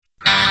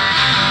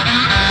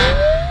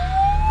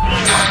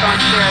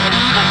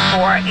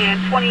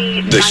and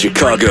 20. The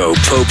Chicago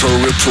PoPo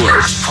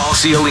Report. Paul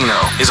Ciolino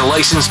is a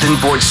licensed and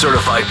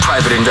board-certified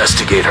private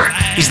investigator.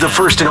 He's the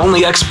first and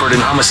only expert in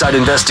homicide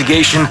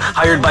investigation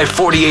hired by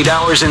 48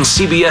 Hours and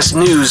CBS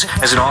News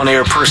as an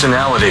on-air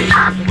personality.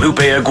 Lupe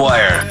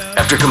Aguirre.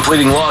 After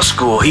completing law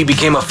school, he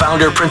became a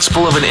founder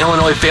principal of an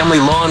Illinois family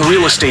law and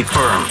real estate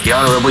firm. He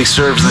honorably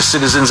serves the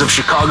citizens of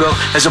Chicago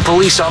as a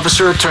police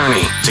officer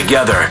attorney.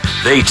 Together,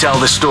 they tell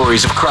the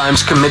stories of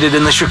crimes committed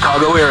in the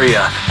Chicago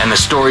area and the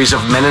stories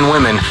of men and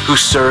women who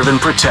serve and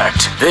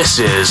protect. This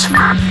is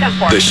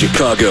the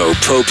Chicago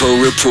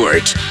PoPo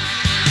Report.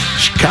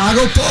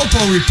 Chicago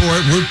PoPo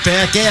Report. We're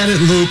back at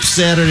it, Lupe.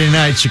 Saturday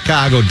night,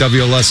 Chicago,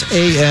 WLS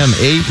AM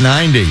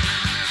 890.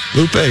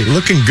 Lupe,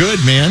 looking good,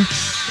 man.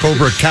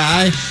 Cobra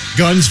Kai,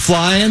 guns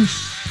flying.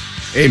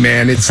 Hey,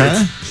 man, it's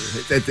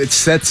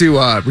set to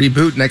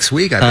reboot next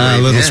week, I believe.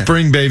 A little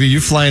spring, baby. You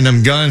flying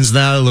them guns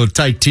now, a little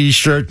tight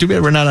T-shirt. Too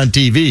bad we're not on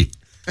TV.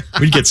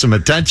 We'd get some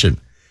attention.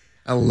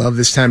 I love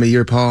this time of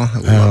year, Paul. I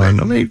love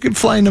it. I mean, you're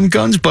flying them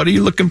guns, buddy.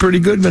 You're looking pretty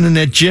good. Been in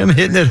that gym,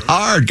 hitting it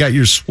hard. Got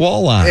your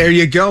swole on. There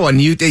you go.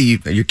 And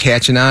you're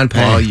catching on,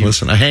 Paul. Hey,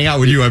 listen, I hang out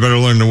with you. I better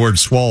learn the word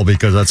swole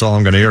because that's all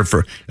I'm going to hear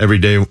for every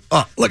day.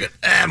 Oh, look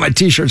at my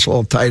T-shirt's a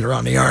little tight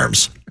around the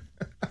arms.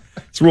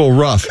 It's real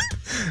rough.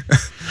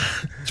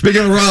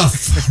 Speaking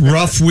of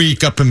rough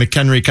week up in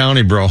McHenry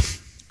County, bro.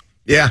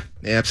 Yeah,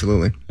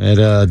 absolutely. Had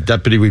a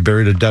deputy. We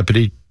buried a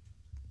deputy.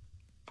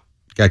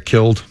 Got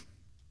killed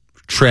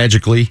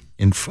tragically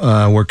in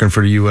working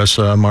for the U.S.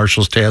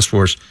 Marshals Task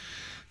Force.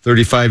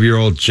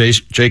 35-year-old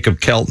Jacob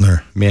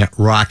Keltner, man,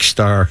 rock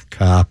star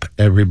cop.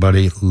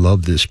 Everybody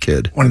loved this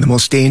kid. One of the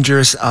most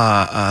dangerous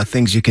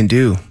things you can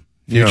do.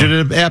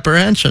 Fugitive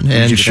apprehension.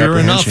 And sure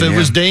enough, it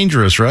was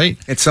dangerous, right?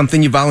 It's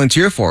something you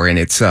volunteer for, and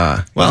it's...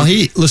 Well,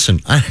 he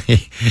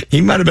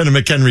might have been a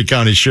McHenry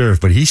County sheriff,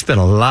 but he spent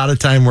a lot of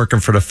time working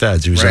for the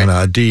feds. He was on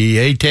a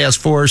DEA task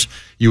force,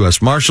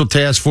 U.S. Marshal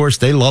task force.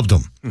 They loved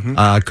him.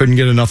 Mm-hmm. Couldn't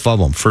get enough of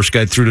him. First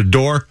guy through the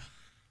door,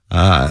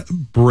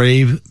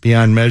 brave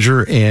beyond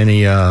measure, and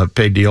he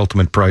paid the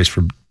ultimate price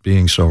for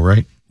being so,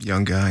 right?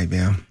 Young guy,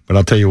 yeah. But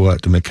I'll tell you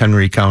what, the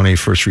McHenry County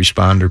first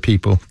responder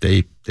people,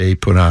 they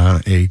put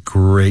on a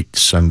great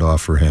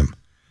send-off for him.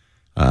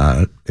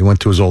 They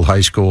went to his old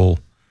high school.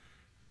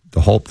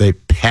 They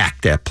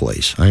packed that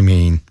place. I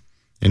mean,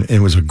 and it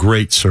was a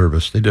great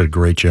service. They did a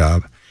great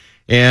job.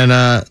 And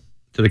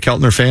to the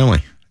Keltner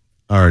family,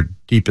 our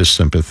deepest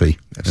sympathy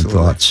and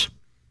thoughts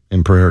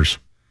and prayers.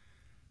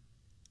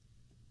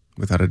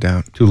 Without a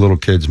doubt. 2 little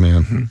kids,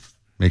 man. Mm-hmm.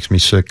 Makes me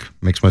sick.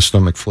 Makes my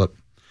stomach flip.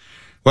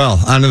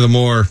 Well, on to the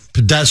more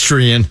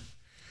pedestrian,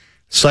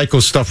 psycho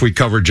stuff we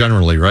cover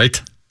generally,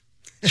 right?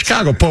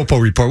 Chicago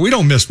PoPo Report. We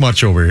don't miss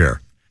much over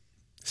here.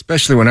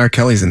 Especially when R.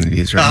 Kelly's in the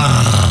news,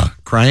 right?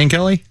 Crying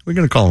Kelly? We're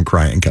going to call him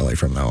Crying Kelly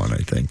from now on, I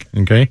think.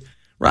 Okay?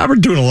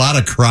 Robert doing a lot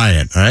of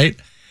crying, all right?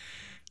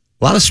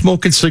 A lot of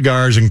smoking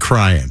cigars and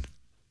crying.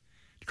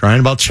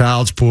 Crying about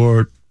child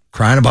support,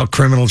 crying about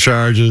criminal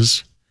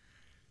charges.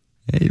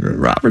 Hey,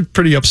 Robert's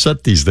pretty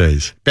upset these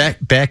days.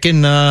 Back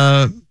in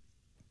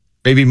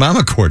baby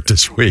mama court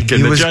this week.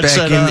 And he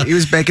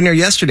was back in there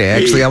yesterday.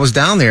 Actually, I was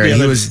down there.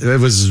 Yeah, it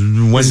was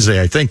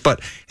Wednesday, I think. But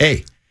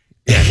hey,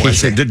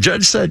 the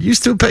judge said you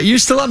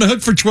still on the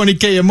hook for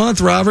 $20,000 a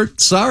month,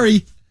 Robert.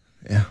 Sorry.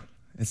 Yeah,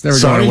 it's never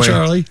going away.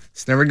 Charlie.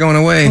 It's never going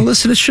away. Well,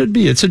 listen, it should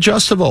be. It's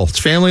adjustable. It's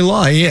family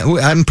law.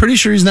 I'm pretty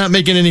sure he's not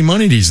making any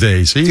money these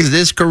days.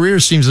 His career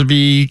seems to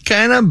be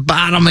kind of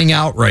bottoming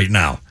out right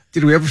now.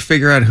 Did we ever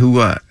figure out who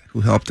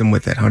helped him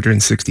with that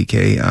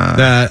 $160K?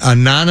 The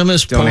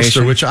anonymous donation?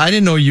 Poster, which I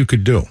didn't know you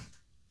could do.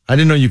 I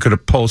didn't know you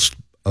could post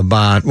a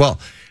bond. Well,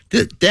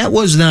 that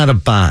was not a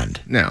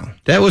bond. No.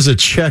 That was a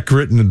check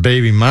written to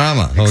baby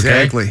mama. Okay?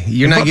 Exactly.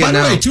 You're not getting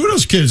out. By the way, 2 of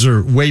those kids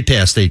are way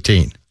past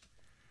 18.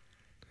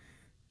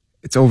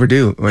 It's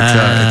overdue.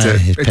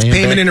 It's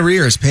payment in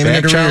arrears.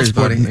 Payment in arrears,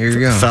 buddy. There you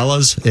go.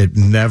 Fellas, it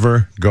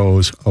never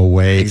goes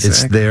away. Exactly.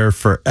 It's there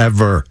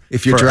forever.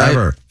 If you're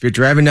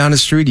driving down the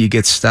street, you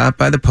get stopped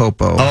by the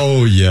PoPo.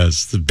 Oh,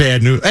 yes. The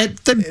bad news.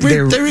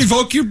 They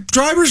revoke your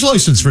driver's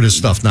license for this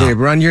stuff now. They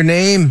run your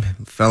name.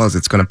 Fellas,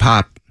 it's going to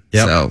pop.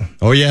 Yep. So.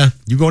 Oh, yeah.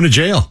 You going to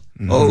jail.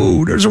 Mm-hmm.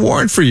 Oh, there's a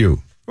warrant for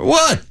you. For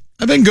what?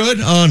 I've been good.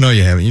 Oh, no,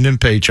 you haven't. You didn't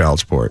pay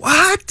child support.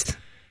 What?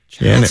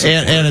 And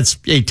it's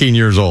 18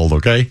 years old,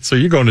 okay? So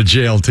you're going to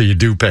jail until you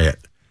do pay it.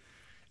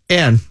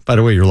 And, by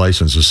the way, your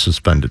license is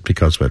suspended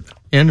because of it.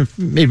 And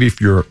maybe if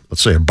you're,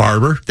 let's say, a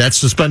barber, that's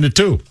suspended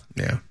too.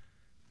 Yeah.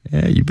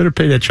 Yeah, you better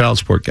pay that child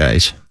support,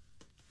 guys.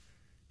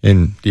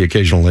 And the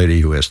occasional lady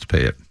who has to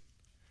pay it.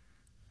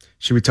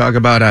 Should we talk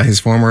about his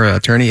former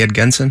attorney, Ed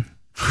Genson?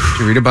 Did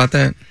you read about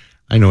that?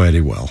 I know Eddie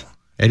well.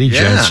 Eddie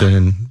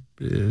Jensen.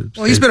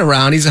 Well, he's been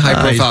around. He's a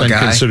high-profile guy. He's been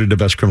considered the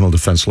best criminal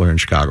defense lawyer in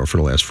Chicago for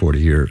the last 40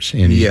 years.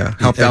 And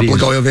helped out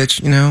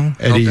Blagojevich,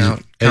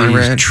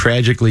 Eddie's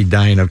tragically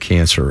dying of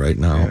cancer right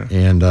now.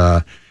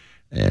 Yeah.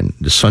 And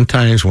the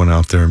Sun-Times went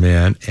out there,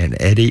 man, and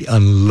Eddie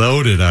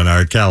unloaded on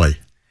R. Kelly.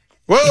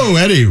 Whoa,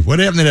 Eddie, what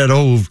happened to that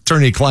old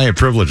attorney-client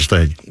privilege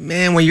thing?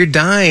 Man, when you're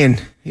dying,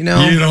 You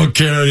know, you don't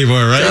care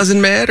anymore, right? Doesn't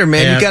matter,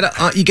 man.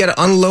 And you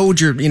gotta unload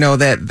your,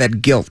 that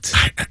guilt.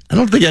 I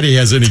don't think Eddie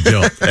has any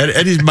guilt.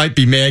 Eddie might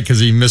be mad because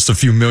he missed a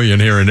few million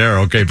here and there,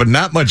 okay, but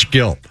not much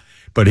guilt.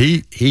 But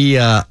he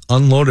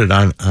unloaded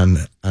on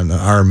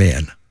our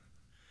man.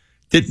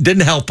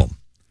 Didn't help him.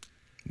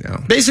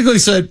 No. Basically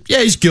said, yeah,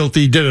 he's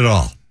guilty. He did it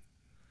all.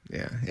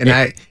 Yeah, and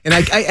I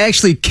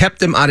actually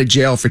kept him out of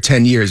jail for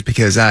 10 years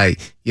because I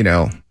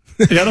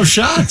got him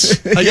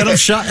shots. I got him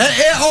shot.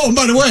 Oh,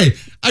 by the way,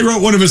 I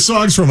wrote one of his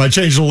songs for him. I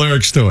changed the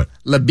lyrics to it.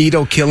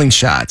 Libido killing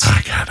shots.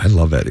 Oh, God, I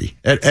love Eddie.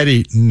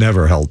 Eddie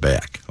never held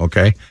back,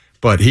 okay?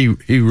 But he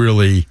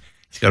really,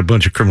 he's got a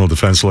bunch of criminal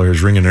defense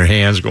lawyers wringing their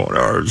hands going,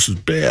 oh, this is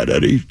bad,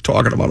 Eddie,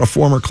 talking about a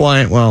former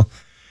client. Well,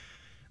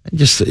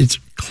 it's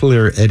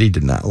clear Eddie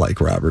did not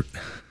like Robert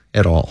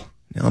at all.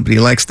 No, but he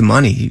likes the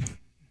money.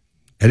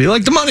 Eddie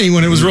liked the money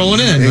when it was rolling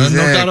in. Exactly.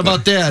 No doubt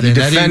about that. You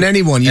defend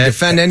anyone. You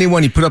defend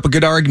anyone. You put up a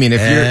good argument.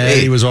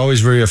 He was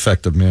always very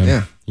effective, man.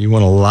 Yeah. He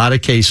won a lot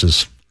of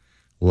cases.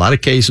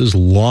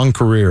 Long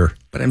career.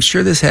 But I'm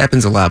sure this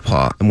happens a lot,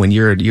 Paul. And when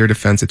you're a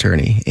defense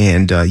attorney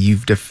and you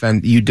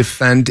defend,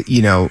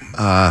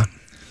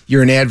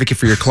 you're an advocate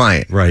for your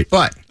client, right?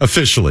 But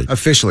officially,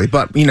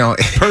 but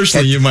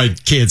personally, you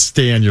can't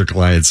stand your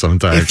client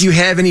sometimes. If you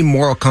have any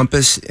moral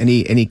compass,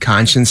 any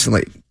conscience,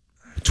 like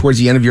towards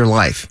the end of your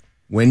life.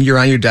 When you're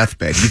on your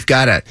deathbed, you've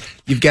got to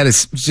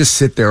just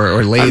sit there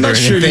or lay there. I'm not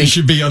sure you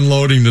should be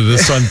unloading to the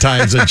Sun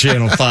Times at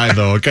Channel 5,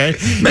 though. Okay,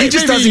 he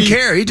just doesn't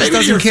care. He just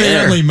doesn't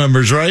care. Family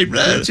members, right?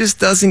 He just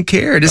doesn't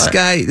care. This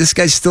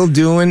guy's still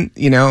doing,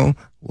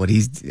 what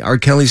R.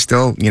 Kelly's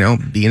still,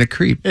 being a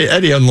creep. Hey,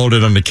 Eddie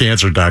unloaded on the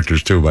cancer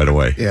doctors too, by the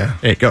way. Yeah,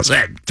 he goes,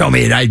 hey, told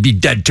me I'd be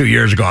dead 2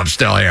 years ago. I'm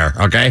still here.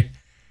 Okay.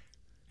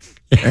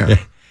 Yeah.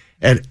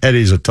 And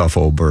Eddie's a tough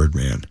old bird,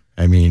 man.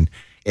 I mean,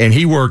 and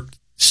he worked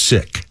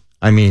sick.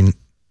 I mean.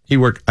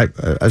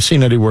 I've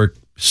seen Eddie work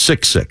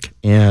sick,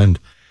 and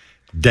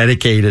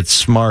dedicated,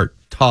 smart,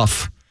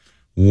 tough,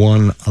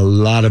 won a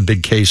lot of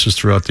big cases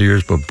throughout the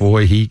years, but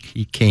boy, he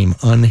came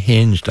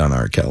unhinged on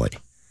R. Kelly.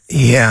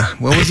 Yeah.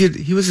 What was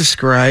he was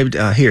described,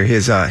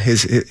 his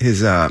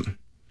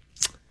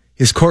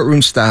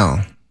courtroom style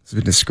has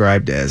been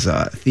described as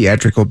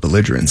theatrical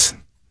belligerence.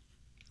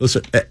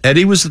 Listen,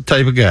 Eddie was the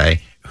type of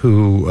guy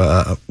who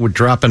would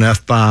drop an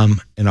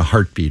F-bomb in a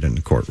heartbeat in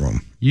the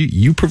courtroom.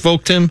 You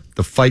provoked him,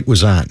 the fight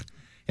was on.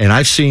 And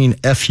I've seen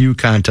FU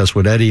contests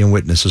with Eddie and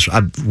witnesses.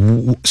 I've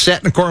sat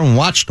in the courtroom and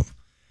watched them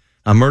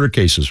on murder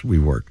cases we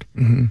worked.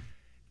 Mm-hmm.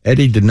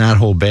 Eddie did not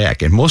hold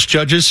back. And most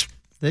judges,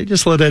 they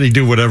just let Eddie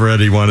do whatever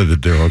Eddie wanted to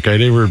do, okay?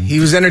 He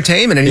was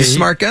entertainment, and he's a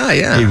smart guy,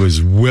 yeah. He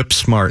was whip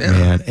smart,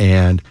 man.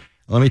 And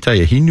let me tell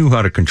you, he knew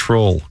how to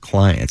control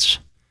clients.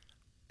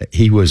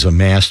 He was a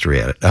master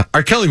at it.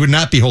 R. Kelly would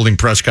not be holding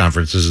press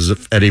conferences as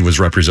if Eddie was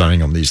representing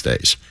him these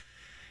days.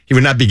 He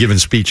would not be giving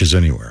speeches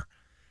anywhere.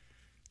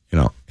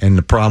 And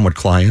the problem with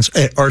clients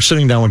are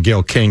sitting down with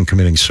Gayle King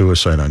committing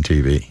suicide on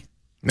TV.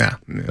 Yeah.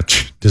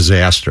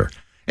 Disaster.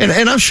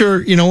 And I'm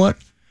sure, you know what?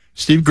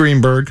 Steve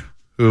Greenberg,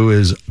 who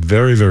is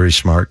very, very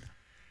smart,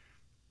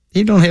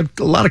 he don't have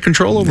a lot of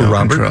control over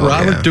Robert.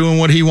 Robert doing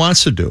what he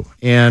wants to do.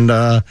 And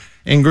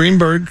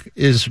Greenberg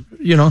is,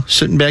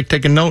 sitting back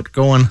taking note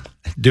going,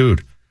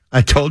 dude,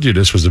 I told you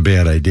this was a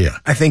bad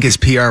idea. I think his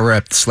PR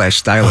rep /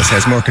 stylist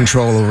has more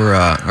control over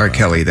R.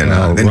 Kelly than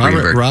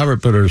Greenberg.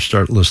 Robert better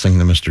start listening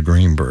to Mr.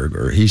 Greenberg,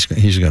 or he's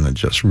going to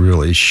just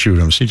really shoot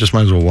him. So he just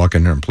might as well walk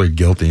in there and plead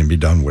guilty and be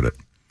done with it.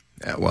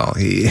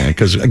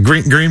 Because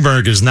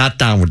Greenberg is not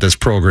down with this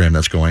program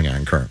that's going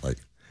on currently.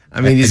 I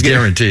mean, I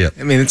guarantee it.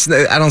 I mean,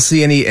 I don't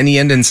see any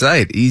end in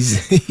sight.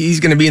 He's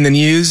going to be in the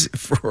news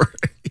for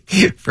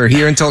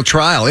here until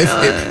trial,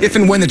 if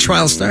and when the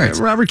trial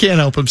starts. Robert can't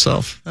help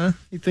himself. Huh?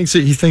 He thinks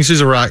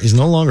he's a rock. He's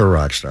no longer a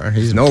rock star.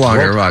 He's no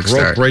longer a rock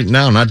star right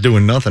now, not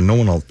doing nothing. No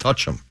one will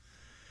touch him.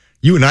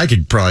 You and I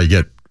could probably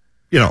get,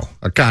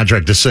 a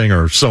contract to sing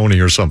or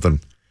Sony or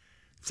something.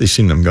 If they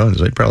seen them guns,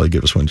 they'd probably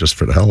give us one just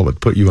for the hell of it.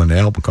 Put you on the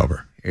album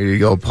cover. Here you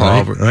go,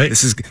 Paul. Right?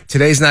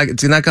 Today's not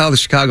called the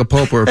Chicago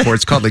PoPo Report.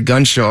 It's called the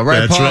Gun Show. All right,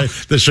 That's Paul? Right.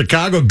 The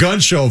Chicago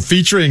Gun Show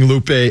featuring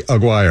Lupe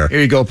Aguirre.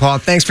 Here you go, Paul.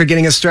 Thanks for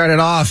getting us started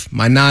off.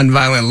 My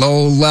nonviolent,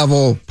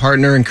 low-level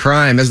partner in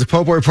crime. As the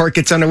PoPo Report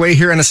gets underway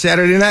here on a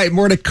Saturday night,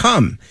 more to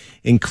come,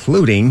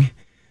 including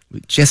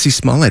Jussie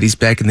Smollet. He's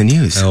back in the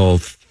news. Oh,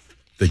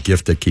 the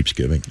gift that keeps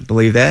giving.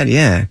 Believe that?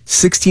 Yeah.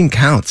 16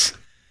 counts.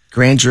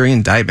 Grand jury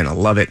indictment. I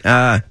love it.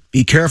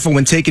 Be careful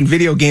when taking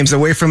video games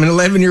away from an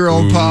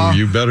 11-year-old, Paul.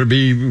 You better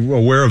be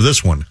aware of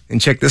this one.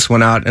 And check this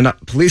one out. And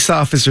police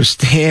officers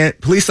stand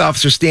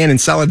in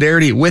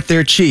solidarity with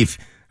their chief.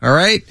 All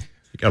right?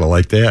 You gotta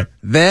like that.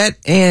 That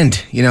and,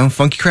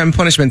 funky crime and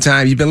punishment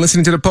time. You've been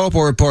listening to the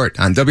PoPo Report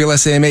on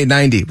WLSAM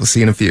 890. We'll see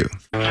you in a few.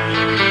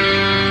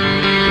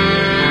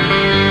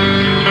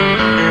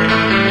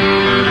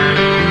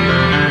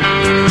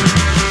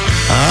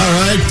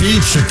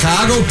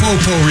 Chicago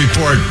PoPo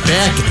Report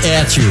back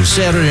at you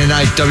Saturday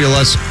night,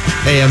 WLS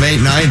AM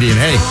 890. And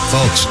hey,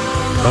 folks,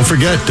 don't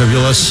forget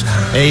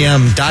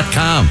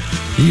WLSAM.com.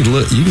 You can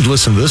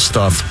listen to this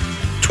stuff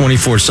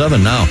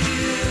 24/7 now.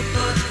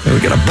 We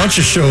got a bunch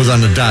of shows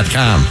on the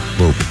 .com,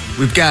 Lupe.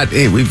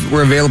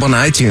 We're available on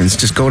iTunes.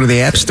 Just go to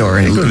the App Store.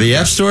 And go to the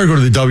App Store, go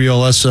to the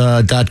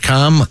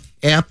WLS.com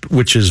app,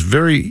 which is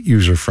very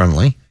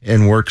user-friendly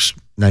and works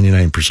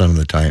 99% of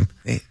the time.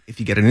 Hey, if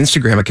you get an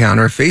Instagram account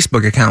or a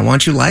Facebook account, why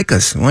don't you like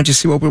us? Why don't you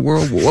see what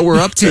we're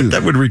up to?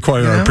 That would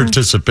require our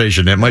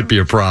participation. That might be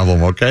a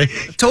problem, okay?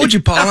 I told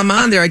you, Paul, I'm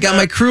on there. I got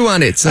my crew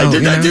on it. So,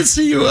 I did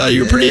see you.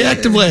 You were pretty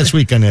active last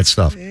week on that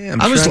stuff. Yeah,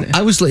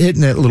 I was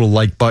hitting that little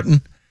like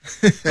button.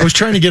 I was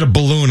trying to get a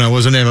balloon. I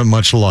wasn't having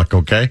much luck,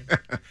 okay?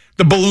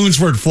 The balloons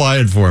weren't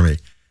flying for me.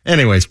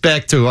 Anyways,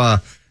 back to, I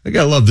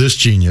gotta love this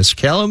genius.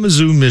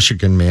 Kalamazoo,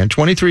 Michigan man,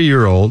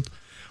 23-year-old,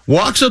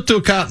 walks up to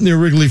a cop near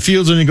Wrigley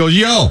Fields and he goes,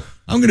 "Yo,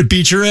 I'm going to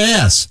beat your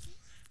ass."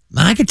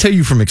 Now, I can tell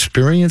you from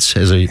experience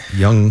as a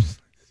young,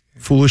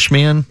 foolish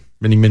man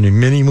many, many,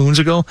 many moons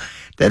ago,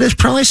 that is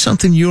probably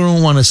something you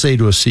don't want to say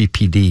to a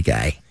CPD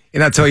guy.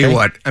 And I'll tell you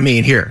what, I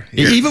mean, here.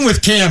 Even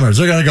with cameras,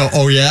 they're going to go,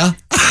 "Oh, yeah?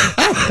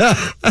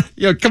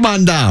 Yo, come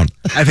on down."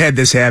 I've had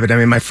this habit. I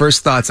mean, my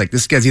first thought's like,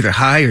 this guy's either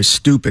high or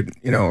stupid,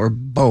 or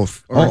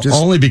both. Or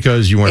only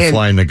because you weren't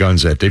flying the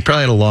guns at. They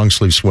probably had a long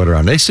sleeve sweater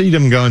on. They see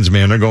them guns,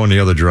 man. They're going the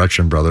other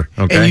direction, brother.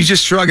 Okay? And you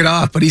just shrug it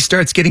off, but he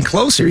starts getting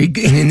closer. And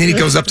then he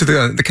goes up to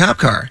the cop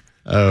car.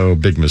 Oh,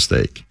 big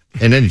mistake.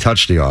 And then he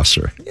touched the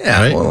officer.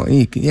 Yeah, right? well,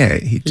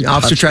 the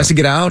officer tries to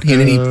get out, and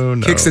then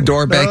he kicks the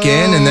door back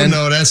in, and then...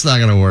 No, that's not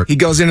going to work. He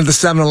goes into the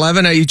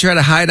 7-Eleven. Are you trying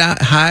to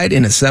hide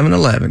in a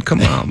 7-Eleven?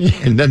 Come on, man.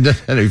 And then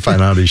you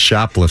find out he's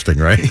shoplifting,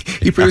 right?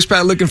 He was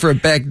probably looking for a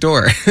back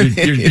door.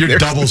 You're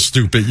double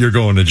stupid. You're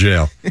going to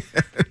jail.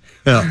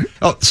 Yeah.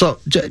 Oh, so,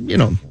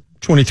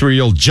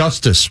 23-year-old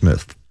Justice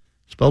Smith,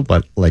 spelled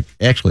like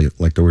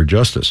the word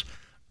justice.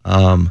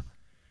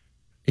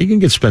 He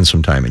can spend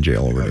some time in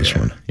jail over this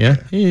one. Yeah?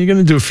 You're going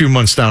to do a few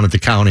months down at the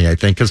county, I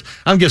think, because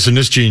I'm guessing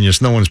this genius,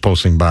 no one's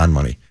posting bond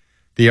money.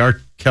 The R.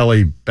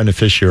 Kelly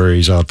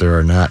beneficiaries out there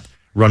are not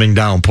running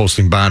down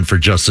posting bond for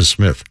Justice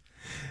Smith.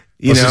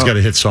 He's got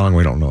a hit song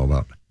we don't know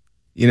about.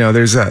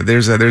 There's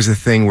a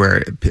thing where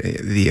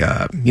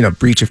the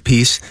breach of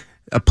peace.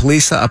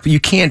 You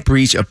can't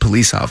breach a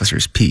police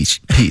officer's peace.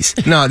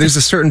 No, there's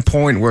a certain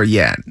point where he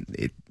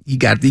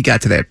got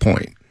to that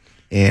point.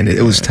 And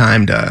it was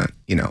time to,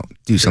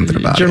 do something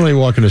about Generally it.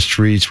 walking the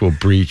streets will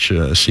breach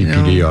a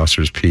CPD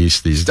officer's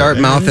peace these days. Start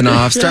mouthing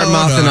off.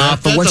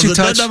 But once you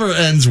touch... That never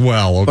ends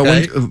well,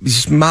 okay?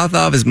 But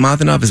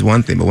mouthing off is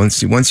one thing. But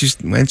once you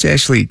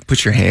actually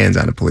put your hands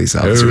on a police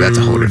officer, that's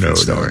a whole different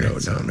story.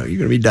 No. You're going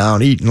to be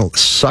down eating,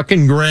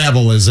 sucking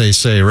gravel, as they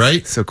say,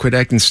 right? So quit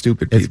acting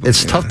stupid, people.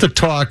 It's tough to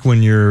talk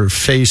when your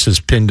face is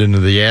pinned into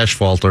the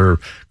asphalt or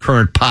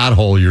current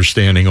pothole you're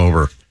standing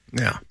over.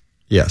 Yeah.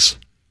 Yes.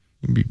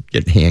 You'll be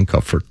getting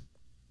handcuffed for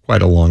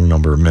quite a long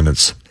number of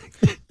minutes.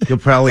 He'll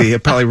probably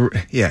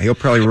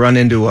run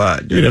into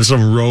you'd have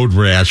some road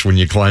rash when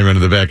you climb into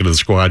the back of the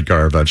squad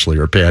car eventually,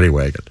 or paddy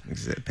wagon.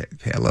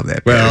 I love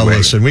that. Well,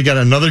 listen, we got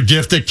another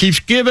gift that keeps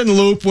giving,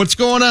 Lupe. What's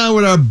going on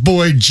with our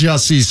boy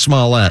Jussie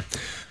Smollet?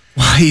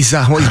 Well, he's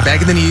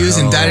back in the news,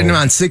 indicted him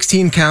on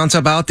 16 counts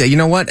about that. You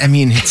know what? I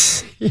mean,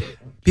 it's...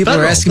 People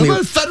are asking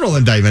me, federal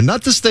indictment,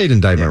 not the state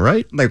indictment,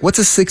 right? Like, what's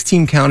a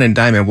 16-count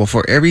indictment? Well,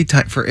 for every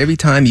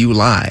time you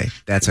lie,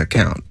 that's a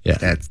count. Yeah,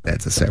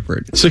 that's a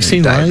separate 16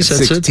 indictment. lies.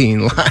 That's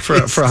 16 it?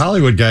 lies for a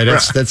Hollywood guy.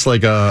 That's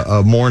like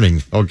a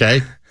morning.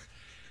 Okay,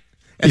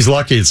 he's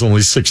lucky it's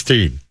only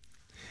 16.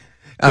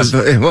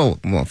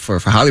 For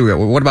Hollywood.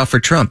 What about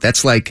for Trump?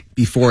 That's like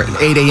before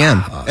 8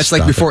 a.m. That's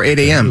like before 8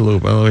 a.m.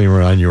 Lupe, you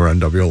were on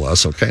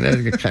WLS,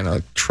 okay? Kind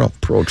of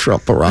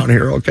pro-Trump around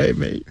here, okay,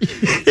 mate?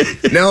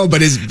 No,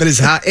 but his big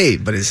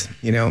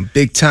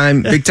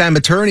time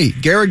attorney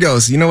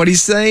Garagos. You know what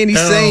he's saying? He's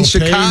saying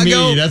Chicago.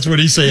 Pay me. That's what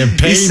he's saying.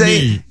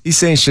 Me. He's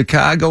saying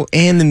Chicago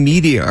and the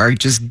media are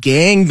just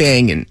gang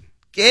banging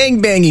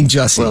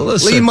Jussie. Well,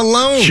 listen, leave him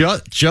alone.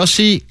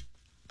 Jussie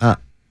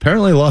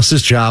apparently lost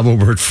his job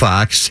over at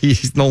Fox.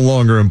 He's no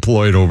longer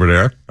employed over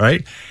there,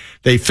 right?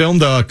 They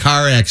filmed a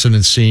car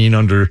accident scene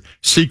under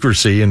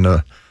secrecy in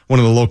one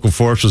of the local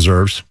forest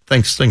reserves.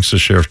 Thanks to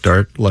Sheriff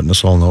Dart letting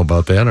us all know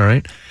about that, all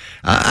right?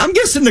 I'm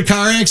guessing the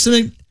car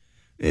accident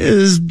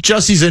is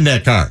Jussie's in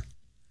that car.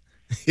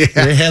 Yeah.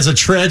 It has a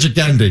tragic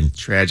ending.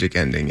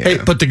 Yeah. Hey,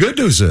 but the good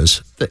news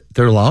is that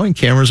they're allowing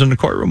cameras in the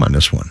courtroom on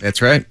this one.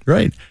 That's right.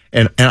 Right.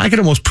 And I can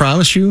almost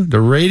promise you the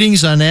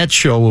ratings on that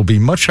show will be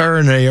much higher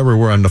than they ever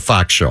were on the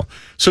Fox show.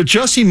 So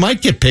Jussie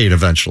might get paid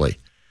eventually.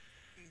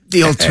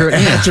 After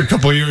a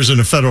couple of years in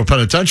the federal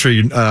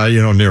penitentiary,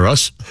 near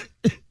us.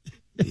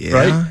 Yeah.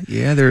 Right?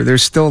 Yeah,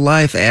 there's still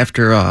life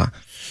after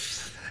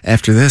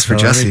this for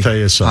Jussie. Let me tell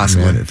you something,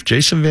 man. If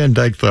Jason Van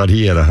Dyke thought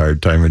he had a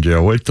hard time in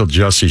jail, wait till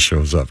Jussie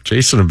shows up.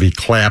 Jason will be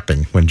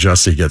clapping when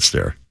Jussie gets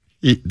there.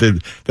 They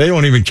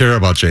don't even care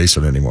about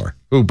Jason anymore.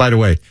 Who, by the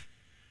way,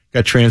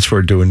 got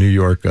transferred to a New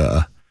York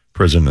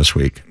prison this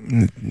week.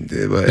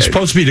 It's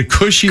supposed to be the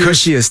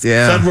cushiest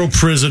federal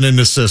prison in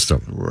the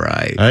system.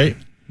 Right. Hey,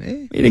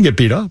 he didn't get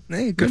beat up.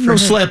 Hey, good for no him.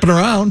 Slapping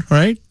around,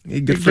 right?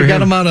 Hey, good they for got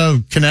him. him out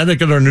of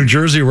Connecticut or New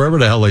Jersey or wherever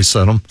the hell they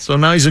sent him. So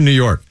now he's in New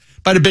York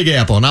by the Big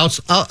Apple, and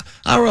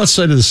hour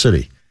outside of the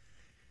city.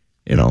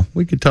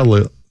 we could tell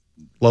the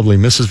lovely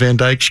Mrs. Van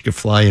Dyke she could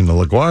fly into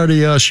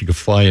LaGuardia, she could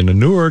fly into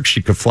Newark,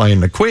 she could fly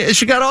into Queens.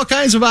 She got all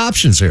kinds of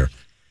options here.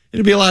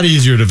 It'd be a lot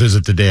easier to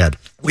visit the dad.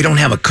 We don't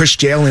have a cush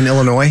jail in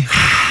Illinois.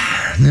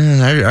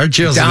 Our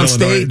jails downstate,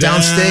 in Illinois.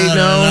 Downstate, no.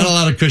 Not a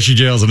lot of cushy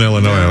jails in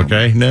Illinois,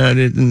 okay?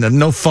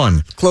 No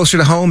fun. Closer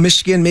to home,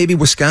 Michigan, maybe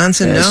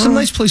Wisconsin, no? Some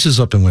nice places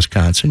up in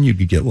Wisconsin you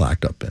could get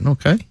locked up in,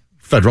 okay?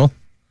 Federal.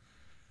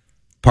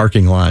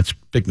 Parking lots,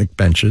 picnic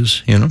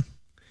benches,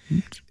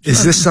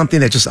 Is this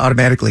something that just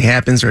automatically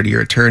happens, or do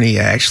your attorney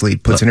actually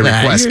puts in a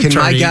request? Can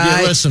my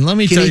guy, listen, let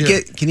me tell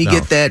you. Can he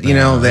get that,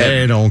 that?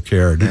 They don't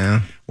care.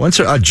 Yeah. Once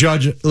a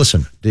judge,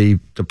 listen, the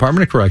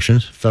Department of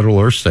Corrections, federal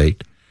or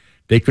state,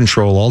 they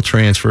control all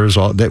transfers.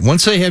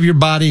 Once they have your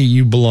body,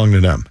 you belong to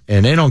them.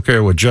 And they don't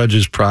care what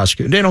judges,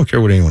 prosecute. They don't care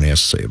what anyone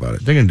has to say about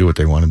it. They're going to do what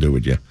they want to do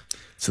with you.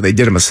 So they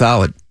did him a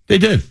solid. They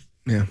did.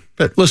 Yeah.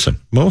 But listen,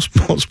 most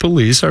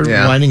police are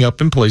lining up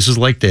in places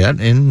like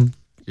that. And,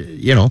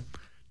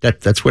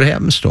 that's what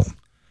happens to them.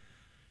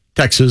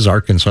 Texas,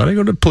 Arkansas, they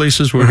go to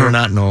places where they're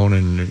not known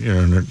and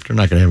they're not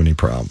going to have any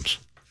problems.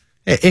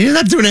 And he's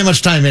not doing that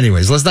much time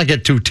anyways. Let's not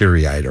get too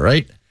teary-eyed, all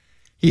right?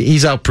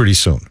 He's out pretty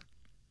soon.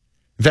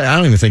 In fact, I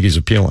don't even think he's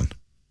appealing.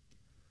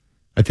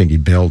 I think he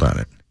bailed on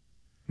it.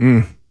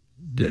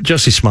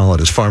 Jussie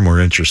Smollet is far more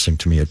interesting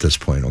to me at this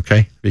point,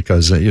 okay?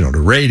 Because, the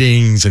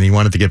ratings, and he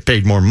wanted to get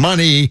paid more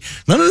money.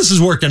 None of this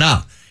is working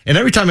out. And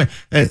every time,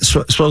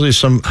 supposedly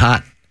some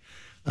hot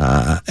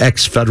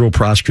ex-federal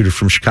prosecutor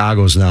from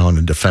Chicago is now on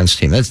the defense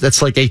team.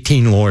 That's like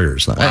 18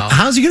 lawyers now. Wow.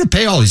 How's he going to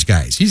pay all these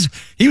guys?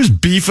 He was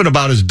beefing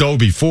about his dough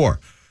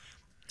before.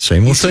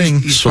 Same old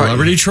thing.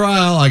 Celebrity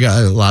trial. I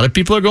got a lot of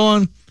people are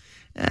going,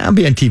 I'll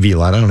be on TV a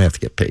lot. I don't have to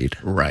get paid.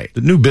 Right.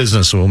 The new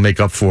business will make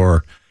up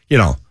for,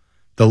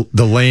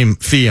 the lame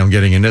fee I'm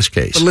getting in this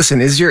case. But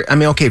listen,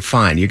 okay,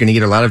 fine. You're going to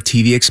get a lot of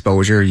TV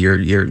exposure. You're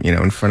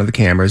in front of the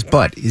cameras.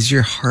 But is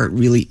your heart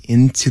really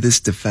into this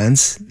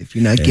defense? If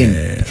you're not getting,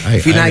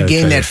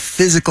 that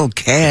physical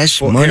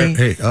cash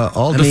money.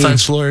 All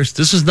defense lawyers.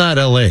 This is not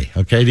L.A.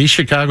 Okay, these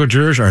Chicago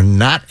jurors are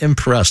not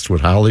impressed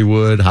with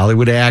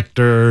Hollywood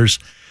actors,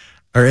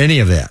 or any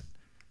of that.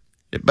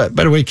 But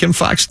by the way, Kim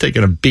Fox is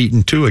taking a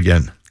beating too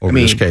again over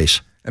this case.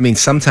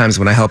 Sometimes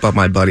when I help out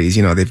my buddies,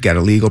 they've got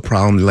a legal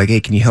problem. They're like, hey,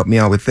 can you help me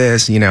out with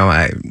this? Can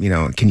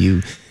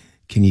you,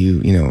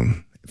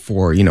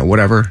 for,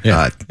 whatever,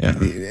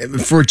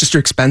 for just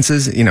your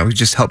expenses,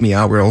 just help me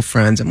out. We're old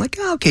friends. I'm like,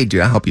 oh, okay, dude,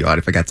 I'll help you out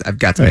if I've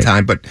got some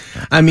time. But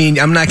I'm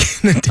not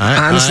going to,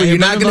 honestly, you're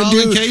not going to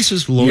do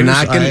cases. You're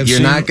not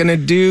going to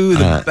do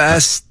the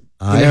best,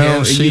 I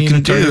have seen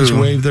attorneys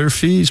waive their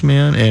fees,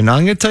 man. And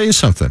I'm going to tell you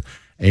something.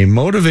 A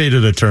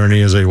motivated attorney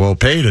is a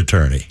well-paid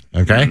attorney,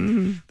 okay?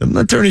 The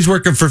attorney's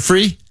working for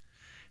free.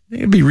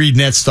 They'll be reading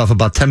that stuff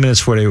about 10 minutes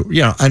before they,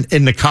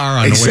 in the car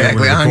on the way over to the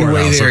courthouse. On your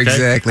way there,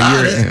 okay?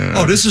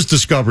 Exactly. This is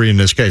discovery in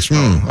this case.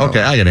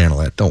 Okay, I can handle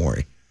that. Don't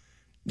worry.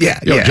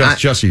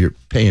 Jussie, you're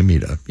paying me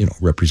to,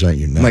 represent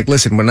you now. I'm like,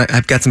 listen, when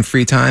I've got some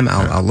free time,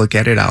 I'll look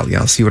at it.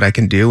 I'll see what I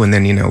can do, and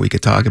then, we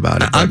could talk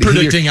about it. I'm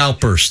predicting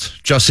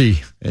outburst.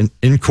 Jussie,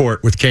 in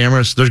court with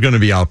cameras, there's going to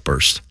be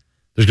outburst.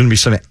 There's going to be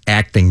some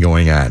acting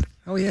going on.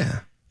 Oh, yeah.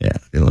 Yeah.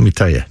 Let me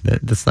tell you,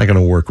 that's not going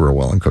to work real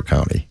well in Cook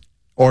County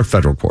or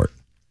federal court.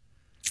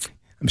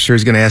 I'm sure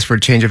he's going to ask for a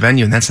change of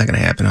venue, and that's not going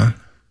to happen, huh?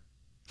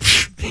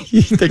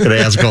 They could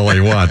ask all they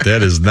want.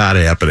 That is not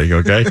happening,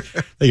 okay?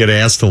 They could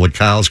ask till the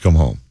cows come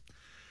home.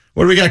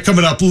 What do we got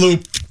coming up,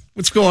 Lupe?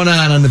 What's going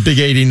on the Big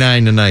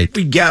 89 tonight?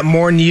 We got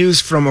more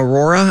news from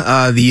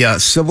Aurora. The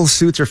civil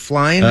suits are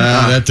flying.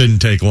 That didn't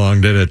take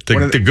long, did it?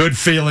 The good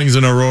feelings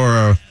in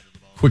Aurora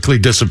quickly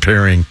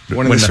disappearing.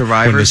 One of the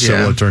survivors, when the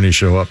civil attorneys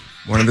show up.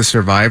 One of the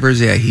survivors,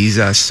 he's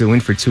suing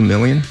for $2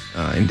 million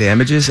in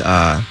damages.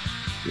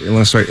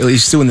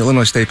 He's suing the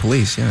Illinois State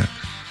Police,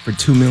 for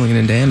 $2 million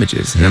in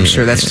damages. And I'm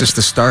sure that's just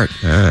the start.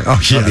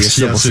 Yes, it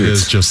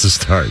is just the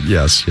start.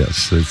 Yes, it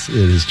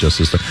is just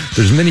the start.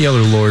 There's many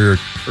other lawyer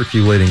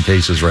percolating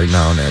cases right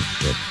now in that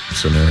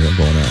scenario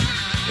going on.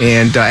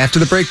 And after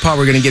the break, Paul,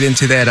 we're going to get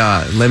into that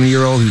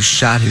 11-year-old who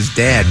shot his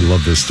dad. I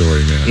love this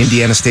story, man.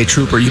 Indiana State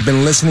Trooper. You've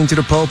been listening to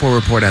the PoPo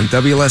Report on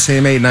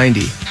WLSAM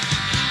 890.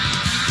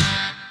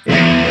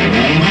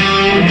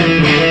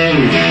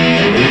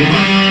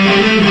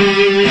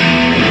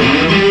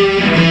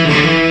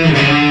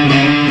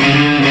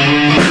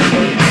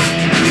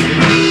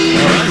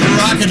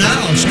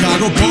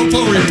 Chicago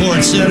PoPo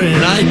Report, Saturday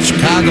night,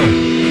 Chicago,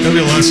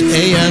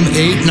 WLSAM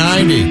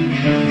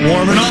 890.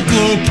 Warming up,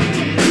 Lupe.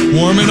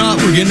 Warming up.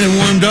 We're getting it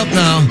warmed up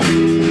now.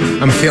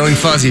 I'm feeling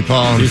fuzzy,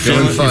 Paul. I'm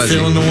feeling fuzzy.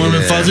 You feeling the warm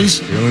and fuzzies?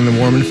 Feeling the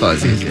warm and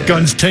fuzzies. Yeah.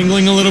 Guns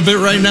tingling a little bit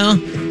right now.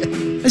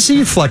 I see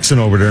you flexing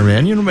over there,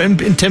 man.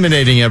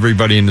 Intimidating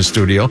everybody in the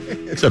studio.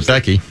 Except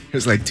Becky.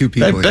 There's like two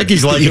people.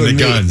 Becky's liking the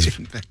guns.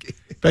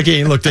 Becky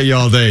ain't looked at you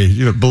all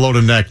day. Below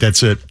the neck,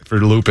 that's it for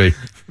Lupe.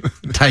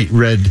 Tight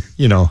red,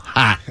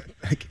 hot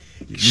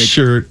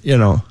shirt,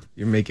 You're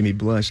making me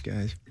blush,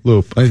 guys.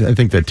 Lupe, I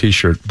think that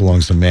T-shirt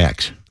belongs to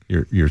Max,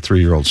 your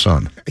 3-year-old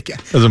son.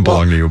 Doesn't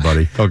belong to you,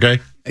 buddy, okay?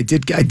 I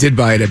did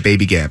buy it at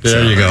Baby Gap.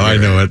 There you go.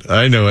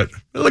 I know it.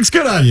 It looks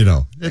good on you,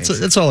 though.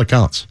 It's all that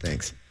counts.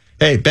 Thanks.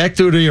 Hey, back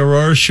to the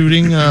Aurora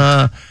shooting.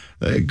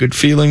 Good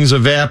feelings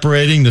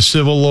evaporating. The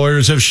civil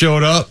lawyers have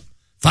showed up.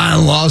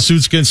 Filing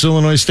lawsuits against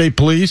Illinois State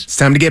Police. It's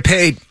time to get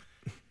paid.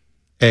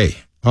 Hey,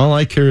 all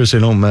I care is they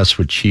don't mess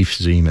with Chief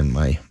Zeman,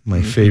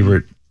 my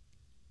favorite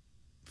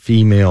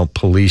female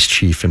police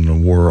chief in the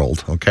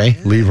world, okay?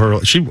 Yeah. Leave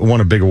her. She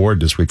won a big award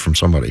this week from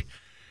somebody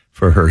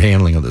for her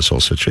handling of this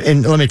whole situation.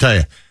 And let me tell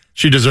you,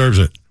 she deserves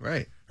it.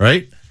 Right.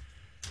 Right?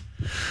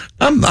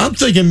 I'm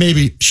thinking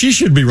maybe she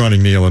should be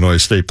running the Illinois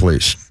State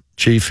Police.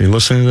 Chief, you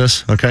listening to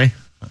this? Okay?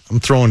 I'm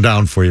throwing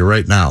down for you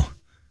right now.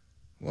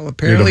 Well,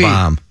 apparently,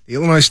 the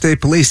Illinois State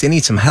Police, they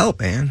need some help,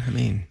 man. I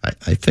mean,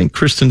 I think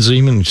Kristen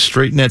Zeman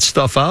straightened that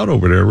stuff out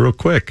over there real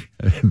quick.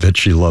 I bet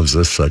she loves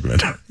this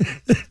segment.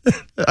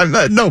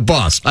 No,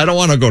 boss. I don't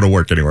want to go to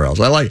work anywhere else.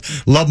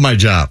 Love my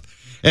job.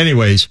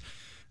 Anyways,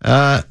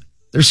 they're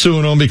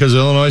suing them because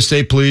Illinois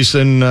State Police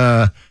and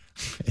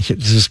this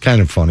is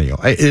kind of funny.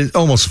 It's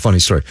almost a funny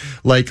story.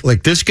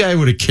 Like this guy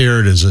would have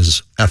cared as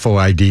his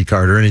FOID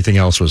card or anything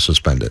else was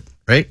suspended,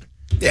 right?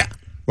 Yeah.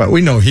 Well,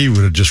 we know he would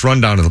have just run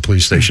down to the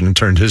police station and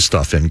turned his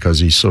stuff in because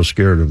he's so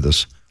scared of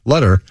this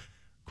letter.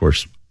 Of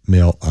course,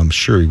 mail, I'm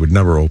sure he would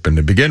never open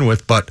to begin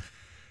with, but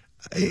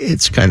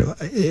it's kind of,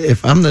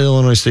 if I'm the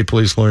Illinois State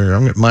Police lawyer,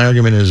 my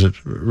argument is,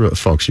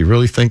 folks, you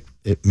really think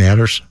it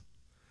matters?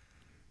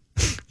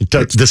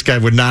 This guy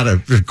would not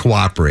have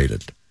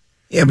cooperated.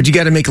 Yeah, but you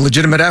got to make a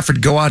legitimate effort to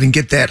go out and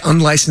get that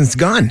unlicensed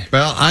gun.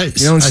 Well,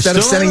 instead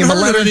of sending him a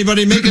letter,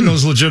 anybody making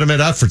those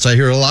legitimate efforts. I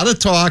hear a lot of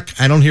talk.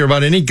 I don't hear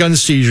about any gun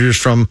seizures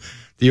from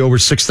the over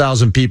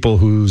 6,000 people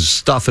whose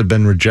stuff had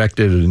been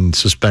rejected and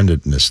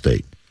suspended in this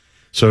state.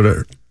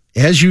 So,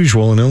 as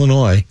usual in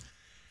Illinois,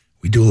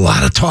 we do a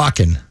lot of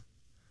talking,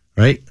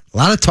 right? A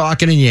lot of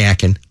talking and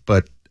yakking,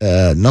 but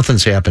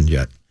nothing's happened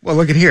yet. Well,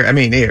 look at here. I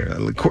mean,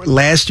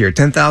 last year,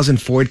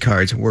 10,000 Ford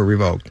cards were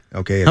revoked.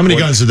 Okay. How many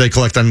guns did they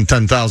collect on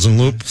 10,000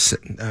 Loop?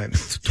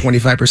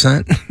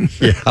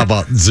 25%. Yeah, how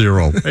about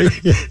zero?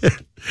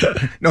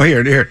 No,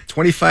 here,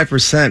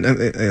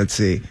 25%. Let's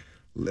see.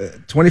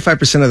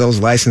 25% of those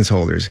license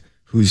holders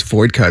whose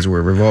Ford cards were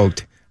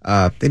revoked,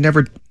 they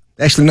never,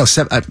 actually, no,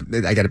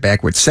 I got it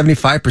backwards.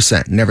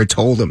 75% never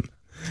told them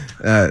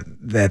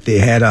that they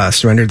had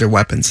surrendered their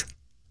weapons.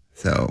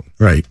 So.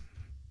 Right.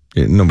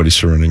 Yeah, nobody's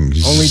surrendering.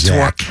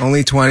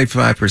 Only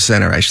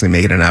 25% are actually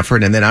making an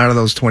effort, and then out of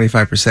those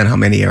 25%, how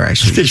many are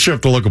actually? They show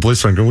up to local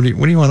police and go, "What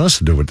do you want us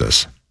to do with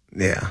this?"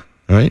 Yeah,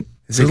 right.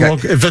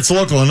 If it's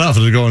local enough,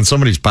 it'll go in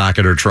somebody's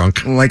pocket or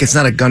trunk. Like it's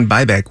not a gun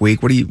buyback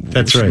week. What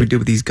should we do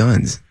with these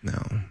guns?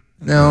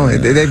 No,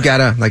 they've got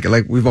to like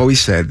we've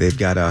always said they've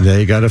got to.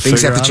 They got to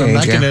figure out a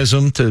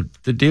mechanism to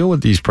deal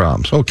with these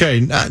problems. Okay,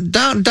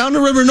 down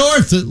the River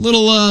North, a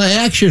little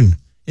action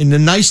in the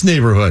nice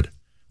neighborhood.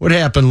 What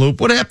happened,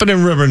 Lupe? What happened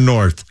in River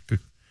North?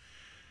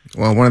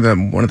 Well, one of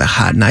the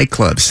hot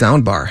nightclubs,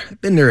 Soundbar. I've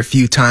been there a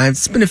few times.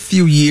 It's been a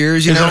few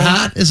years. Is it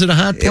hot? Is it a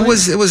hot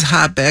place? It was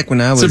hot back when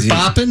I was. Is it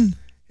bopping?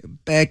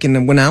 Back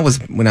in when I was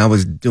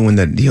doing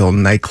the old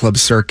nightclub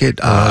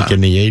circuit, like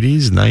in the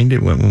 80s, 90s.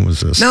 When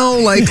was this? No,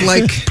 like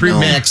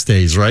pre-Max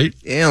days, right?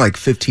 Yeah, like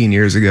 15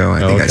 years ago.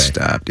 I think I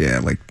stopped. Yeah,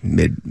 like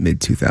mid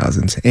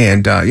 2000s,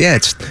 and I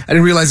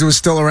didn't realize it was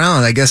still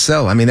around. I guess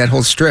so. I mean, that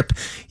whole strip.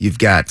 You've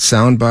got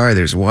Soundbar.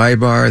 There's Y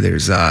Bar.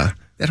 There's that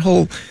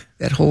whole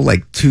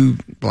like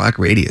 2-block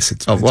radius.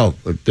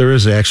 There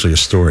is actually a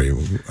story.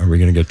 Are we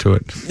going to get to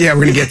it? Yeah,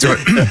 we're going to get to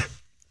it.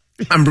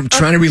 I'm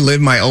trying to relive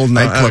my old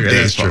nightclub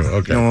days. That's true.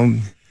 Okay.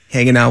 I'm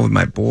hanging out with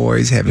my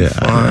boys, having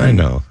fun. I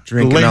know.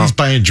 Drinking. The ladies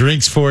buying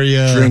drinks for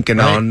you. Drinking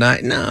all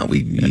night. No,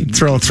 we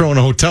throwing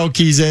hotel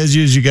keys as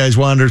you guys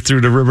wander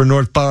through the River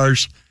North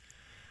bars.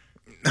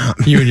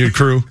 You and your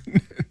crew.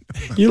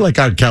 You like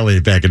R. Kelly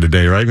back in the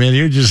day, right, man?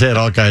 You just had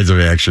all kinds of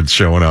actions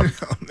showing up.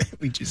 Oh, man,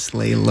 we just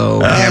lay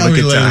low and have a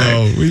good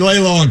time. We lay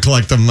low and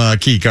collect them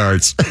key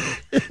cards.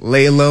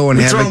 Lay low and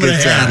have a good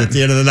time. At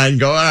the end of the night and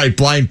go, all right,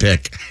 blind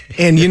pick.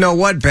 And you know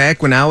what?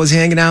 Back when I was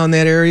hanging out in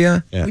that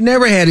area, we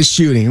never had a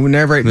shooting.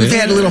 We've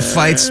had little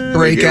fights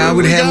break out.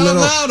 We'd had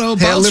little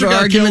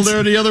arguments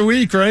there the other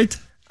week, right?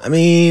 I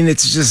mean,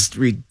 it's just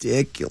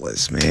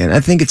ridiculous, man.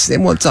 I think it's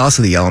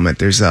also the element.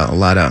 There's a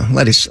lot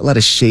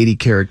of shady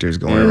characters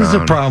going around. There's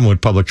a problem with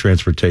public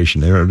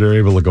transportation. They're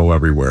able to go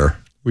everywhere.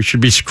 We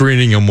should be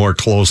screening them more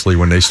closely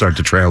when they start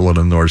to travel on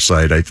the north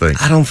side, I think.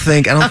 I don't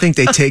think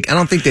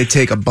they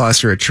take a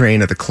bus or a train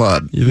to the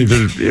club. You think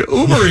they're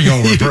Ubering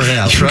over,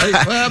 perhaps,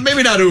 right? Well,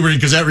 maybe not Ubering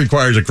because that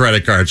requires a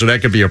credit card, so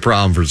that could be a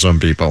problem for some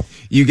people.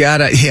 You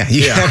gotta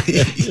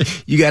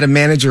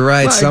manage your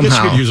ride somehow. I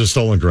guess you could use a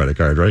stolen credit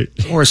card, right?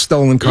 Or a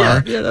stolen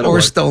car. Or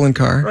a stolen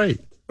car. Right.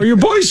 Or your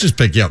boys just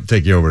pick you up and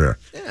take you over there.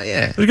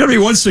 Yeah. There's got to be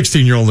one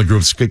 16-year-old in the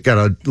group that's got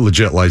a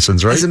legit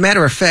license, right? As a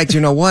matter of fact, you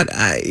know what?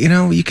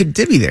 You could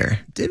divvy there.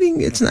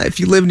 Divvying, it's not, if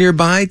you live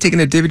nearby, taking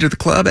a divvy to the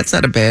club, that's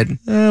not a bad.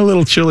 A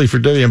little chilly for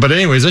divvying. But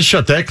anyways, they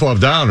shut that club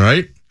down,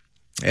 right?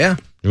 Yeah.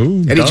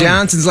 Ooh, Eddie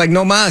Johnson's like,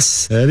 no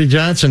muss. Eddie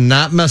Johnson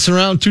not messing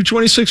around.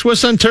 226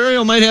 West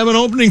Ontario might have an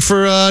opening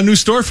for a new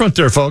storefront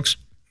there, folks.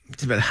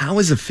 But how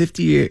is a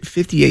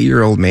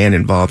 58-year-old man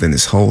involved in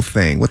this whole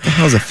thing? What the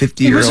hell is a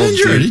 50-year-old? He was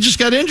injured. Dude? He just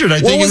got injured.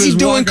 What was he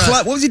doing?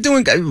 What was he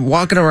doing?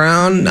 Walking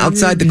around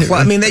outside the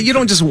club? I mean, you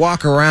don't just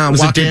walk around.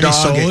 Was walk it Danny your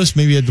dog. Solis?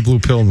 Maybe he had the blue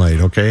pill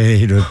night.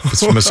 Okay,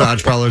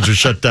 massage parlors are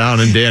shut down,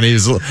 and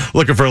Danny's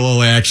looking for a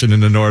little action in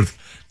the North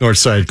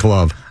Side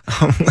Club.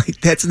 I'm like,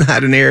 that's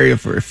not an area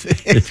for a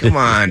fit. Come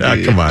on,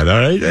 dude. Come on, all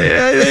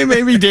right.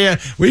 Maybe Dan.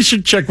 We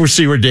should check. We'll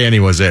see where Danny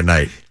was that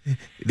night.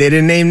 They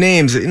didn't name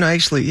names.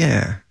 Actually,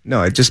 yeah.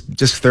 No,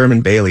 just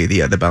Thurman Bailey,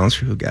 the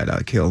bouncer who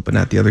got killed, but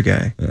not the other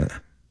guy.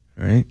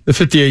 Right? The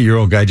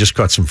 58-year-old guy just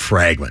caught some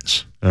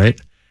fragments. All right.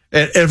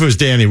 And if it was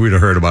Danny, we'd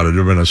have heard about it.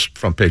 There'd have been a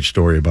front page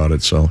story about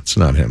it. So it's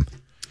not him.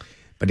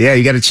 But yeah,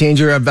 you got to change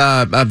your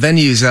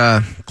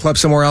venues. Club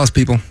somewhere else,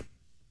 people.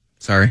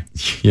 Sorry.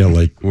 Yeah,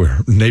 like we're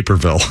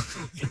Naperville.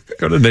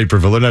 Go to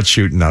Naperville. They're not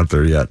shooting out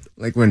there yet.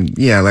 Like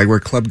where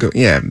club go.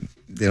 Yeah,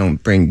 they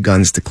don't bring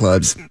guns to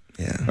clubs.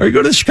 Yeah. Or you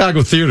go to the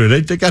Chicago Theater.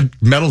 They got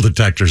metal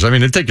detectors. I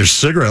mean, they take your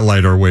cigarette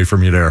lighter away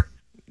from you there.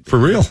 For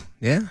real.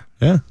 Yeah.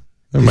 Yeah.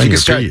 You're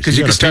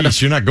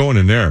not going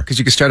in there. Because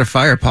you can start a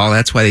fire, Paul.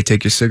 That's why they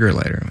take your cigarette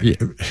lighter away.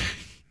 Yeah.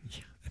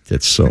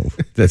 That's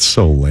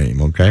so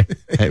lame, okay?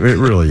 It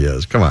really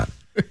is. Come on.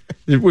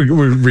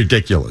 We're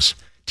ridiculous.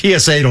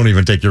 TSA don't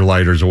even take your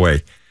lighters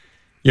away.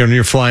 When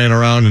you're flying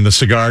around in the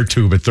cigar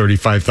tube at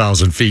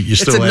 35,000 feet, you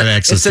still have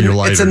access to your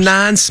lighters. It's a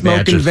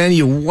non-smoking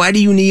venue. Why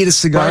do you need a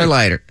cigar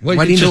lighter? Why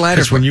do you need a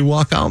lighter? Because when you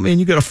walk out, man,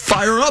 you got to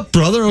fire up,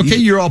 brother. Okay,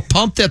 you're all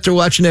pumped after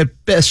watching that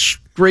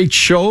great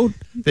show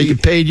that you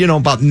paid,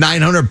 about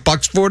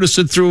 $900 for to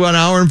sit through an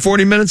hour and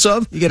 40 minutes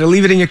of. You got to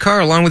leave it in your car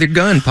along with your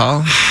gun,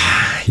 Paul.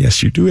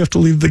 Yes, you do have to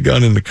leave the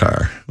gun in the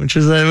car, which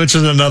is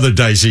another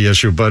dicey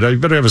issue. But you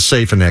better have a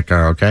safe in that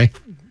car, okay?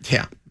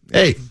 Yeah.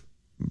 Hey.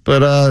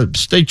 But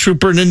state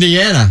trooper in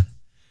Indiana,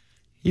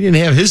 he didn't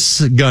have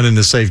his gun in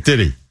the safe, did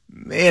he?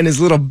 Man, his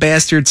little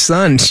bastard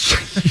son.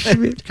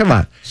 Come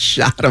on.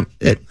 Shot him.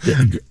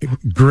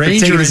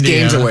 Granger, taking his Indiana.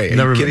 games away.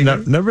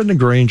 Never in the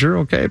Granger,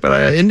 okay?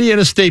 But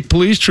Indiana State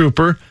Police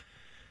trooper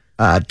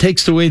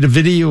takes away the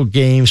video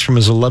games from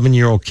his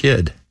 11-year-old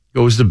kid.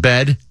 Goes to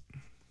bed.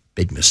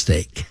 Big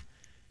mistake.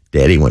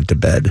 Daddy went to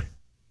bed.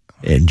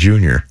 And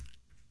Junior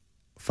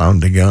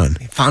found the gun.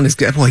 He found his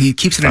gun. Well, he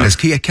keeps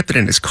it he kept it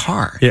in his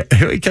car. Yeah,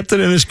 he kept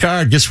it in his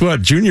car. Guess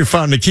what? Junior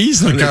found the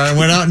keys in the car and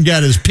went out and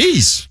got his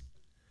piece.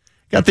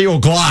 Got the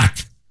old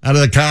Glock out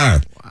of the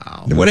car.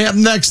 Wow. What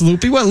happened next,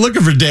 Lupe? He went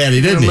looking for Daddy,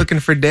 didn't he? Looking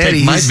for Daddy.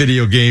 Take my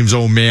video games,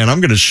 old man.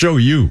 I'm going to show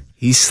you.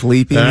 He's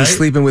sleeping. Right? He's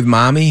sleeping with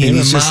Mommy.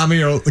 Mommy.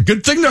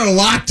 Good thing they're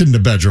locked in the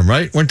bedroom,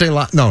 right? Weren't they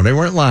locked? No, they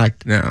weren't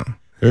locked. No.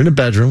 They're in the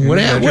bedroom. What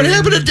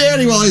happened to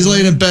Daddy while he's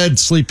laying in bed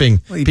sleeping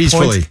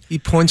peacefully? He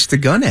points the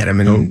gun at him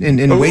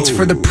and waits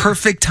for the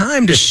perfect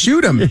time to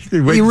shoot him.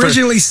 He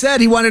originally said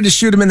he wanted to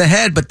shoot him in the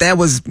head, but that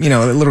was, a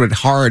little bit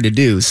hard to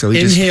do. So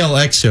exhale.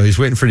 He's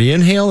waiting for the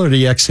inhale or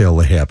the exhale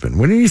to happen.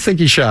 When do you think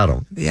he shot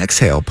him? The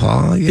exhale,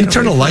 Paul. Did he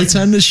turn the lights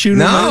on to shoot him?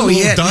 No,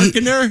 dark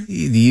in there?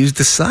 He used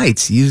the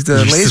sights. He used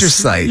the laser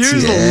sights.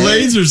 Use the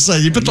laser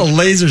sights. You put the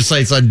laser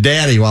sights on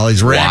Daddy while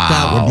he's racked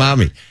out with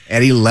Mommy.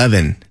 At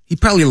 11. He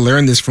probably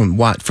learned this from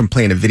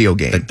playing a video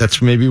game. That's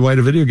maybe why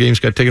the video games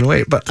got taken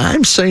away. But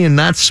I'm saying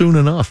not soon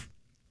enough,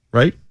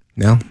 right?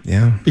 No,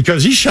 yeah.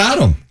 Because he shot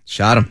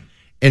him.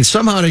 And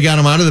somehow they got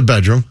him out of the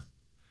bedroom.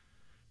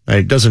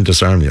 It doesn't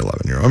disarm the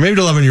 11-year-old. Or maybe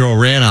the 11-year-old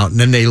ran out, and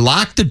then they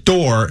locked the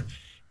door,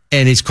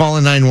 and he's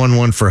calling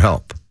 911 for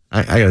help.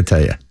 I got to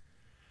tell you,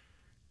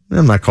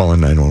 I'm not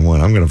calling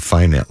 911. I'm going to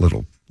find that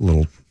little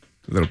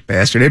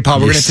bastard. Hey, Paul,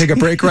 we're going to take a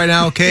break right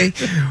now, okay?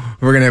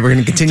 We're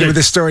gonna continue with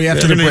this story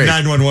after the break.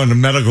 911, the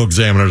medical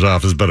examiner's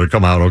office better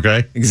come out,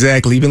 okay?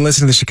 Exactly. You've been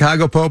listening to the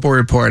Chicago PoPo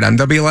Report on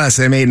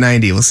WLS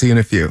M890. We'll see you in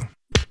a few.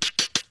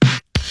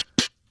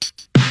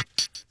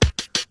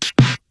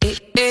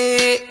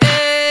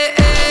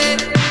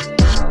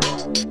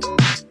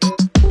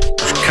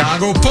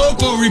 Chicago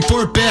PoPo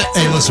Report back.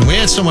 Hey, listen, we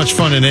had so much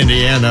fun in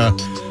Indiana,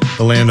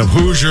 the land of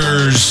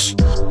Hoosiers.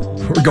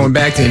 We're going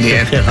back to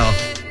Indiana.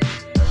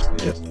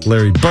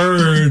 Larry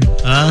Bird,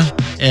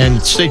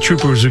 and state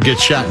troopers who get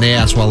shot in the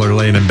ass while they're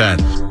laying in bed.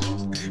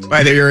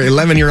 By their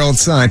 11-year-old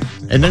son.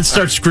 And then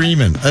start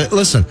screaming.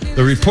 Listen,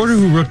 the reporter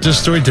who wrote this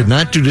story did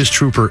not do this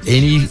trooper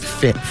any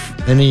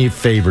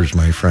favors,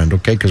 my friend,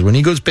 okay? Because when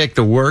he goes back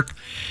to work,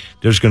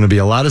 there's going to be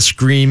a lot of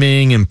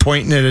screaming and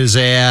pointing at his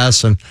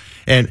ass. And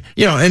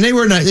they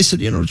were not, they said,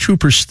 the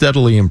trooper's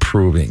steadily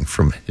improving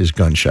from his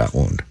gunshot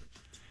wound.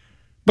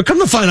 But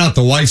come to find out,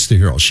 the wife's the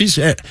hero.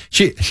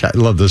 I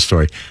love this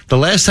story. The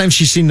last time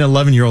she seen the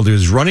 11-year-old, he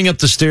was running up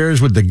the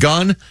stairs with the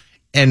gun,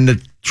 and the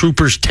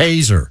troopers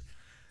taser.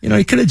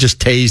 He could have just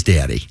tased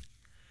Daddy.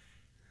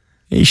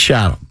 He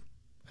shot him.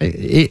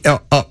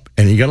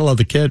 And you got to love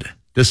the kid.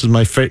 This is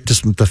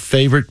the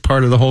favorite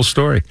part of the whole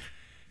story.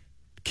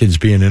 Kid's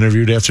being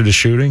interviewed after the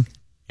shooting,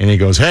 and he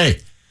goes,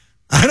 "Hey,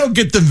 I don't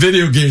get the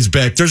video games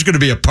back. There's going to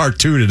be a part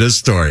 2 to this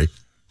story."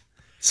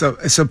 So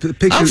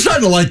picture. I'm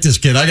starting to like this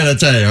kid. I got to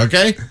tell you,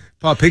 okay?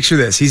 Paul, picture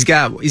this. He's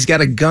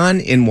got a gun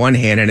in one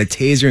hand and a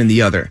taser in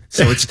the other.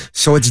 So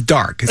it's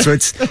dark. So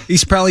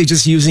he's probably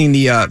just using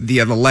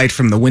the light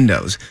from the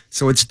windows.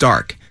 So it's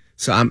dark.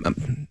 So I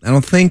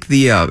don't think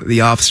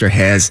the officer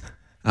has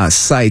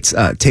sights,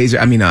 taser.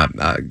 I mean,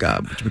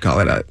 what do we call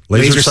it?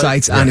 Laser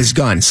sights on his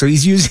gun. So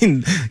he's using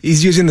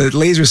the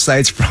laser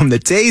sights from the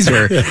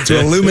taser to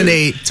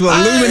illuminate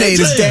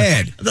his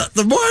dad.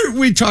 The more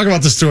we talk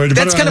about the story, the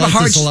that's better kind of a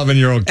hard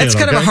 11-year-old kid. That's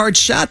kind of a hard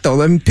shot,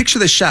 though. I mean, picture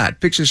the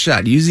shot. Picture the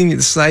shot using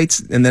the sights,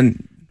 and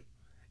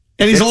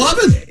he's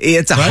 11.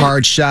 It's a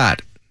hard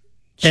shot.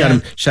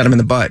 Shot him in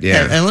the butt.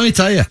 Yeah. And let me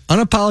tell you,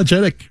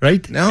 unapologetic,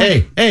 right? No.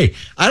 Hey,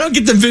 I don't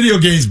get the video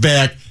games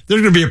back.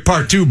 There's going to be a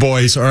part 2,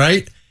 boys. All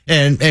right.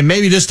 And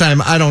maybe this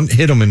time I don't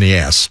hit him in the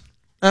ass.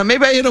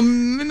 Maybe I hit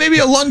him, maybe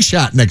a lung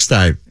shot next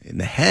time. In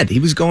the head. He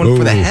was going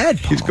for the head.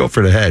 He's going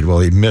for the head. Well,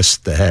 he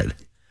missed the head.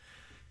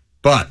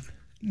 But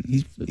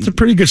it's a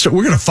pretty good story.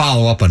 We're going to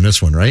follow up on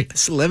this one, right?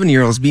 This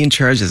 11-year-old's being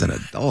charged as an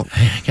adult.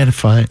 I got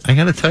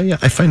to tell you,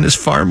 I find this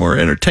far more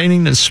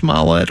entertaining than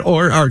Smollet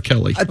or R.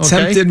 Kelly.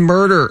 Attempted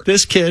murder.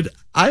 This kid,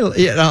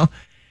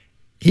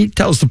 he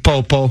tells the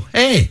Popo,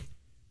 hey,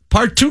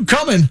 part 2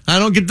 coming. I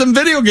don't get them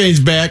video games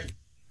back.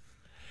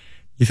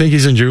 You think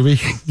he's in juvie?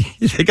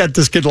 They got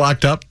this kid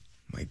locked up?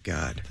 My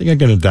God. I think I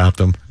can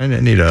adopt him. I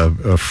need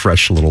a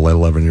fresh little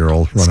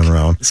 11-year-old running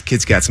around. This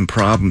kid's got some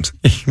problems.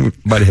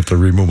 Might have to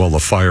remove all the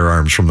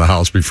firearms from the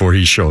house before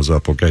he shows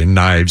up, okay?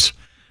 Knives,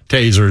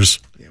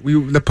 tasers,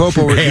 the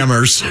Popo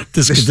hammers.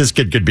 This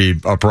kid could be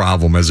a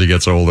problem as he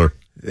gets older.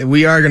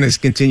 We are going to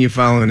continue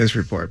following this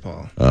report,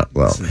 Paul.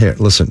 Well, here,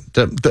 listen.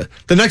 The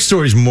next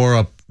story's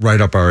more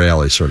right up our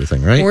alley sort of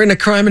thing, right? We're in the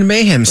crime and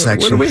mayhem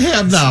section. What do we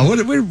have now?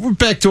 We're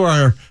back to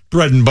our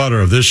bread and butter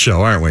of this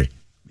show, aren't we?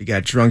 We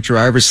got drunk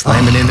drivers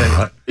slamming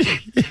into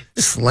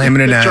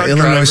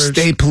Illinois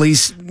State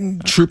Police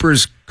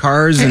troopers'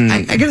 cars. And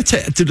I got to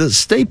tell you, to the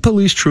state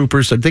police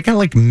troopers, they kind of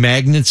like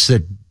magnets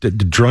that the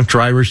drunk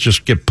drivers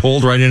just get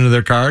pulled right into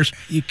their cars.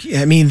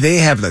 They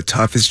have the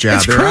toughest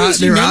job. It's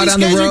crazy, they're man. out on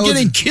the These guys road. are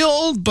getting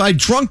killed by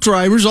drunk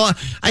drivers.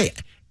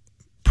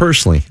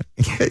 Personally,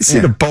 I see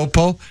the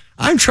Popo.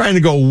 I'm trying to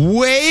go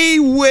way,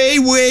 way,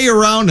 way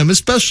around him,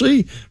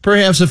 especially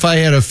perhaps if I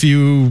had a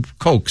few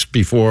Cokes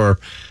before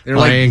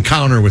my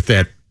encounter with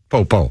that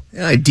Popo.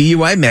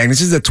 DUI magnets.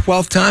 This is the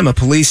 12th time the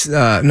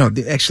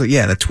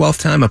 12th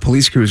time a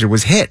police cruiser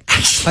was hit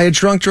by a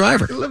drunk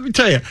driver. Let me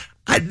tell you,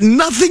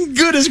 nothing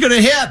good is going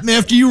to happen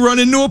after you run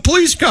into a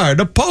police car.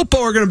 The Popo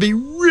are going to be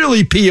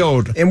really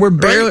PO'd. And we're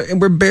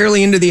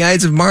barely into the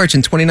Ides of March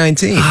in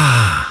 2019.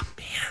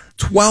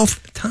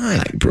 12th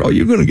time. Bro,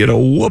 you're going to get a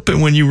whooping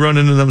when you run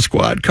into them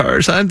squad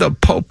cars. The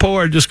Popo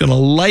are just going to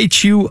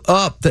light you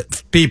up.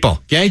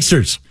 People,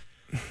 gangsters,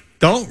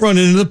 don't run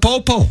into the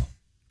Popo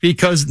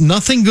because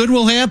nothing good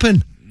will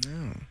happen.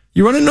 No.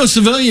 You run into a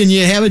civilian,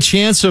 you have a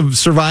chance of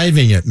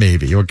surviving it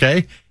maybe,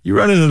 okay? You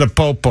run into the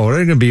Popo,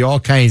 there's going to be all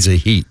kinds of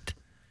heat.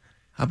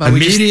 How about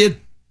medium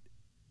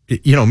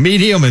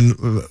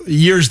and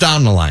years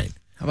down the line.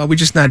 How about we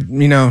just not,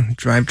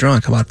 drive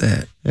drunk? How about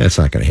that? That's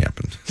not going to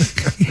happen.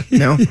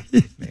 No?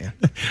 Man.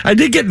 I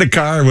did get in the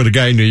car with a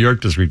guy in New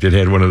York this week that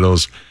had one of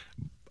those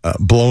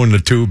blowing the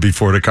tube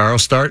before the car will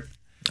start.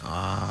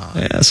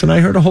 Yes, and I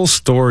heard a whole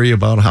story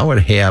about how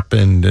it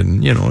happened,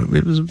 and,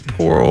 it was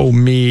poor old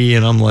me,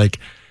 and I'm like,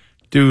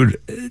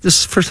 dude, this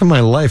is the first time in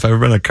my life I've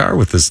ever been in a car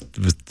with this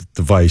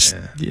device.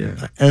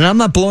 Yeah. And I'm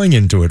not blowing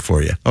into it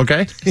for you,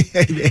 okay?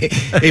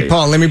 Hey,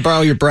 Paul, let me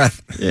borrow your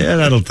breath.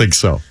 Yeah, I don't think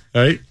so,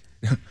 right?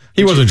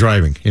 He wasn't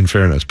driving, in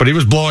fairness, but he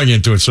was blowing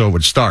into it so it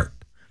would start.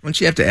 Don't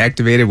you have to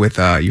activate it with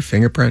your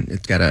fingerprint?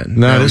 It's got a...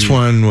 No, this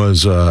one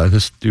was,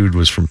 this dude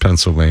was from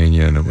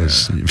Pennsylvania, and it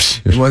was...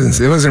 It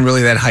wasn't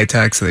really that high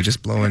tech, so they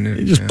just blow into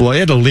it. He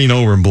had to lean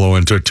over and blow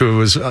into it, too. It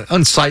was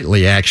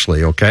unsightly,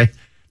 actually, okay?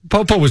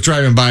 Popo was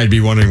driving by and be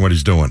wondering what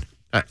he's doing.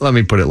 Let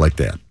me put it like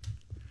that.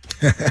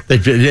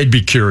 They'd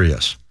be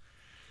curious.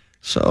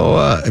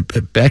 So,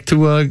 back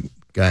to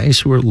guys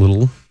who are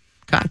little...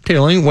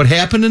 cocktailing. What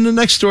happened in the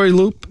next story,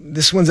 Lupe?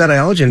 This one's out of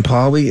Elgin,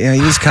 Paul. He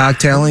was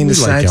cocktailing.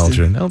 We like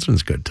Elgin.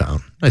 Elgin's a good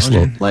town.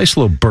 Nice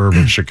little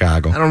bourbon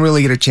Chicago. I don't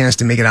really get a chance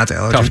to make it out to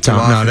Elgin. Tough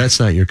town. No, that's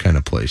not your kind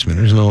of place, man.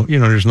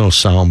 There's no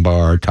sound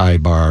bar, Thai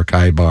bar,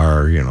 Kai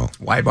bar,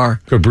 Y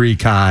bar, Cabri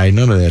Kai,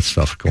 none of that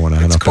stuff going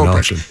on up in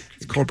Elgin.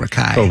 It's Cobra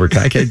Kai. Cobra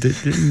Kai.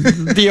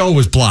 The O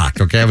was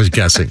blocked, okay? I was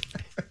guessing.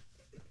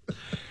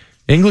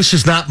 English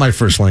is not my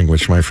first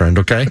language, my friend,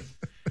 okay?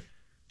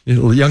 A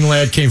young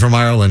lad came from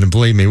Ireland, and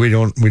believe me, we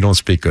don't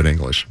speak good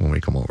English when we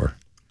come over.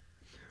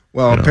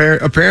 Well,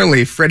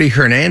 apparently, Freddie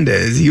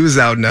Hernandez, he was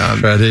out in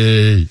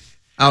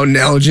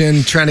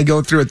Elgin trying to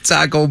go through a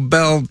Taco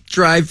Bell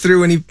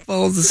drive-thru, and he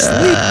falls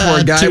asleep.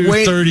 Poor guy.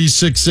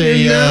 2:36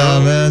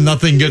 a.m. Man,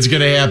 nothing good's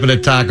gonna happen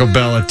at Taco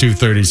Bell at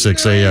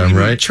 2:36 a.m.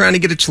 Right? You're trying to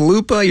get a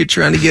chalupa. You're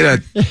trying to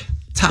get a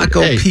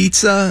taco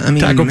pizza. I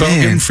mean, Taco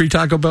Bell giving free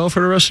Taco Bell for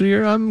the rest of the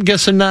year? I'm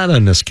guessing not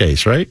in this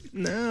case, right?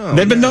 No.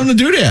 They've been known to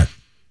do that.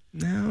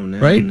 No.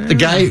 Right?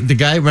 The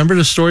guy, remember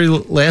the story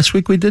last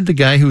week we did? The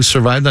guy who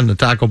survived on the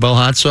Taco Bell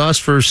hot sauce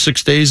for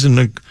 6 days in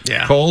the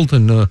cold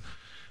and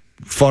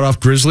fought off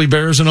grizzly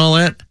bears and all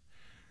that?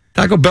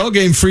 Taco Bell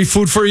gave him free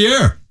food for a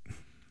year.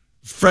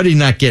 Freddie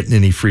not getting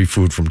any free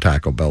food from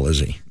Taco Bell, is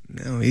he?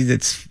 No,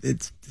 it's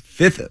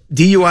fifth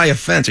DUI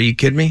offense. Are you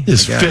kidding me?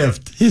 His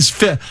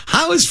fifth.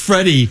 How is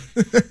Freddie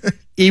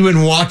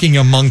even walking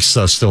amongst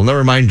us still?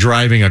 Never mind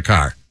driving a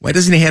car. Why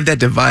doesn't he have that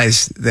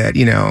device that,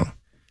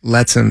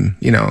 lets him,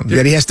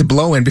 that he has to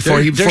blow in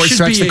before he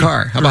starts the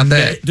car? How about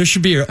that? There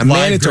should be a live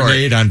mandatory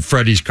grenade on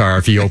Freddie's car.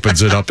 If he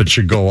opens it up, it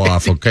should go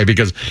off, okay?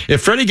 Because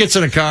if Freddie gets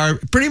in a car,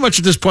 pretty much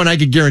at this point, I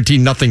could guarantee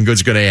nothing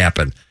good's going to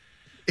happen.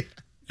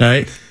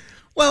 Right?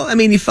 Well,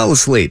 he fell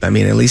asleep. At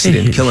least he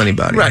didn't kill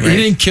anybody. Right. He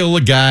didn't kill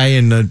a guy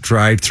in the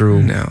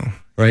drive-thru. No.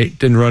 Right?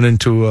 Didn't run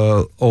into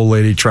a old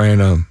lady trying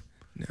to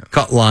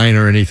cut line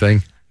or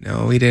anything.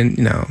 No, he didn't.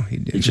 No, he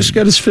didn't. He just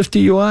got his 5th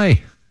DUI.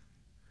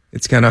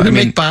 It's kind of. Did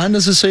he make bond?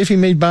 Does it say if he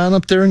made bond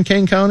up there in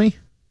Kane County?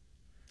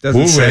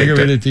 Doesn't say.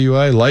 Aggravated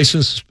DUI,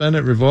 license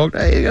suspended, revoked.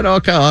 Hey, you got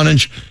all kind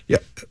of yeah.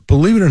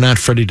 Believe it or not,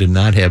 Freddie did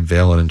not have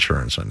valid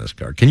insurance on this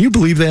car. Can you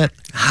believe that?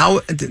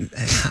 How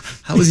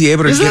was he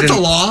able to Isn't get that the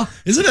law?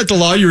 Isn't that the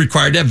law? You're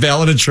required to have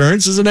valid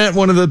insurance. Isn't that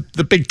one of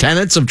the big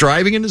tenets of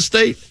driving in the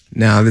state?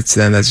 No, that's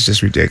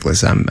just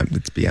ridiculous.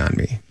 It's beyond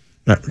me.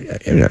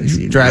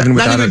 Driving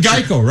without not even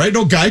Geico, right?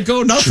 No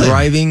Geico, nothing.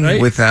 Driving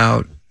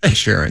without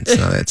insurance.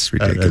 No, that's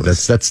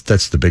ridiculous.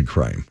 That's the big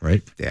crime,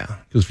 right? Yeah.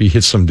 Because if he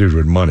hits some dude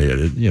with money,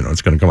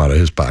 it's going to come out of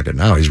his pocket.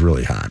 Now he's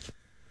really hot.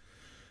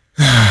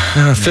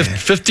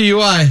 5th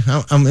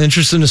DUI. I'm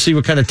interested to see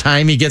what kind of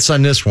time he gets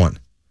on this one.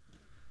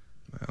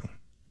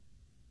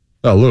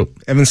 Oh,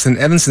 Lupe.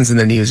 Evanston's in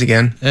the news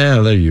again. Yeah,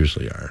 they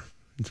usually are.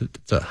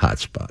 It's a hot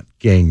spot.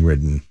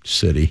 Gang-ridden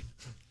city,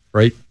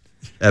 right?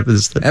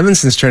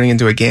 Evanston's turning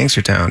into a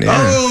gangster town. Yeah.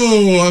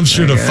 Oh, I'm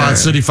sure the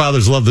city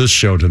fathers love this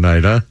show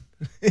tonight, huh?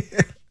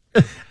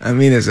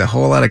 There's a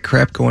whole lot of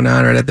crap going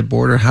on right at the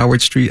border,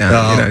 Howard Street.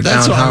 Howard.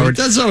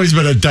 That's always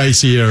been a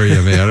dicey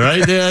area, man,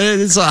 right?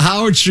 It's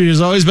Howard Street has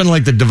always been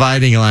like the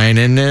dividing line,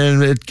 and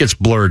it gets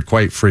blurred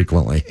quite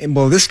frequently.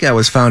 Well, this guy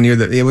was found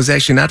it was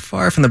actually not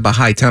far from the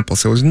Baha'i Temple,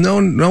 so it was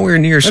nowhere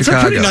near Chicago.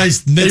 It's a pretty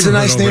nice neighborhood. It's a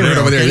nice neighborhood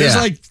over there. Yeah.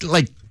 There's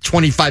like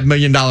 $25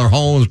 million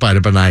homes by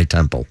the Baha'i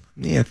Temple.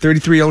 Yeah,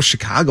 33-year-old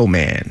Chicago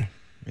man.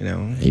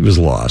 He was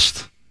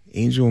lost.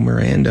 Angel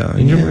Miranda.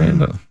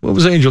 Miranda. What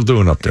was Angel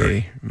doing up there?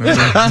 Hey,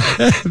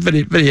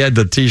 but he had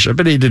the T-shirt.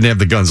 But he didn't have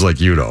the guns like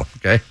you, though.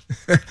 Okay.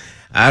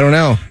 I don't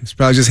know. He's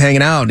probably just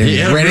hanging out. And he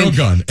had a real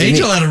gun.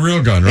 Angel had a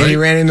real gun, right? And he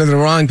ran into the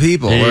wrong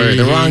people, or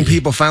the wrong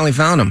people finally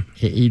found him.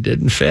 He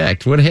did, in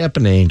fact. What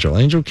happened to Angel?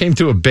 Angel came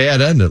to a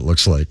bad end, it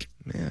looks like.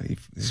 Yeah,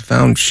 he's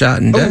found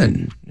shot and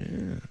dead. Yeah.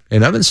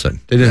 In Evanston.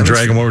 They didn't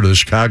drag him over to the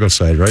Chicago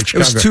side, right?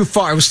 Chicago. It was too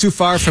far. It was too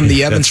far from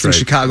the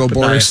Evanston-Chicago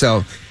border,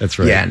 so... That's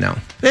right. Yeah, no.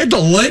 They had the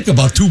lake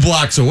about 2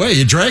 blocks away.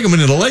 You drag them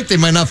into the lake, they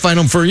might not find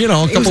them for,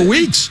 a couple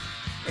weeks.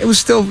 It was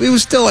still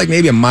like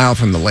maybe a mile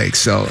from the lake,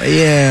 so,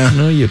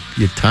 yeah. You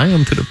tie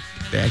them to the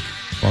back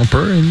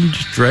bumper, and you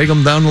just drag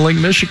them down to Lake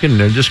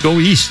Michigan and just go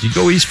east. You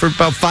go east for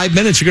about 5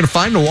 minutes, you're going to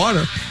find the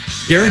water.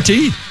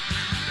 Guaranteed.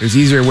 There's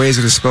easier ways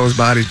to dispose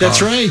bodies, Paul.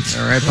 That's right.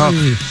 All right, Paul.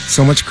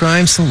 So much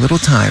crime, so little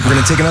time. We're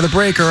going to take another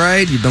break, all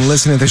right? You've been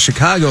listening to the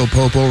Chicago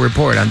PoPo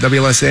Report on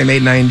WLSAM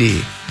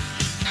 890.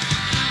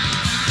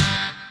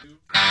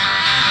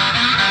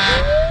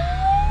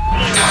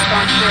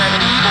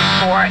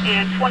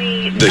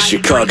 The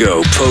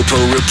Chicago PoPo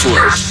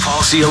Report.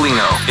 Paul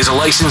Ciolino is a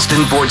licensed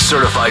and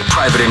board-certified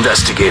private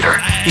investigator.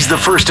 He's the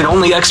first and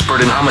only expert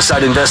in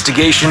homicide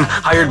investigation,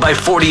 hired by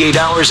 48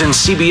 Hours and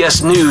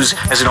CBS News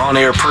as an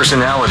on-air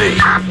personality.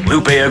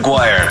 Lupe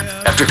Aguirre.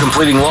 After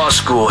completing law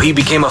school, he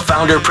became a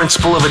founder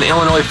principal of an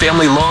Illinois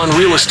family law and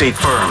real estate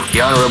firm. He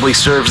honorably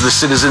serves the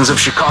citizens of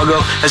Chicago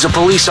as a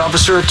police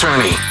officer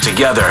attorney.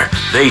 Together,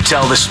 they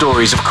tell the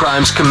stories of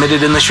crimes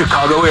committed in the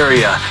Chicago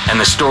area and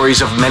the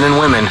stories of men and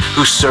women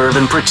who serve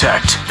and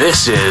protect.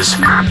 This is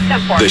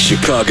the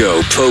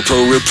Chicago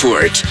PoPo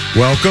Report.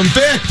 Welcome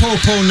back,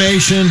 PoPo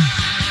Nation.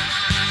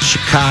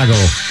 Chicago,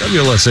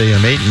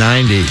 WLSAM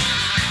 890.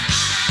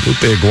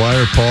 Lupe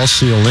Aguirre, Paul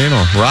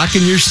Ciolino,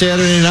 rocking your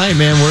Saturday night,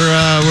 man.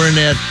 We're in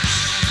that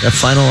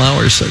final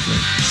hour segment.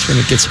 It's when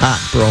it gets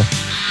hot, bro.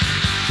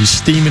 He's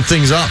steaming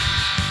things up.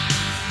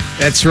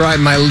 That's right,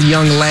 my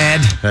young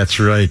lad. That's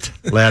right,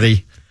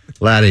 laddie.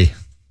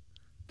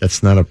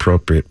 That's not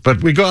appropriate.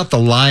 But we go out the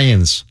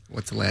Lions.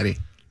 What's a laddie?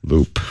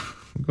 Lupe.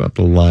 We go out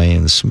the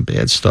Lions. Some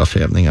bad stuff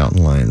happening out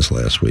in Lions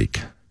last week.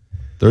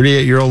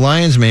 38-year-old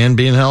Lions man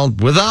being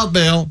held without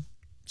bail.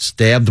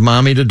 Stabbed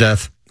mommy to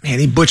death. Man,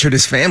 he butchered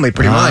his family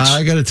pretty much.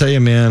 I got to tell you,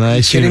 man.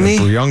 I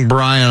seen young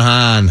Brian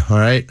Hahn, all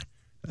right?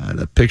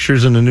 The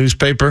pictures in the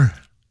newspaper.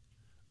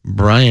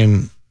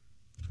 Brian,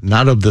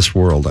 not of this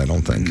world, I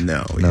don't think.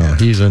 No,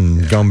 he's in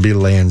Gumby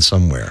land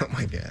somewhere. Oh,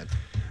 my God.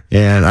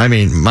 And,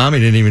 mommy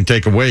didn't even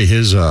take away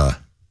his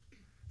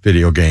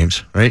video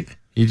games, right?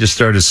 He just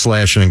started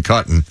slashing and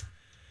cutting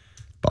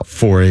about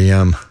 4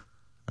 a.m.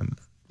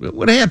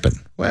 What happened?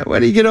 Why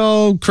did he get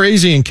all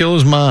crazy and kill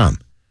his mom?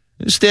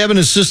 He's stabbing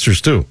his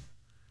sisters, too.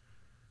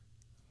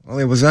 Well,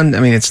 it was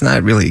it's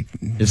not really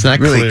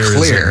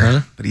clear,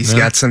 huh? but he's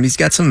got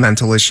some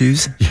mental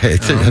issues. Yeah,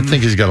 I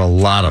think he's got a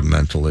lot of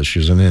mental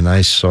issues. And then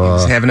I saw he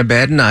was having a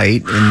bad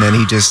night, and then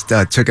he just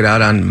took it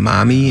out on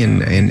Mommy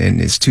and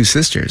his two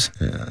sisters.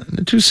 Yeah,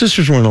 the two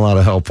sisters weren't a lot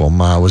of help while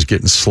Ma was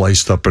getting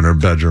sliced up in her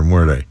bedroom,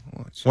 were they?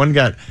 One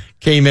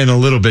came in a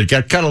little bit,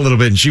 got cut a little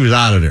bit, and she was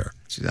out of there.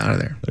 She's out of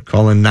there. They're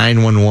calling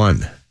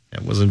 911.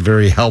 That wasn't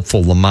very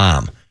helpful to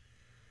Mom.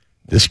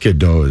 This kid,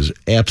 though, is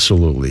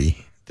absolutely...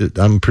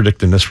 I'm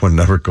predicting this one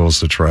never goes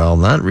to trial.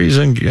 Not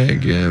reason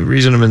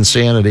of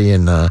insanity,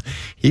 and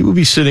he will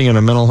be sitting in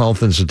a mental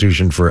health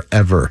institution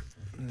forever.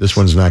 This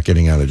one's not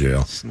getting out of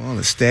jail. Well,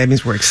 the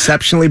stabbings were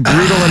exceptionally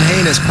brutal and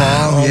heinous,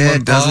 Paul. Yeah,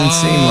 it doesn't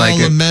seem like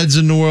it. All the meds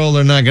in the world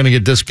are not going to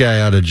get this guy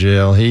out of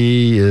jail.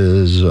 He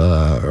is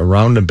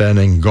around the bend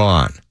and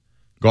gone.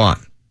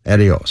 Gone.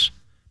 Adios.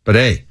 But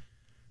hey,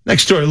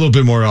 next story, a little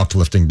bit more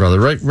uplifting, brother.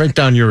 Right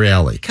down your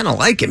alley. Kind of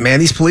like it, man.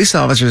 These police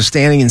officers are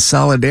standing in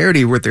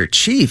solidarity with their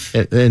chief.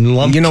 In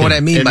Lumpkin, you know what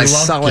I mean by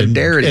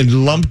solidarity.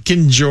 In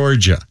Lumpkin,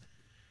 Georgia.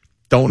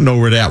 Don't know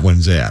where that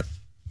one's at.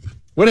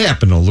 What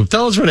happened, Luke?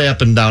 Tell us what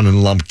happened down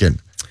in Lumpkin.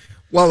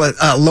 Well,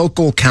 a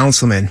local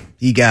councilman,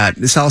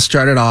 this all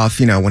started off,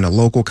 when a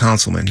local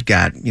councilman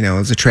got, it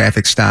was a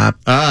traffic stop.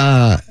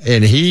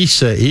 And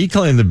he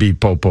claimed to be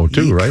Popo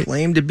too, right? He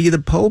claimed to be the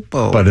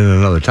Popo. But in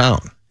another town.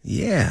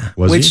 Yeah.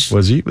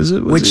 Was he?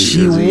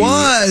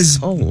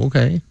 Oh,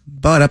 okay.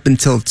 But up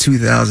until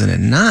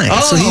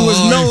 2009. So he was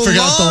no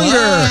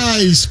longer.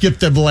 He skipped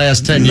the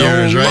last 10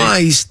 years, right?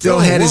 He still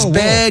had his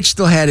badge,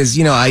 still had his,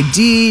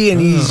 ID, and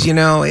he's,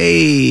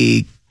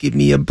 hey, give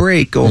me a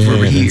break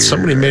over here. And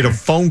somebody made a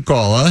phone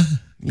call, huh?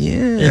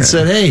 Yeah. And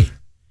said, hey,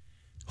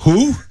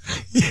 who?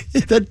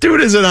 That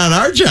dude isn't on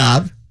our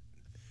job.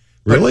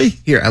 Really? But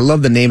here, I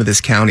love the name of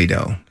this county,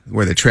 though,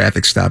 where the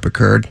traffic stop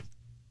occurred.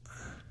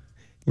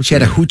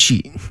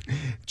 Chattahoochee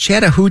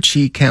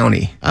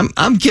County.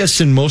 I'm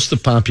guessing most of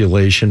the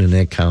population in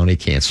that county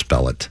can't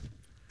spell it.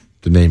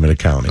 The name of the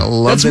county.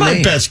 That's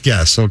my best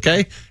guess,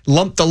 okay?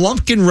 The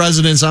Lumpkin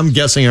residents, I'm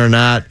guessing, are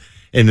not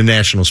in the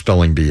National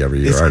Spelling Bee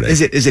every year, are they?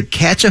 Is it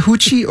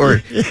Catchahoochee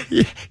or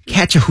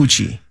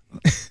Catchahoochee?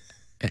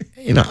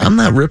 I'm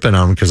not ripping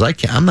on them because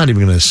I'm not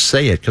even going to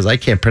say it because I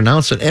can't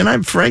pronounce it. And I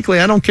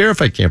don't care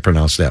if I can't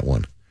pronounce that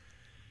one.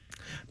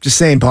 Just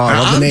saying, Paul. I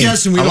love the name. I'm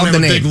guessing we don't have a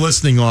big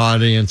listening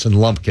audience in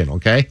Lumpkin,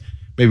 okay?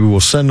 Maybe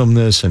we'll send them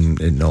this and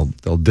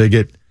they'll dig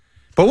it.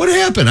 But what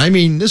happened? I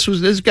mean, this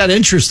got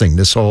interesting,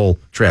 this whole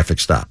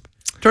traffic stop.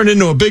 Turned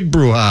into a big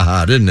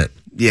brouhaha, didn't it?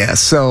 Yeah,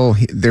 so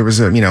there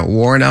was a,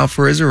 warrant out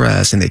for his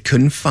arrest and they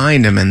couldn't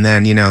find him. And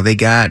then, they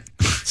got,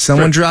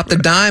 someone dropped a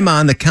dime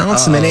on the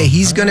councilman. Hey,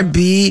 he's going to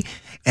be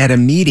at a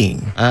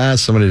meeting.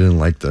 Somebody didn't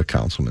like the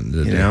councilman,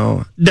 did they?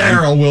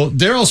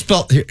 Daryl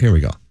spelled, here we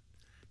go.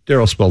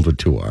 Daryl spelled with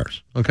 2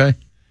 R's, okay?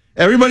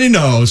 Everybody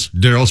knows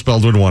Daryl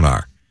spelled with 1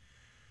 R.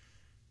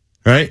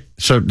 Right?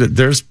 So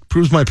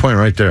proves my point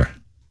right there.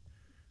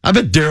 I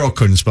bet Daryl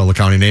couldn't spell the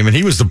county name, and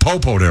he was the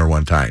Popo there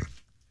one time.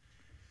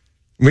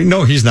 We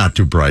know he's not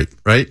too bright,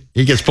 right?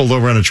 He gets pulled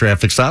over on a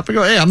traffic stop and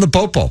go, hey, I'm the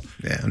Popo.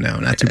 Yeah, no,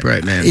 not too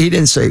bright, man. He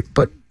didn't say,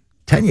 but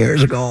 10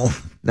 years ago,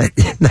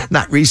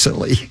 not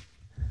recently.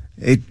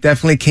 It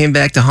definitely came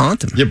back to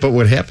haunt him. Yeah, but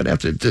what happened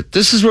after?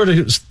 This is where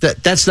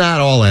that's not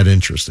all that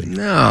interesting.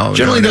 No,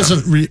 generally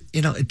doesn't.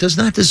 It does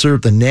not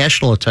deserve the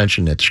national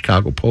attention that the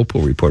Chicago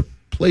PoPo Report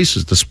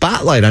places the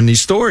spotlight on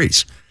these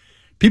stories.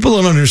 People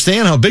don't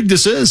understand how big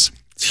this is.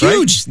 It's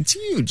huge. Right? It's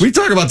huge. We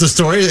talk about the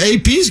story.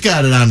 AP's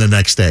got it on the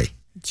next day.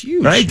 It's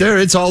huge. Right there.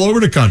 It's all over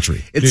the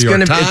country. It's New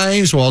York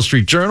Times, Wall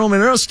Street Journal. I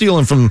mean, they're all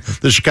stealing from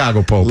the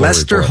Chicago PoPo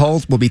Lester Report.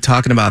 Holt will be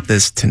talking about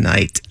this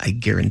tonight, I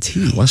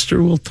guarantee.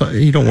 Lester will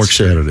he don't work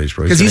Saturdays,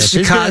 bro. Because he's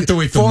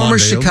former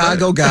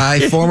Chicago guy.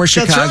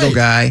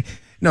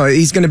 No,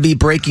 he's going to be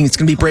breaking. It's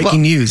going to be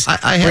breaking news.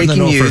 I have to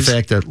know for a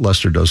fact that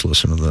Lester does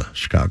listen to the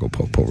Chicago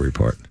PoPo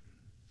Report.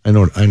 I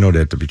know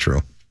that to be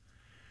true.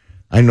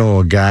 I know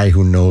a guy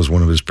who knows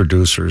one of his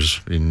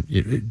producers.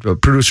 A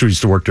producer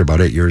used to work there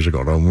about 8 years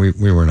ago. Though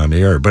we weren't on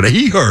the air, but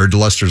he heard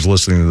Lester's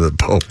listening to the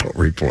PoPo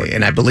Report,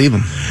 and I believe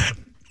him.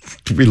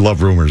 We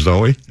love rumors,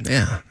 don't we?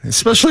 Yeah,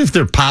 especially if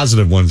they're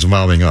positive ones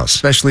involving us.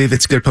 Especially if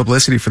it's good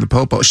publicity for the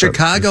PoPo.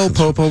 Chicago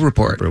PoPo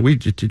Report. Bro,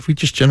 did we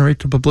just generate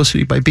the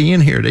publicity by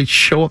being here? They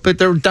show up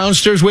they're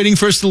downstairs waiting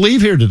for us to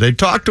leave here. Did they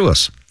talk to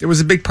us? There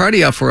was a big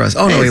party out for us.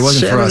 Oh no, it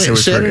wasn't for us. It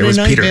was for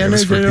Peter.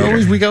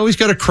 Man, we always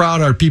got a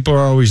crowd. Our people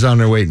are always down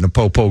there waiting. The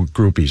PoPo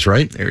groupies,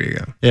 right? There you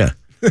go. Yeah.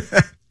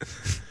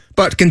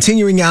 But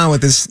continuing on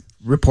with this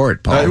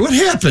report, Paul. What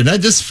happened?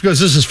 Because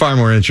this is far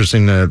more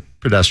interesting than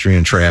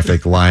pedestrian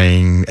traffic,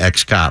 lying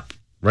ex-cop,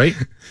 right?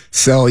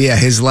 So, yeah,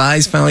 his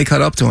lies finally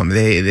caught up to him.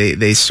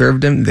 They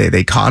served him.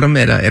 They caught him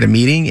at a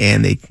meeting,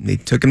 and they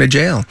took him to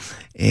jail.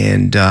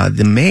 And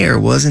the mayor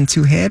wasn't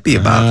too happy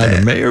about that.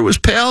 The mayor was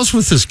pals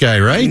with this guy,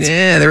 right?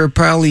 Yeah, they were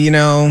probably,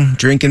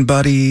 drinking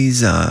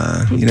buddies.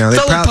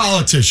 Fellow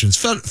politicians,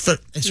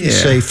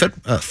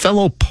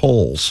 fellow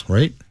polls,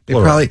 right?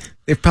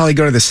 They probably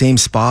go to the same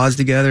spas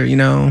together, you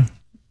know.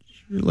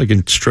 Like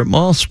in strip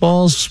mall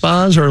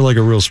spas or like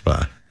a real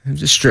spa?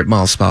 Just strip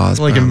mall spas.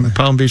 Like probably. in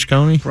Palm Beach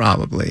County?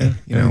 Probably. Yeah.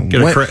 You know,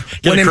 Get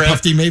a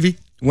crafty maybe?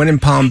 When in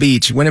Palm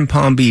Beach,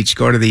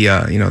 go to the,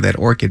 that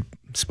Orchid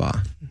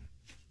Spa.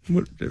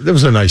 That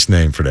was a nice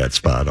name for that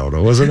spot,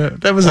 Odo, wasn't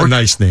it? That was a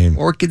nice name.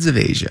 Orchids of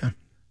Asia.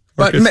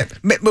 But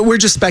we're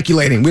just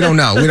speculating. We don't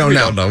know. We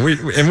don't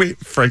know.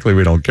 Frankly,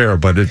 we don't care,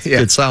 but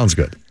it sounds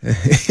good.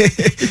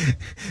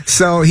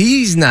 So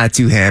he's not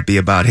too happy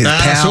about his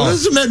pal.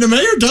 So the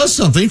mayor does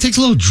something. He takes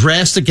a little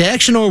drastic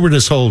action over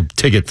this whole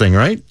ticket thing,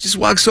 right? Just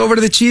walks over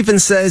to the chief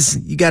and says,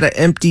 "You got to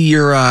empty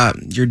your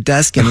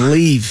desk and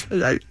leave.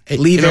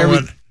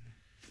 Leave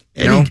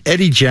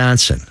Eddie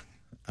Johnson."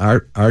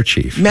 Our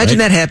chief. Imagine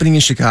that happening in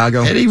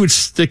Chicago. Eddie would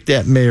stick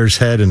that mayor's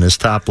head in his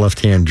top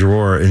left-hand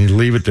drawer and he'd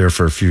leave it there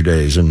for a few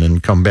days and then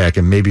come back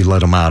and maybe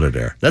let him out of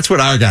there. That's what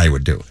our guy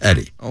would do,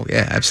 Eddie. Oh,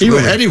 yeah,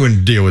 absolutely. Eddie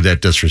wouldn't deal with that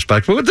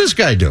disrespect. But what did this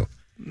guy do?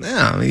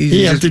 No,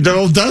 he emptied the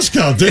old dust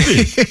out, didn't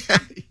he?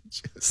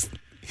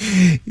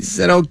 He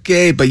said,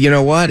 okay, but you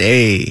know what?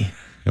 Hey.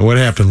 And what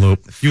happened,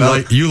 Lupe?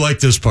 You like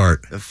this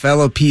part. The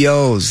fellow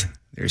POs,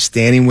 they're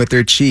standing with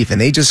their chief and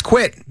they just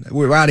quit.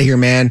 We're out of here,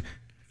 man.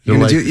 You're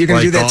going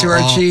to do that to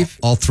our chief?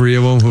 All three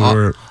of them who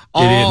were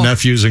idiot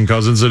nephews and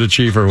cousins of the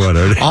chief or what?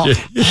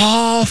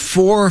 All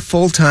 4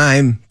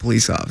 full-time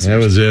police officers. That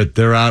was it.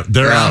 They're out of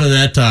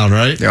that town,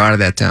 right? They're out of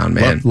that town,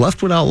 man.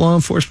 Left without law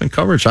enforcement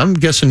coverage. I'm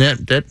guessing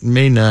that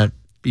may not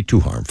be too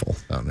harmful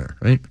down there,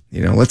 right?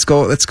 You know, let's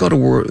go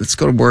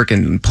to work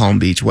in Palm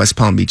Beach, West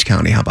Palm Beach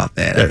County. How about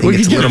that? I think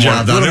it's a little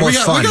more fun. We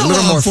got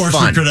law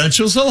enforcement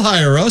credentials. They'll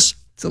hire us.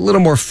 It's a little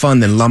more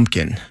fun than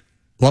Lumpkin.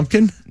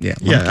 Lumpkin? Yeah.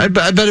 I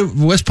bet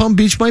West Palm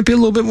Beach might be a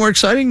little bit more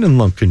exciting than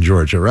Lumpkin,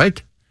 Georgia,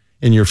 right?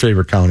 In your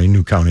favorite county,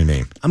 new county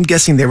name. I'm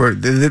guessing they were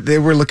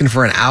looking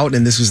for an out,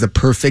 and this was the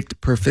perfect,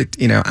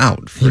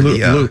 out for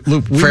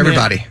for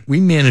everybody. We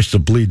managed to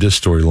bleed this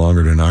story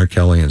longer than R.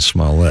 Kelly and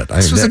Smollet.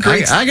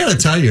 I got to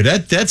tell you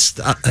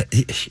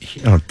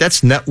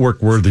that's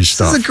network worthy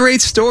stuff. This is a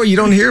great story. You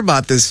don't hear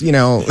about this,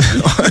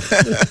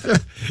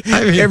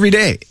 every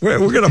day. We're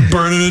going to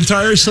burn an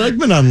entire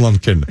segment on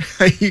Lumpkin.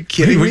 Are you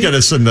kidding me? We got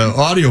to send the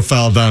audio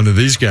file down to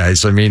these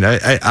guys. I mean,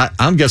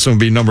 I'm guessing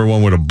we'll be number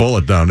one with a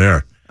bullet down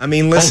there. I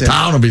mean, listen. The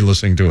whole town will be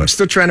listening to it. I'm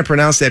still trying to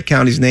pronounce that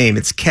county's name.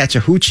 It's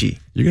Catchahoochee.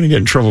 You're going to get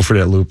in trouble for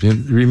that, Lupe.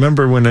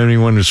 Remember when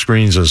anyone who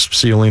screens us,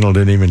 Ciolino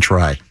didn't even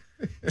try.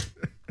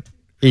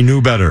 He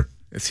knew better.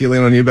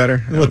 Ciolino knew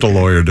better? Let the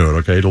lawyer do it,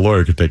 okay? The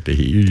lawyer could take the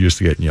heat. You're used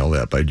to getting yelled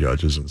at by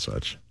judges and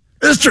such.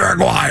 Mr.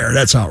 Aguirre,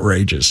 that's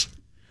outrageous.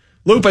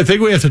 Lupe, I think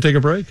we have to take a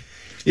break.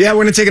 Yeah,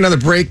 we're going to take another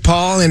break,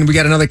 Paul, and we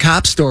got another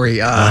cop story. We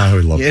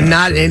love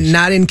not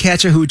in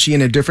Catchahoochee,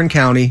 in a different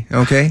county,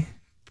 okay?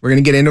 We're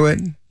going to get into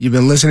it. You've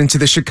been listening to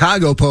the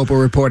Chicago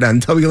PoPo Report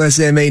on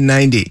WSM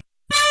 890.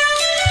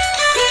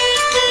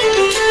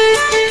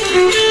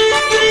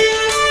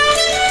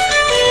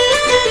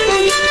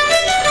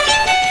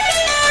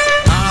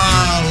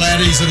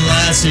 Laddies and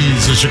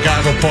lassies, the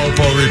Chicago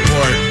PoPo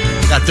Report.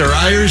 Got their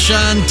Irish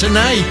on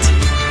tonight.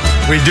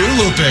 We do,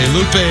 Lupe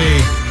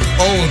Aguirre.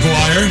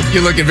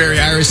 You're looking very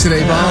Irish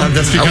today, Bob.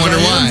 I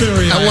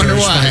wonder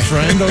why. My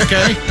friend,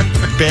 okay?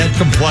 Bad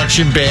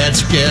complexion, bad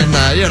skin,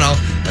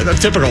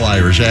 typical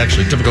Irish,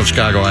 actually. Typical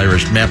Chicago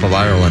Irish, map of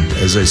Ireland,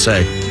 as they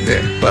say.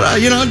 Yeah. But,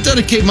 I'll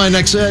dedicate my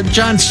next...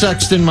 John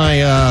Sexton,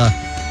 my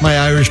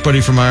Irish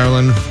buddy from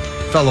Ireland,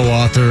 fellow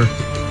author,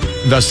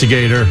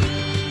 investigator,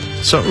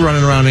 so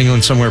running around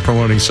England somewhere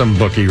promoting some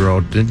book he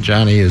wrote.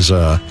 Johnny is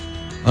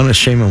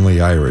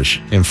unashamedly Irish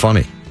and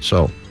funny,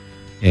 so...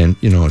 And,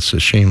 it's a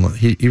shame.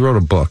 He wrote a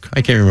book.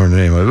 I can't remember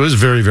the name of it. It was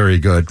very, very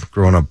good.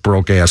 Growing up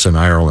broke ass in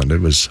Ireland. It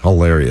was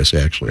hilarious,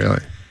 actually.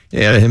 Really?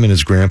 Yeah, him and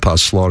his grandpa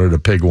slaughtered a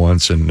pig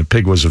once, and the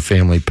pig was a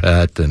family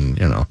pet. And,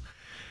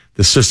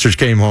 the sisters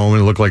came home,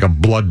 and it looked like a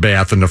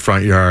bloodbath in the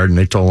front yard. And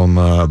they told him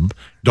a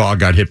dog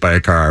got hit by a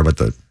car, but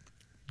the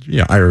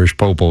Irish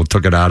popo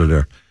took it out of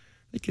there.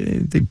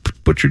 They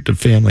butchered the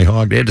family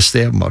hog. They had to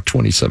stab him about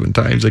 27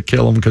 times to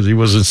kill him because he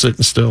wasn't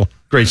sitting still.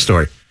 Great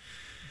story.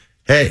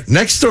 Hey,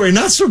 next story,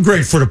 not so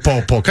great for the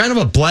popo. Kind of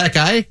a black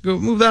eye.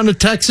 Move down to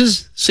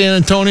Texas, San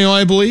Antonio,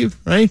 I believe,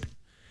 right?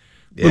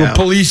 Yeah. Little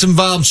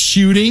police-involved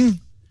shooting.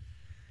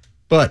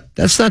 But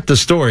that's not the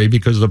story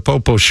because the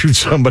popo shoots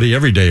somebody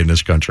every day in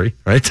this country,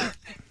 right?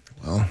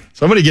 Well,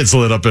 somebody gets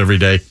lit up every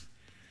day.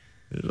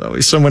 There's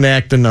always someone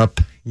acting up,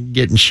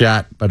 getting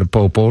shot by the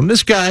popo. And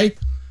this guy,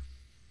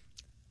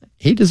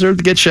 he deserved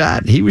to get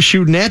shot. He was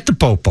shooting at the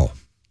popo.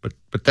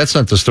 But that's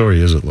not the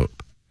story, is it, Lupe?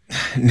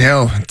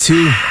 No,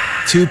 two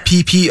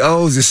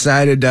PPOs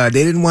decided they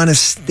didn't want to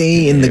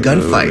stay in the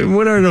gunfight.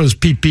 What are those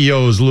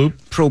PPOs, Lupe?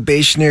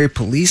 Probationary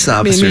police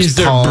officers. Means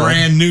they're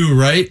brand new,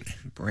 right?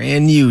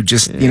 Brand new,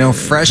 just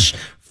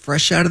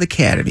fresh out of the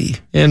academy.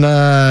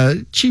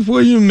 And Chief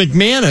William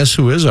McManus,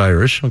 who is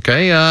Irish,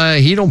 okay,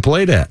 he don't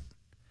play that.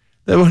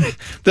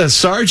 The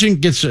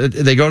sergeant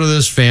they go to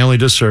this family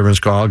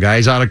disturbance call.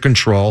 Guy's out of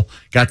control.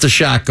 Got the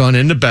shotgun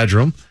in the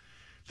bedroom.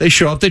 They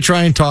show up. They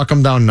try and talk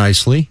him down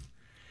nicely.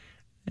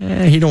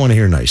 He don't want to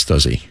hear nice,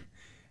 does he?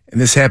 And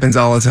this happens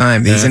all the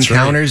time. These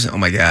encounters, right. Oh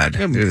my God,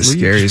 they're the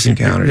scariest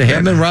encounters. They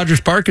happen in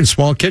Rogers Park in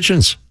small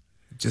kitchens.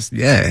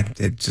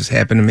 It just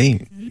happened to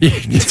me. Yeah,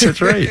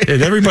 that's right.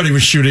 And everybody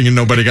was shooting and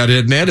nobody got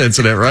hit in that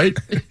incident, right?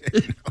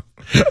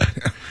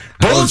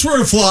 Bullets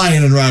were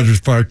flying in Rogers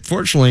Park.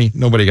 Fortunately,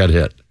 nobody got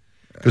hit.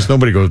 Because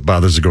nobody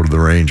bothers to go to the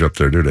range up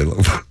there, do they?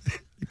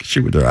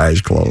 Shoot with their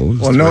eyes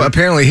closed. Well, no,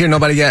 apparently here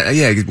nobody got,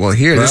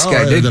 this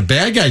guy did. The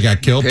bad guy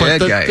got killed.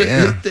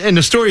 And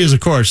the story is, of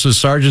course, the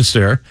sergeant's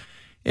there,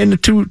 and the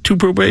two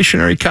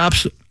probationary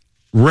cops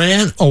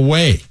ran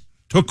away,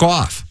 took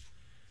off.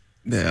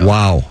 Yeah.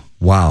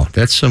 Wow.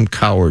 That's some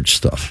coward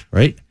stuff,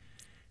 right?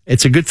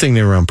 It's a good thing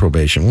they were on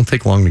probation. It won't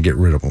take long to get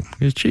rid of them.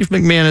 Chief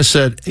McManus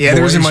said... Yeah,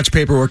 there wasn't much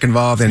paperwork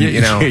involved in,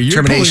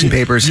 termination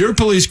papers. Your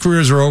police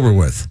careers are over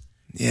with.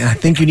 Yeah, I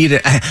think you need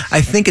it.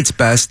 I think it's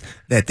best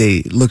that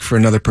they look for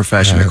another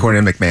profession,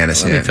 according to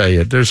McManus. Let me tell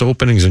you, there's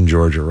openings in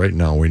Georgia right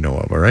now we know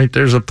of, all right?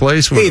 There's a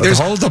place where the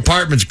whole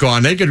department's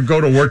gone. They could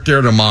go to work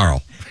there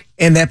tomorrow.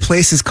 And that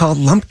place is called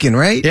Lumpkin,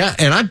 right? Yeah,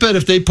 and I bet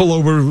if they pull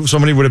over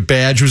somebody with a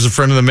badge who's a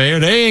friend of the mayor,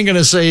 they ain't going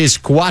to say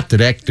squat to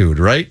that dude,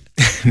 right?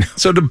 No.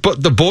 So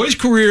the boy's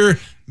career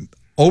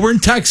over in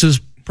Texas,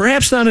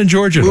 perhaps not in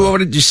Georgia. Well, what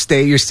did you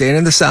stay? You're staying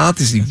in the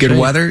South. Is it good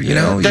weather?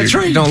 That's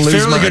right. You don't lose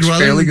fairly much. Good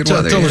weather fairly good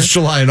weather. Until it's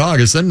July and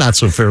August, then not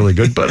so fairly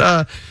good.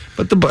 But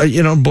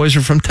the boys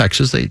are from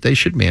Texas. They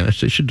should manage.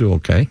 They should do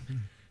okay.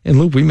 And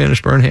Lupe, we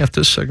managed to burn half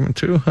this segment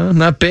too, huh?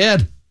 Not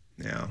bad.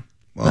 Yeah.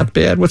 Well, not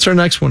bad. What's our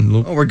next one,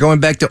 Lupe? Oh, we're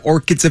going back to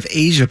Orchids of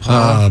Asia,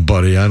 Paul.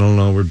 Buddy, I don't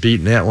know. We're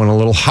beating that one a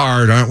little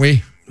hard, aren't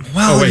we?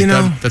 Well,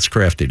 that's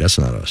Crafty. That's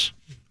not us.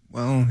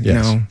 Well, you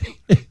know.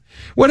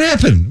 What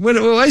happened?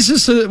 Why is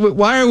this?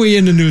 Why are we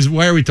in the news?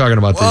 Why are we talking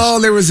about this? Oh,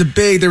 there was a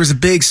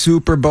big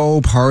Super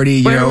Bowl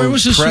party. Where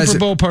was the Super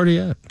Bowl party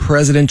at?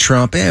 President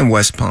Trump and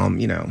West Palm.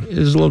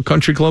 Is a little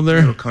country club there?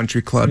 Little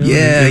country club.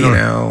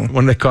 Yeah,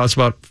 one that costs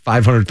about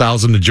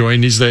 $500,000 to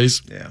join these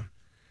days. Yeah.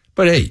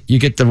 But hey, you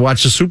get to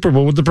watch the Super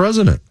Bowl with the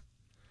president.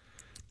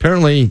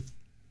 Apparently,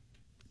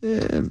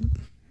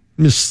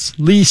 Miss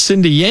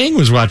Cindy Yang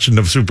was watching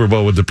the Super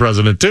Bowl with the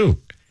president too.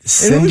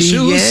 Cindy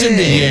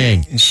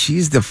Yang.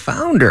 She's the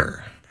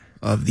founder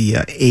of the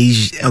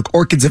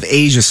Orchids of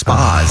Asia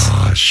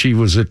spas. She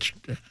was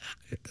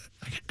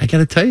I got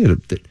to tell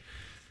you,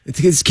 it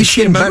keeps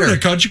getting better. The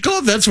country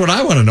club? That's what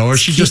I want to know. Or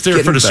is she just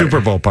there for the Super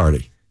Bowl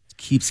party?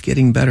 Keeps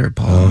getting better,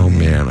 Paul. Oh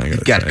man, you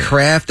got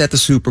Kraft at the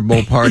Super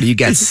Bowl party. You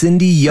got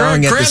Cindy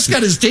Young. Kraft's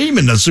got his team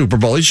in the Super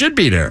Bowl. He should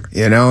be there.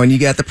 And you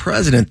got the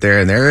president there,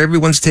 and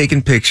everyone's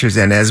taking pictures.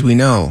 And as we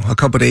know, a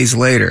couple days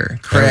later,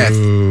 Kraft.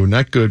 Oh,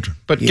 not good.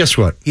 But guess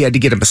what? He had to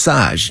get a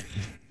massage.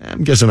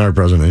 I'm guessing our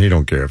president, he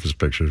don't care if his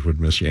pictures with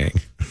Miss Yang.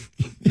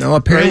 No,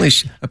 apparently,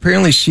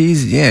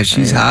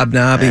 she's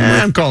hobnobbing.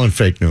 I'm calling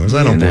fake news.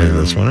 I don't believe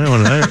this one.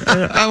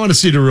 I want to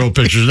see the real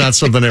pictures, not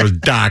something that was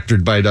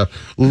doctored by the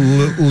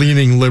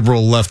leaning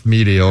liberal left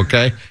media.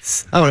 Okay,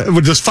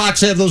 does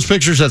Fox have those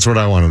pictures? That's what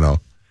I want to know.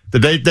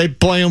 Did they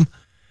play them?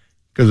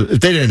 Because if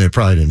they didn't, it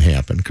probably didn't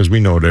happen. Because we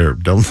know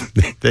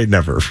they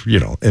never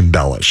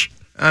embellish.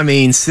 I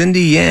mean,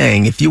 Cindy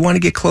Yang, if you want to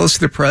get close to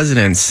the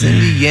president,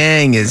 Cindy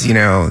Yang is,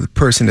 the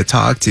person to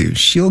talk to.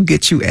 She'll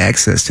get you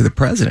access to the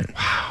president.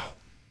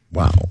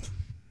 Wow.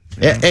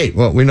 Hey,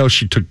 well, we know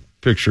she took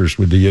pictures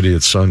with the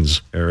idiot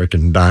sons, Eric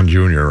and Don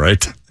Jr.,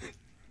 right?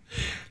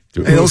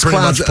 Those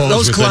clowns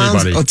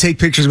will take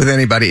pictures with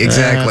anybody.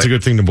 Exactly. It's a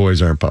good thing the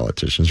boys aren't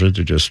politicians, right?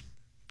 They're just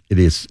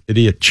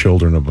idiot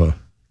children of a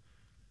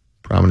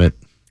prominent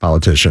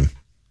politician,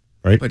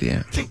 right? But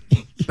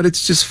but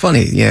it's just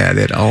funny,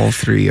 that all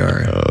three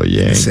are. Oh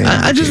yeah,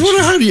 I just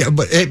wonder how do you?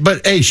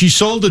 But hey, she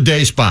sold a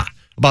day spa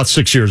about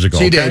 6 years ago.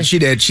 She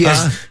did. She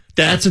has.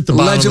 That's at the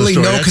bottom allegedly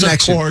of the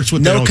story.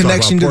 no connection. No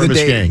connection to the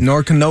day.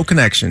 No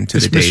connection to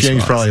the day. Miss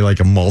Yang's probably like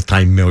a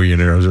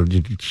multi-millionaire. A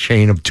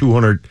chain of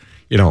 200,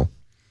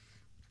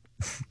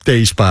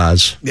 day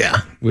spas.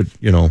 Yeah, with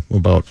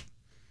about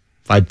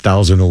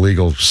 5,000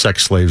 illegal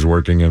sex slaves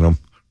working in them.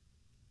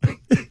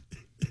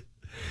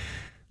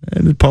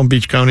 And the Palm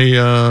Beach County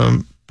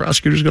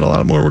prosecutors got a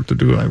lot more work to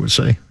do, I would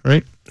say,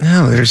 right?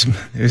 No,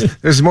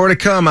 there's more to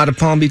come out of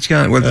Palm Beach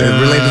County related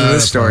to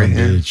this story. Palm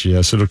Beach,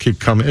 yes, it'll keep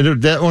coming.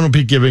 That one will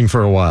be giving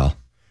for a while.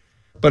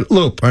 But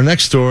Lupe, our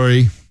next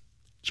story,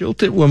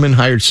 jilted woman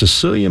hired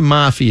Sicilian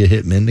mafia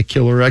hitmen to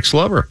kill her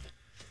ex-lover.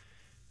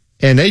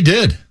 And they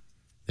did.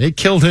 They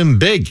killed him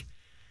big.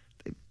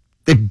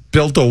 They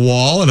built a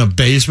wall and a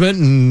basement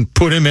and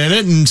put him in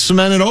it and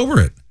cemented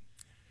over it.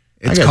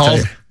 It's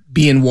called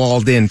being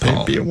walled in,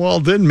 Paul. Being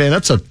walled in, man,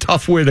 that's a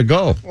tough way to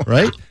go,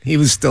 right? He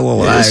was still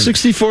alive. A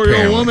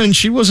 64-year-old woman,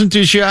 she wasn't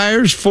too. She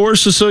hires 4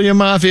 Sicilian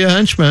mafia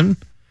henchmen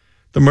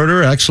to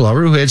murder her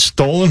ex-lover who had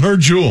stolen her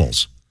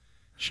jewels.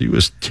 She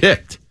was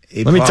ticked.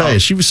 Let me tell you,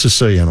 she was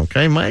Sicilian,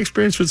 okay? My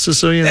experience with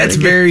Sicilian. That's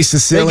very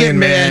Sicilian,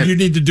 man. You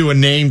need to do a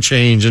name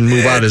change and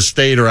move out of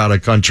state or out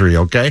of country,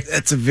 okay?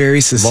 That's a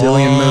very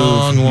Sicilian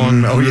move.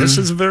 Long. Oh, yes,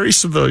 it's a very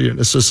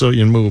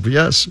Sicilian move.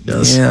 Yes.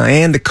 Yeah,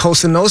 and the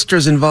Cosa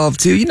Nostra's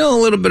involved, too. You know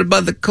a little bit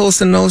about the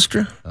Cosa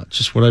Nostra?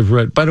 Just what I've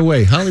read. By the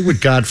way,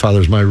 Hollywood Godfather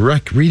is my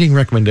reading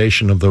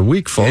recommendation of the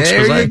week, folks.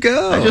 There you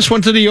go. I just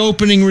went to the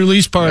opening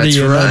release party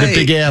in the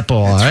Big Apple,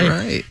 all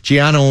right?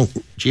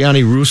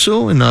 Gianni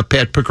Russo and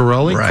Pat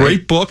Piccarelli. Right.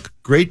 Great book,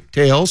 great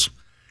tales.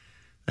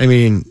 I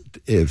mean,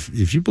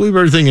 if you believe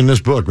everything in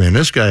this book, man,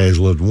 this guy has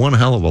lived one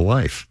hell of a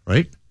life,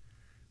 right?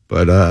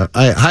 But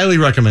I highly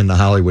recommend The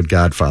Hollywood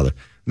Godfather.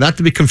 Not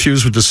to be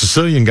confused with the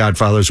Sicilian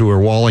Godfathers who are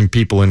walling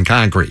people in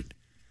concrete.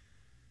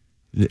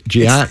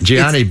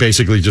 Gianni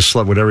basically just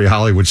slept with every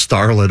Hollywood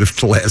starlet of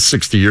the last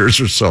 60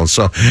 years or so.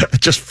 So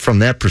just from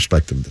that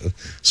perspective, the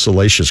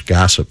salacious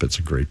gossip, it's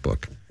a great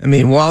book. I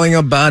mean, walling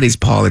up bodies,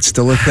 Paul, it's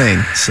still a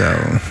thing. So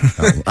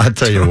I'll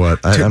tell you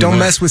what. Don't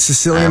mess with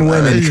Sicilian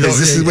women, because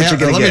this is what you're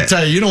going to get. Let me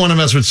tell you, you don't want to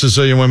mess with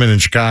Sicilian women in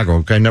Chicago,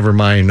 okay? Never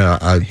mind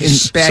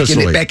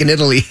Sicily. Back in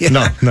Italy.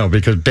 Yeah. No,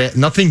 because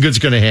nothing good's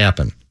going to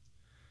happen.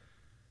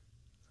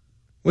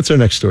 What's our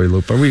next story,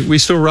 Lupe? Are we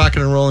still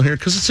rocking and rolling here?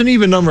 Because it's an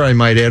even number, I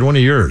might add, one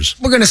of yours.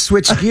 We're going to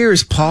switch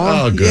gears,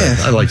 Paul. Oh, good.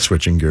 Yeah. I like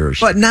switching gears.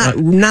 But not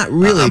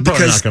really. I'm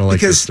probably not going to like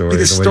this story,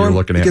 the way you're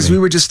looking at me. Because we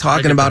were just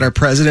talking about our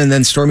president, and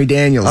then Stormy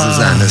Daniels is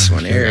on this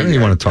one. I don't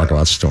even want to talk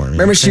about Stormy.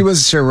 Remember, she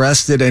was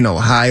arrested in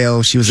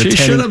Ohio. She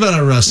should have been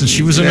arrested.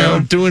 She was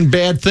doing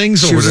bad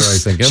things over there, I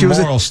think.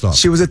 Immoral stuff.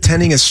 She was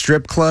attending a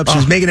strip club. She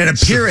was making an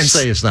appearance.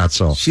 Say it's not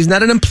so. She's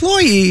not an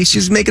employee.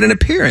 She's making an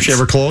appearance. She have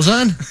her clothes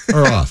on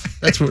or off?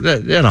 That's what,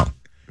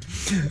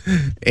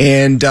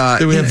 And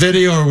do we have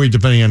video, or are we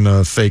depending on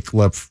the fake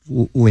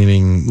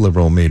left-leaning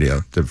liberal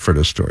media for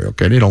this story?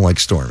 Okay, they don't like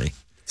Stormy.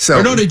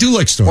 So no, they do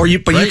like Stormy.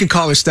 But you can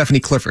call her Stephanie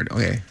Clifford.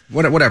 Okay,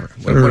 whatever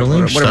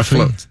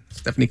floats.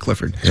 Stephanie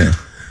Clifford. Yeah.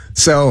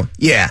 So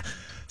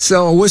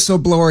so a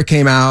whistleblower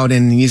came out,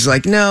 and he's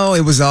like, "No,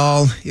 it was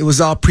all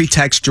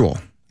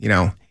pretextual. You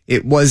know,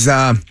 it was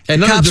the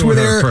cops were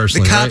there.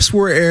 The cops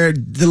were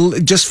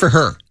just for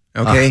her.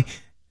 Okay,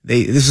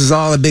 this was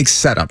all a big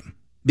setup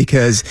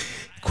because."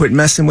 Quit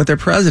messing with their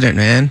president,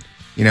 man.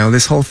 You know,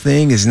 this whole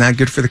thing is not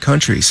good for the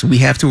country. So we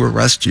have to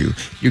arrest you.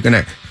 You're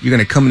gonna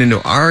come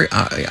into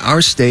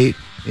our state,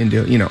 into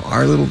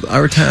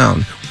our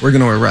town. We're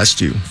gonna arrest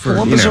you for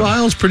Columbus,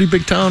 Ohio's a pretty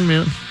big town,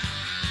 man.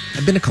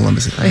 I've been to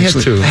Columbus. I had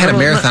to. I had a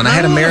marathon. I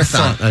had a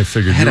marathon. I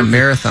figured. I had a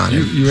marathon.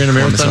 You ran a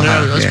marathon?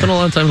 I spent a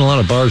lot of time in a lot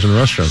of bars and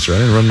restaurants, right? I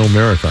didn't run no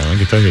marathon. I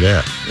can tell you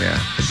that. Yeah.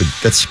 But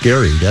that's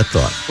scary, that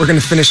thought. We're going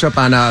to finish up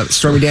on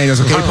Stormy Daniels.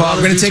 Okay, Paul?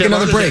 We're going to take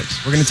another break.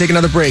 We're going to take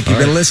another break. You've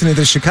been listening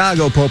to the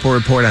Chicago PoPo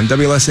Report on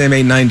WLSM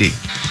 890.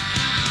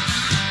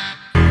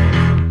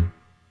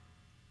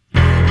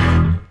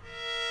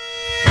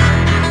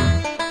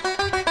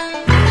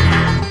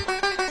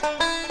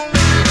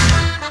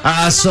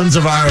 Sons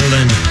of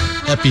Ireland.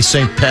 Happy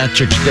St.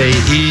 Patrick's Day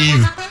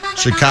Eve,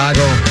 Chicago.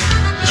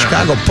 The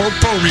Chicago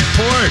PoPo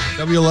Report.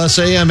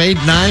 WLSAM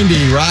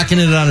 890. Rocking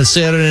it on a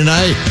Saturday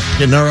night.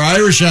 Getting our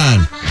Irish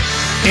on.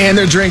 And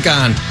their drink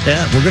on.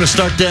 Yeah, we're going to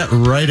start that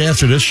right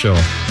after this show.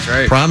 That's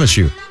right. Promise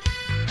you.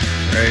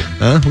 Right.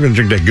 Huh? We're going to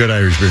drink that good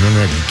Irish beer.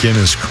 None of that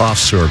Guinness cough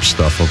syrup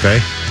stuff, okay?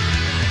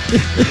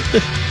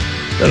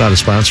 They're not a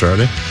sponsor, are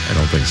they? I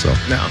don't think so.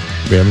 No.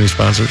 Do we have any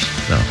sponsors?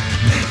 No.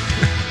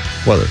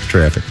 Weather,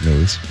 traffic,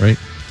 news, right?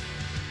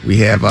 We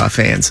have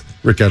fans.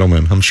 Rick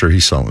Edelman, I'm sure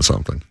he's selling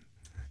something.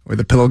 Or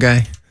the pillow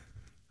guy?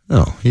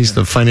 No, he's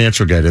the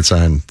financial guy that's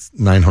on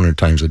 900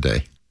 times a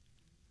day.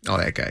 Oh,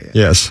 that guy. Yeah.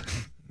 Yes.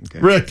 Okay.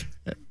 Rick,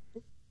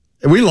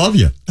 we love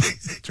you.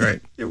 That's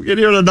right. We get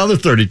here another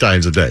 30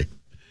 times a day.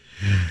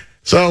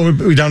 So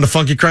we down to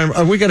funky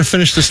crime. We got to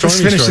finish the story.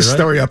 Let's finish the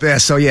story up. Yeah.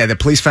 So the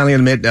police finally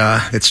admit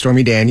that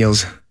Stormy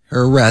Daniels,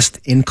 her arrest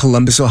in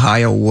Columbus,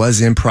 Ohio, was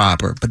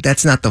improper. But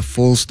that's not the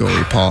full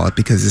story, Paul,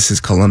 because this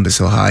is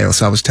Columbus, Ohio.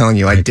 So I was telling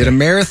you, I did a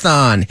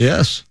marathon.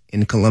 Yes.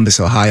 In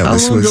Columbus, Ohio. How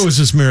long ago was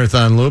this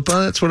marathon, Lupe?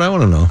 That's what I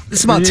want to know.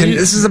 This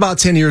is about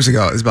 10 years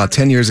ago. It was about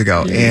 10 years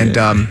ago,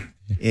 yeah.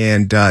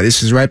 And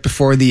this was right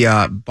before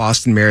the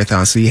Boston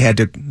Marathon. So you have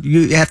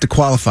to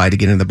qualify to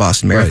get into the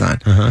Boston Marathon.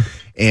 Right. Uh-huh.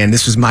 And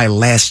this was my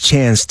last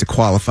chance to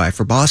qualify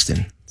for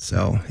Boston.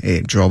 So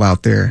I drove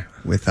out there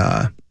with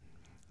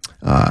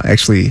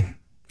actually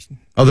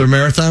other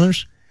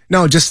marathoners.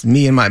 No, just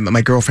me and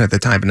my girlfriend at the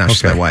time, but now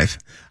she's my wife.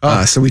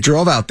 So we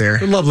drove out there.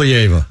 The lovely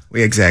Ava.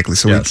 Exactly.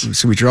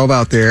 So we drove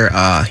out there,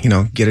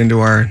 get into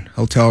our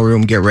hotel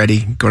room, get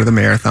ready, go to the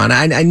marathon.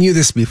 I knew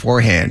this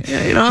beforehand.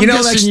 Yeah, I'm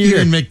guessing you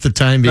didn't make the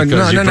time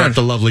because you brought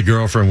the lovely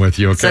girlfriend with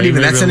you. Okay,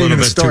 that's not even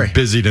the story. Too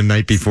busy the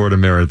night before the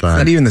marathon. It's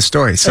not even the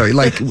story. So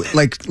like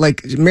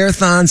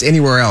marathons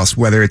anywhere else,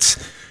 whether it's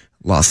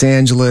Los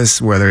Angeles,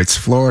 whether it's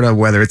Florida,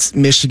 whether it's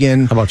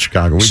Michigan. How about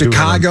Chicago?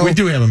 We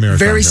do have a marathon.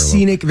 Very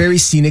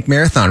scenic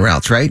marathon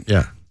routes, right?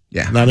 Yeah.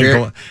 Yeah.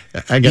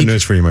 I got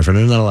news for you, my friend.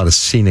 There's not a lot of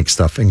scenic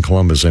stuff in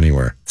Columbus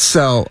anywhere.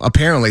 So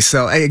apparently,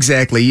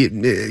 exactly.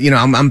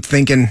 I'm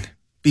thinking,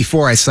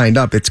 before I signed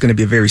up, it's going to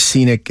be a very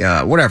scenic,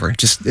 whatever.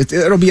 Just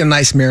it'll be a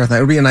nice marathon.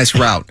 It'll be a nice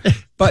route.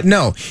 But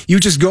no, you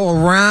just go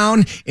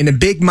around in a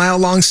big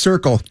mile-long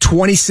circle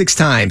 26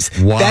 times.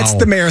 Wow. That's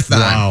the marathon.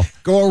 Wow.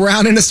 Go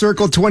around in a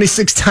circle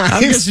 26 times.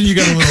 I'm guessing you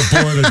got a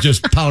little bored of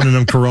just pounding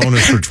them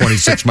Coronas for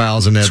 26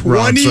 miles in that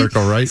round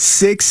circle, right?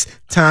 6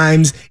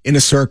 times in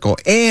a circle.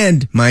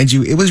 And, mind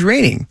you, it was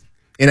raining.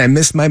 And I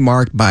missed my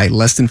mark by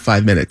less than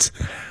 5 minutes.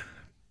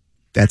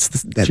 That's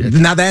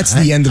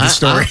the end of the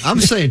story. I'm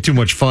saying too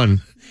much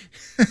fun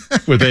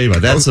with Ava.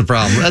 That's the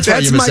problem. That's why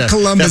you missed my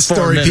Columbus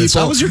story, minutes.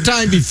 people. How was your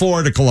time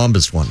before the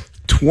Columbus one?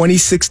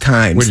 26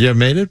 times. Would you have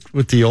made it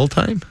with the old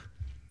time?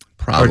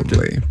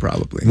 Probably.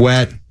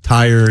 Wet,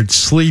 tired,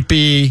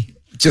 sleepy.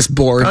 Just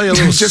bored.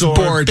 Just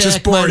bored.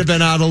 Might have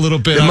been out a little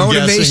bit.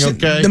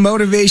 The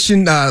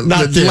motivation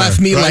left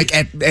me right? like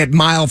at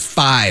mile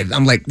 5.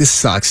 I'm like, this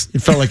sucks. You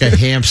felt like a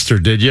hamster,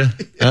 did you?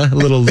 Huh? A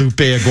little Lupe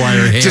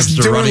Aguirre hamster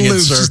just doing running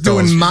loops, in circles. just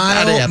doing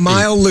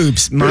mile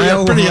loops.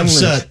 Pretty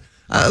upset.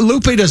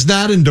 Lupe does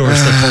not endorse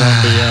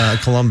the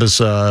Columbus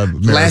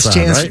marathon, last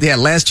chance. right? Yeah,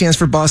 last chance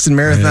for Boston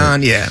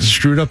Marathon. Yeah,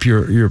 screwed up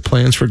your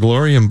plans for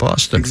glory in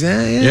Boston.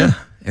 Exactly. Yeah.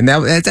 And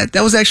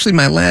that was actually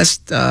my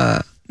last.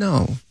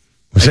 No.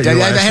 Was that your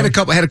last I had a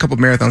couple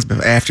marathons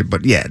after,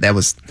 but yeah, that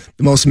was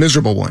the most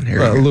miserable one.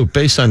 Luke,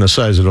 based on the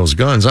size of those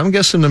guns, I'm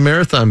guessing the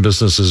marathon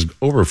business is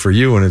over for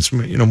you, and it's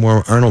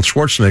more Arnold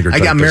Schwarzenegger. I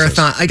got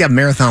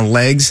marathon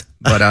legs,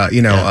 but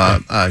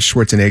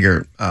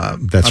Schwarzenegger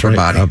upper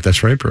body.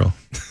 That's right, bro.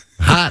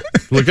 Hot,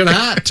 looking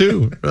hot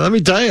too. Let me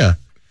tell you,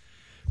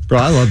 bro.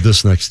 I love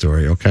this next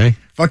story. Okay,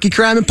 funky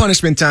crime and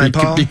punishment time,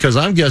 Paul. Because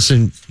I'm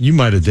guessing you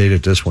might have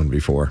dated this one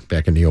before,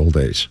 back in the old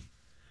days.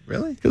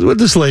 Really? Because what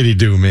this lady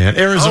do, man?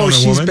 Arizona woman.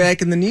 She's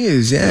back in the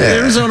news, yeah.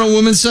 Arizona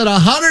woman sent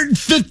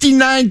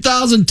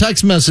 159,000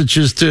 text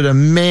messages to a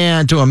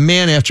man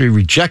after he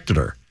rejected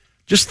her.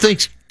 Just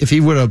thinks if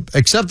he would have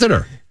accepted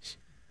her.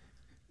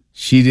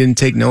 She didn't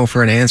take no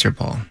for an answer,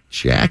 Paul.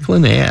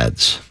 Jacqueline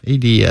AIDS.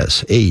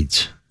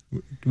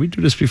 Did we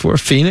do this before?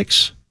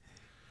 Phoenix?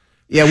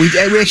 Yeah, we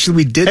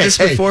did this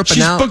before, but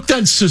she's booked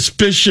on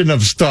suspicion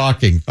of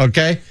stalking,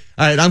 okay?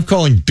 All right, I'm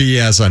calling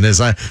BS on this.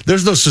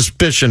 There's no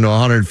suspicion of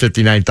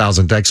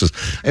 159,000 texts.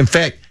 In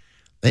fact,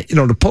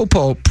 the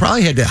Popo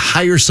probably had to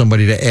hire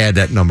somebody to add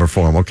that number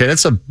for him, okay?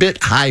 That's a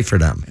bit high for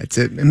them. That's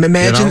it.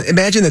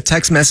 Imagine the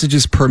text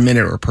messages per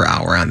minute or per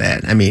hour on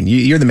that. I mean,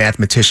 you're the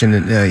mathematician,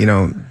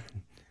 and,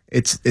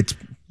 it's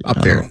up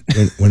there.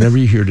 Whenever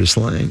you hear this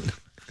line,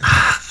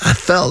 I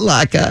felt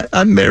like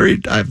I'm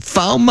married. I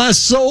found my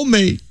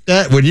soulmate.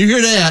 When you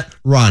hear that,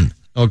 run,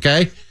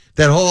 okay?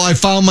 That whole I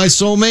found my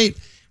soulmate,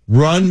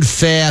 run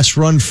fast,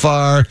 run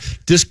far,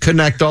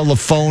 disconnect all the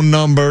phone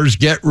numbers,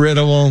 get rid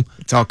of them.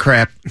 It's all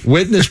crap.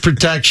 Witness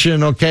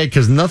protection, okay?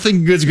 Because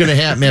nothing good's going to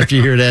happen after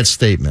you hear that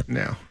statement.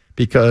 No.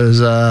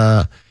 Because,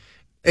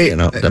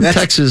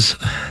 Texas.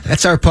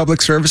 That's our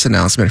public service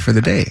announcement for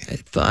the day. I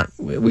thought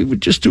we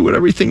would just do what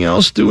everything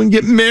else do and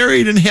get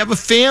married and have a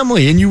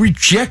family. And you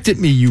rejected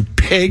me, you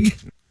pig.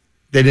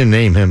 They didn't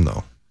name him,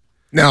 though.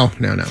 No.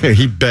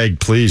 He begged,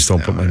 please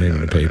don't put my name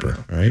in the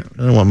paper, right? I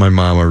don't want my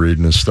mama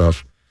reading this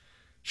stuff.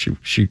 She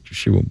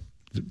will.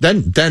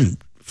 Then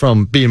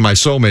from being my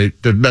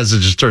soulmate, the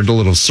messages turned a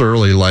little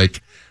surly,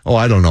 like, oh,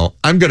 I don't know.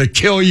 I'm going to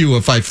kill you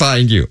if I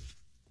find you.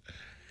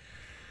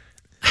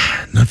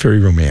 Not very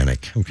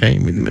romantic, okay?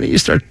 The minute you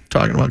start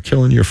talking about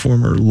killing your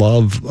former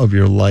love of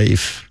your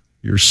life,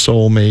 your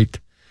soulmate,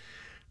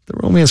 the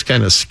romance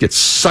kind of gets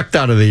sucked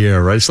out of the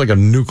air, right? It's like a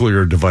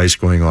nuclear device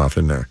going off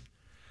in there.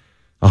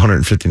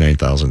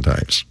 159,000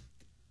 times.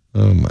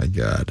 Oh, my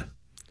God.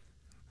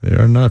 They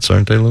are nuts,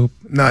 aren't they, Lupe?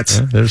 Nuts.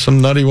 Yeah, there's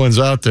some nutty ones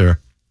out there,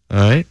 all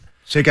right?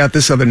 Check out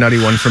this other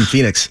nutty one from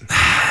Phoenix.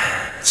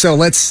 So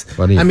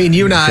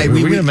you and I...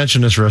 We're going to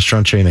mention this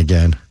restaurant chain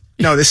again.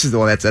 No, this is the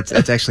one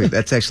that's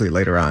actually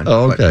later on.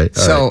 Oh, okay.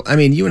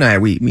 You and I,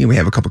 we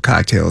have a couple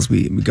cocktails.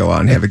 We go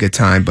out and have a good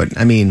time. But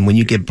I mean, when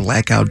you get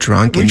blackout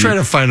drunk, we try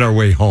to find our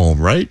way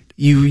home, right?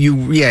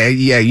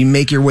 You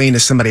make your way into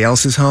somebody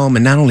else's home,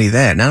 and not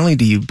only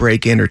do you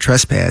break in or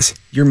trespass,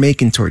 you're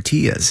making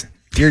tortillas.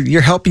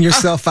 You're helping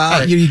yourself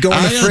out. You go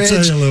in the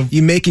fridge.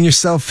 You're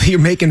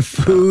making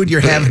food.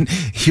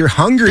 You're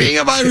hungry. Being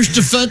of Irish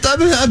descent,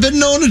 I've been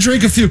known to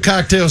drink a few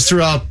cocktails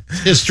throughout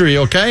history,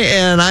 okay?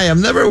 And I have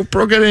never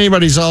broken into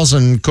anybody's house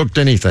and cooked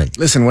anything.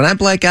 Listen, when I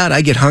black out,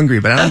 I get hungry,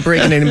 but I don't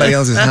break into anybody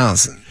else's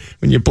house.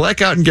 When you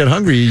black out and get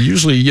hungry, you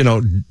usually,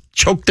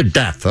 choke to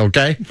death,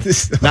 okay?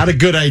 Not a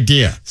good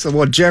idea.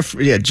 So,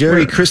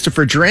 Jerry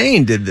Christopher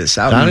Drain did this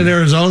down in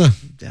Arizona.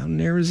 Down in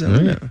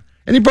Arizona. Yeah.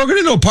 And he broke it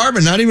into an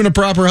apartment, not even a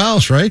proper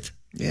house, right?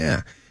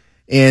 Yeah.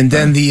 And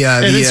then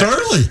it's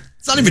early.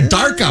 It's not even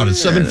dark out.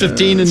 It's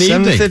 7:15 in the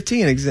evening.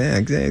 7:15,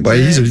 exactly. Well,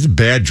 he's a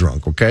bad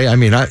drunk, okay? I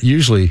mean,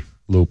 usually,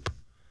 Lupe,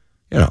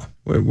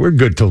 we're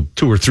good till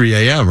 2 or 3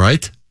 a.m.,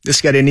 right?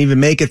 This guy didn't even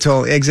make it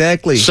till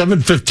exactly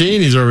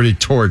 7:15. He's already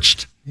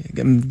torched.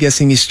 I'm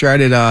guessing he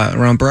started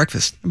around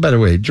breakfast. By the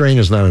way, Drain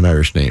is not an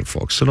Irish name,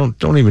 folks. So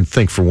don't even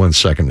think for 1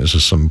 second this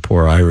is some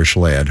poor Irish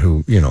lad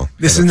who,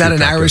 This is not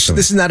an Irish.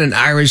 This is not an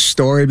Irish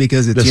story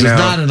because it's This is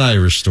not an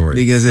Irish story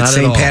because it's Not at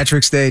St. all.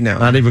 Patrick's Day. No,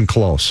 Not even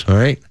close. All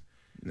right.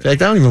 In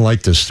fact, I don't even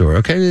like this story.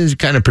 Okay, it's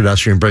kind of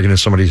pedestrian breaking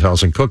into somebody's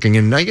house and cooking.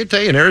 And I can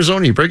tell you, in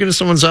Arizona, you break into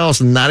someone's house,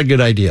 not a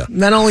good idea.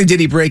 Not only did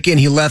he break in,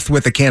 he left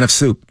with a can of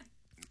soup.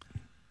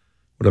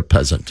 What a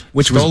peasant!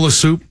 Stole the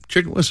soup.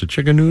 What's it?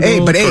 Chicken noodle? Hey,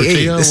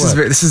 tortilla,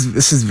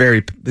 this is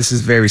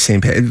very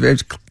St.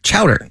 Patrick's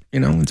chowder.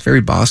 It's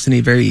very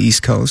Boston-y, very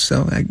East Coast.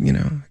 So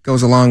it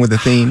goes along with the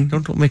theme.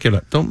 Don't make it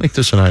up. Don't make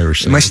this an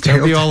Irish thing. Am I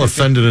Don't be all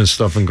offended and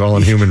stuff and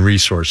calling human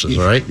resources.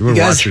 All right, you want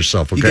to watch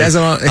yourself. Okay,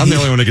 I'm the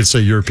only one that can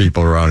say your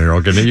people around here.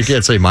 Okay, you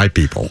can't say my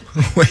people.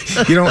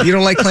 Wait, you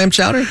don't like clam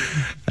chowder?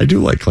 I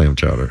do like clam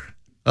chowder.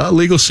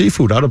 Legal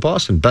seafood out of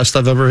Boston, best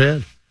I've ever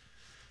had.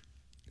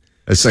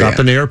 I stop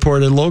in the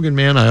airport in Logan,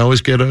 man. I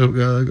always get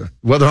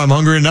whether I'm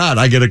hungry or not,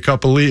 I get a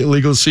cup of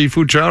legal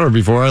seafood chowder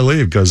before I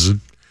leave because it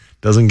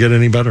doesn't get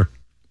any better.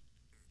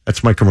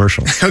 That's my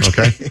commercial.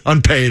 Okay.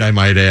 Unpaid, I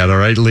might add. All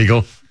right,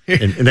 legal.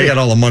 And they got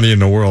all the money in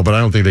the world, but I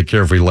don't think they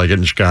care if we like it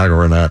in Chicago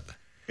or not.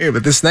 Yeah,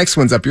 but this next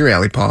one's up your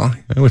alley, Paul.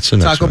 What's the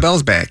next Taco one?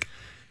 Bell's back.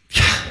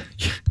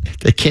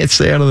 They can't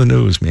stay out of the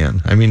news,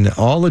 man. I mean,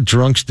 all the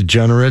drunks,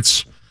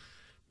 degenerates,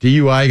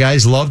 DUI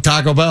guys love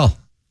Taco Bell,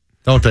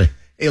 don't they?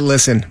 Hey,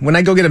 listen, when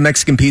I go get a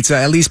Mexican pizza,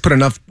 at least put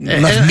enough meat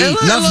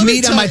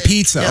on my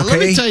pizza, okay? Let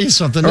me tell you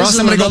something. Or This else is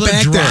I'm going to go another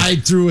back there.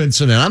 drive-through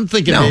incident. I'm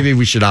thinking maybe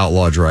we should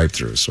outlaw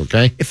drive-thrus,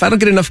 okay? If I don't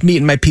get enough meat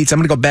in my pizza, I'm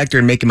going to go back there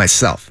and make it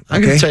myself, okay?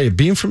 I'm going to tell you,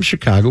 being from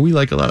Chicago, we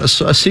like a lot of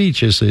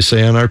sausage, as they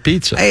say on our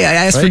pizza. Hey,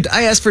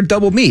 I asked for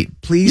double meat.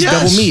 Please,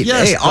 double meat.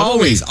 Yes, hey,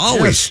 always.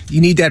 Yes.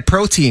 You need that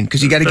protein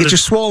because you got to get your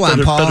swole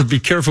on, Paul. Better be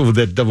careful with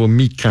that double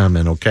meat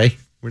comment, okay?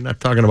 We're not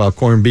talking about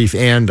corned beef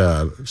and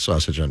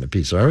sausage on the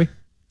pizza, are we?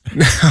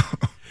 No.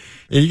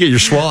 And you get your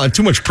swallow.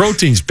 Too much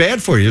protein's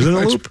bad for you, isn't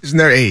it, Lupe?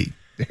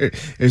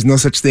 There's no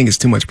such thing as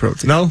too much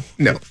protein. No?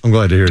 No. I'm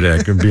glad to hear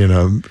that. Being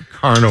a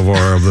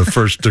carnivore of the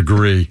first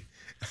degree,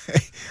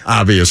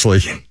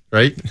 obviously,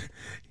 right?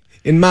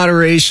 In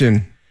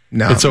moderation.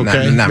 No, it's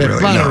okay. Not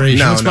really. Moderation.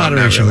 No, What's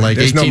moderation? Really. Like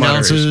 18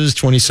 ounces,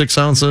 26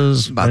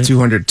 ounces? About right?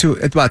 200.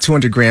 It's about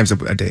 200 grams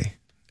a day.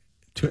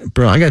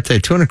 Bro, I got to tell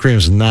you, 200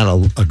 grams is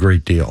not a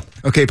great deal.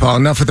 Okay, Paul,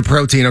 enough with the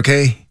protein,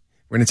 okay?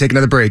 We're going to take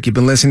another break. You've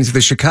been listening to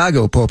the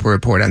Chicago PoPo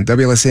Report on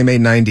WLSM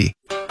 890.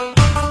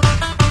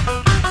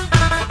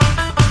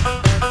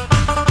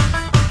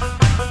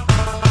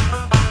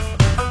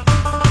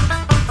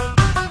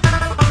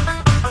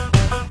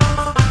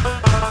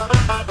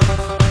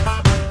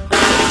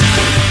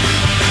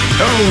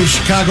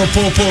 Chicago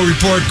PoPo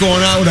Report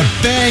going out with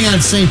a bang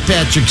on St.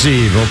 Patrick's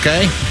Eve,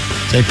 okay?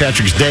 St.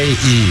 Patrick's Day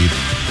Eve.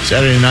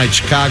 Saturday night,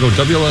 Chicago,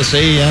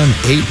 WLSAM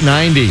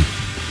 890.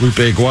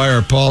 Lupe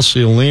Aguirre, Paul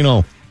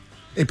Ciolino.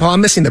 Hey, Paul,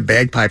 I'm missing the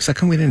bagpipes. How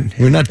come we didn't?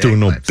 We're not doing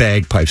no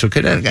bagpipes,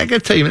 okay? I got to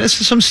tell you, man,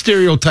 this is some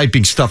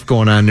stereotyping stuff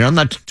going on there. I'm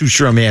not too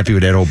sure I'm happy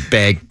with that old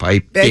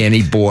bagpipe,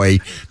 Danny boy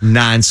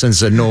nonsense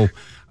that no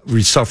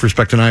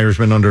self-respecting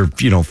Irishman under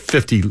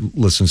 50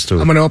 listens to.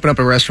 I'm going to open up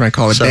a restaurant,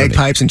 call it 70.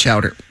 Bagpipes and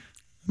Chowder.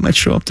 I might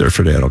show up there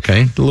for that,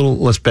 okay? A little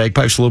less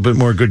bagpipes, a little bit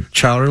more good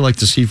chowder like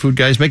the seafood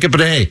guys make it.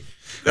 But hey,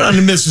 got on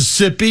to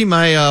Mississippi.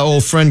 My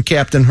old friend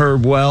Captain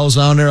Herb Wells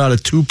down there out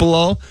of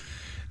Tupelo.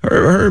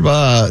 Herb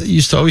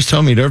used to always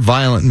tell me they're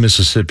violent in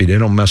Mississippi. They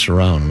don't mess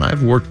around. And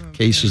I've worked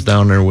cases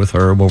down there with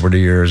Herb over the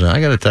years. And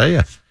I got to tell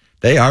you,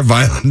 they are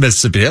violent in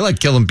Mississippi. They like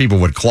killing people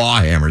with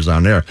claw hammers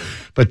down there.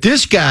 But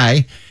this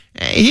guy,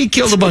 he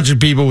killed a bunch of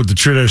people with the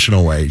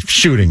traditional way,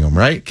 shooting them,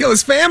 right? Kill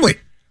his family.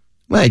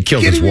 Well, he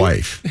killed his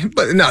wife.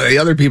 But no, the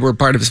other people were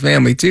part of his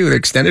family, too, the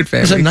extended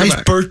family. It was a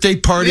nice birthday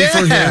party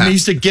for him.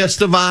 He's the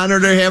guest of honor.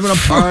 They're having a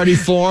party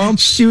for him. And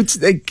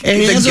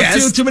he has a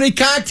few too many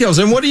cocktails.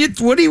 And what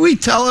do we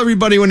tell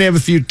everybody when they have a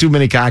few too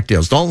many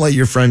cocktails? Don't let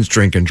your friends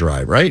drink and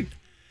drive, right?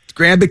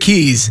 Grab the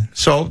keys.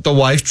 So the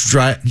wife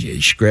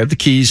she grabbed the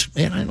keys.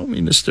 Man, I don't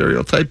mean to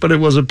stereotype, but it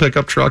was a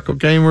pickup truck,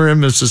 okay? We're in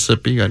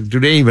Mississippi.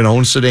 Do they even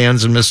own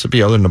sedans in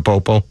Mississippi other than the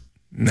PoPo?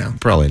 No.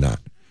 Probably not.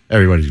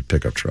 Everybody's a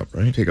pickup truck,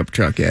 right? Pickup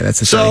truck, yeah, that's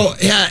the thing.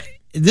 So,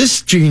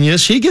 this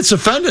genius, he gets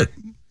offended.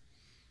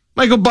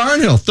 Michael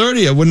Barnhill,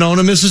 30, I wouldn't own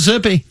in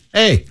Mississippi.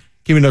 Hey,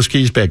 give me those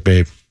keys back,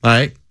 babe. All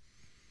right?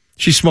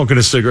 She's smoking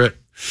a cigarette,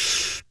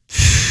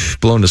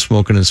 blowing the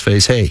smoke in his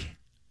face. Hey,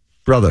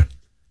 brother,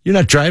 you're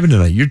not driving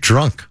tonight. You're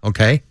drunk,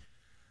 okay?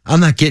 I'm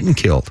not getting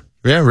killed.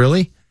 Yeah,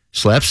 really?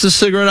 Slaps the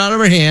cigarette out of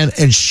her hand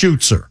and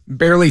shoots her.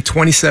 Barely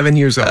 27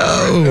 years old.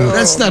 Oh,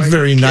 that's not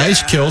very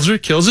nice. Kills her,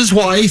 kills his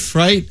wife,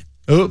 right?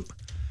 Oh.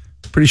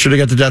 Pretty sure they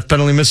got the death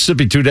penalty in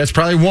Mississippi, too. That's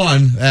probably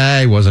one.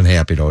 He wasn't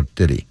happy, though,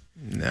 did he?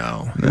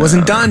 No. It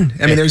wasn't done.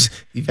 I mean, and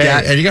you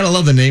got to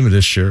love the name of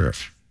this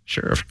sheriff.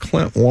 Sheriff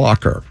Clint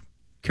Walker,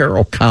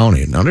 Carroll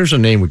County. Now, there's a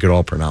name we could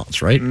all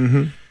pronounce, right?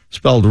 Mm-hmm.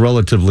 Spelled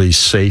relatively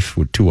safe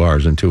with 2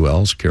 R's and 2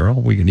 L's,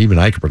 Carroll. I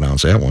can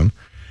pronounce that one.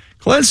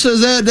 Clint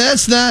says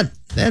that's not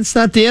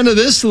the end of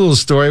this little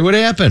story. What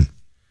happened?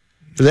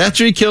 Because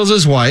after he kills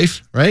his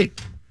wife, right?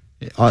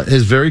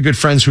 his very good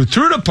friends who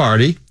threw the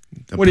party.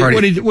 What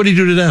do you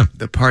do to them?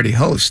 The party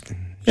host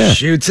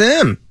shoots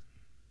him.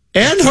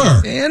 And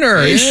her.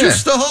 He yeah.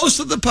 shoots the host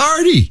of the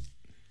party.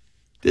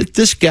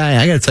 This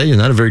guy, I got to tell you,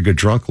 not a very good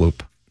drunk,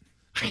 Lupe.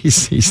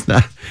 He's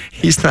not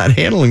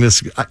handling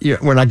this.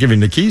 We're not giving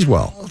the keys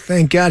well. Oh,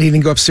 thank God he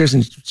didn't go upstairs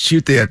and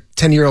shoot the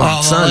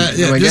 10-year-old son.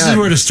 This is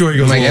where the story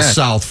goes a little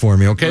south for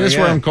me, okay? This is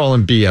where I'm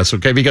calling BS,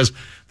 okay? Because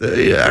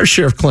our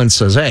Sheriff Clint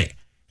says, hey,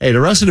 the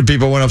rest of the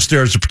people went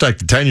upstairs to protect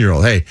the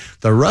 10-year-old. Hey,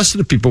 the rest of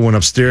the people went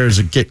upstairs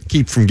to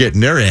keep from getting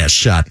their ass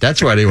shot.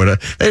 That's why they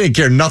didn't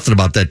care nothing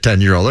about that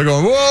 10-year-old. They're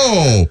going,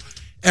 whoa,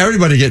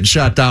 everybody getting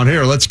shot down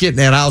here. Let's get in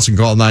that house and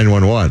call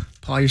 911.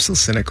 Paul, you're so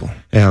cynical.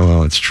 Yeah,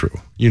 well, it's true.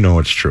 You know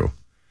it's true.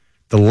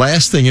 The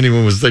last thing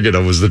anyone was thinking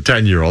of was the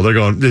 10-year-old.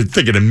 They're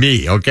thinking of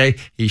me, okay?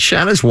 He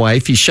shot his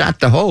wife. He shot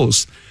the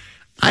host.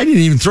 I didn't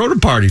even throw the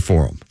party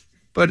for him.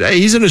 But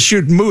he's in a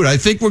shooting mood. I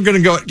think we're going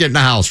to go get in the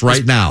house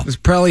right now. It was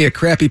probably a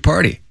crappy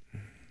party.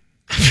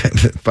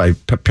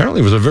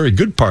 Apparently it was a very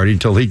good party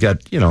until he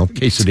got,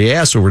 case of the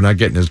ass over not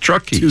getting his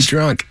truck keys. Too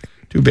drunk.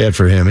 Too bad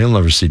for him. He'll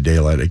never see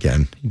daylight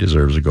again. He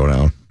deserves to go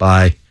down.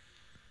 Bye.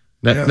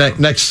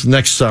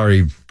 Next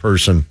sorry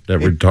person that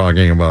we're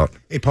talking about.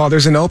 Hey, Paul,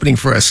 there's an opening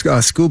for a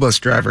school bus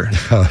driver.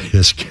 Oh,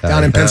 this guy.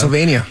 Down in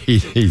Pennsylvania.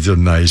 He's a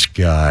nice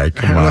guy.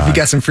 Come on. I don't know if he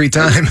got some free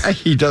time.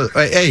 He does.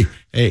 Hey,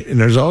 and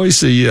there's always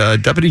the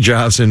deputy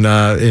jobs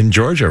in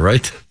Georgia,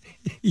 right?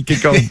 He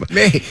could go.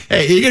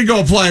 He could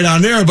go apply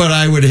down there,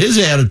 but with his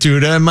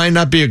attitude, that might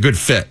not be a good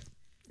fit.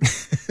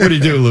 What do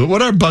you do, Lou?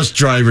 What our bus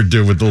driver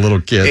do with the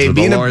little kids? Hey,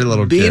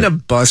 being a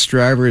bus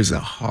driver is a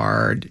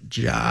hard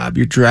job.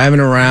 You're driving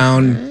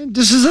around.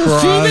 This is a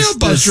female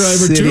bus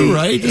driver too,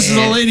 right? This is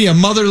a lady, a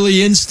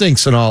motherly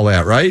instincts and all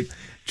that, right?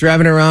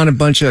 Driving around a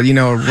bunch of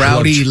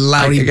rowdy,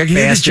 loudy I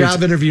bastards. a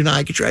job interview now.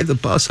 I could drive the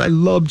bus. I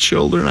love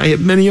children. I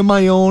have many of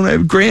my own. I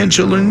have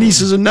grandchildren,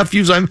 nieces, and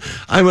nephews. I'm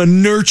a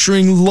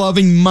nurturing,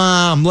 loving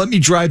mom. Let me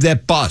drive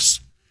that bus.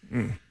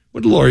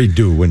 What did Lori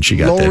do when she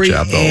got that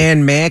job, though?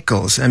 Ann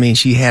Mackles. I mean,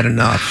 she had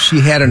enough. She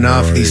had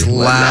enough. Lori. These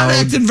loud... Not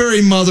acting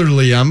very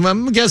motherly.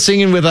 I'm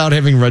guessing, and without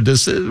having read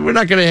this, we're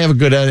not going to have a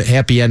good,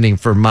 happy ending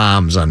for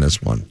moms on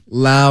this one.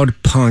 Loud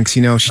punks.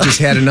 She just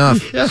had enough.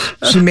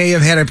 She may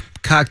have had a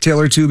cocktail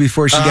or two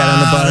before she got on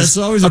the bus. That's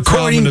always a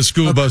problem in the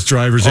school bus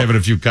drivers having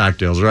a few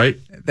cocktails, right?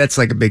 That's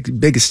like a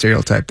big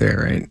stereotype there,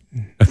 right?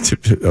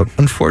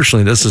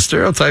 Unfortunately, that's a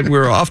stereotype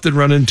we're often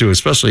run into,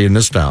 especially in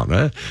this town.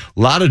 A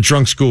lot of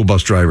drunk school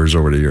bus drivers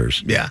over the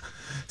years. Yeah.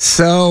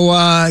 So,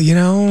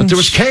 But there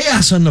was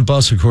chaos on the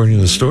bus, according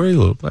to the story,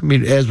 Lupe. I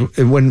mean,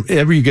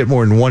 whenever you get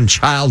more than one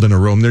child in a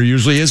room, there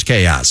usually is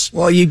chaos.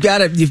 Well, you've got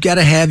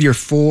to have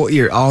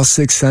your all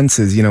six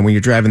senses, when you're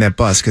driving that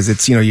bus, because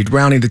it's, you're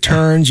rounding the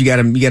turns. You got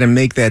to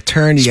make that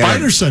turn.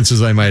 Spider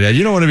senses, I might add.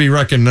 You don't want to be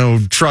wrecking no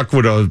truck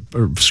or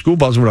school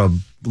bus with a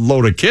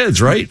load of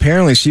kids, right?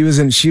 Apparently, she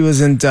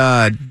wasn't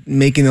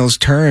making those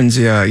turns,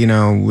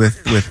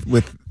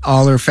 with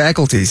all her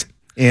faculties.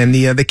 And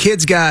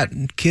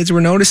the kids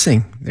were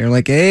noticing. They're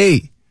like,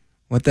 "Hey,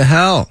 what the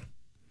hell?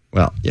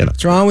 Well,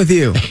 what's wrong with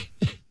you?"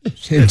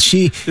 And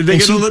did they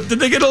get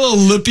a little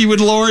lippy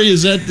with Lori?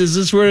 Is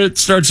this where it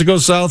starts to go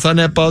south on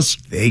that bus?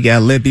 They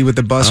got lippy with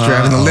the bus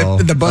driver.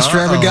 The bus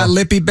driver got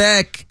lippy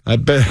back. I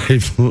bet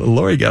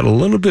Lori got a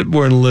little bit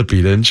more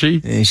lippy, didn't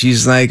she? And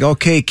she's like,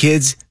 "Okay,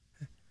 kids,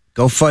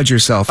 go fudge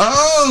yourself."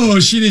 Oh,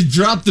 she just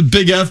dropped the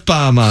big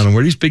F-bomb on them.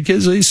 Were these big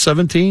kids? Are these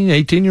 17,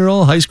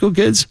 18-year-old high school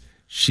kids?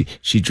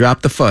 She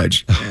dropped the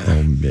fudge.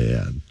 Oh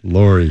man,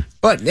 Lori.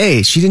 But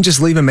hey, she didn't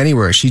just leave him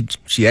anywhere. She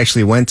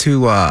actually went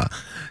to a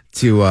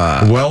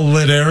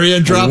well-lit area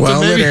and dropped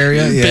them maybe?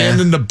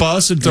 Abandoned the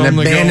bus and told them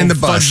to go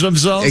fudge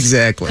themselves?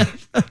 Exactly.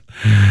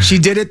 She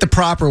did it the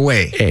proper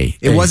way.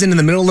 It wasn't in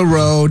the middle of the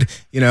road,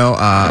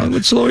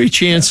 What's Lori's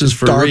chances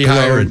for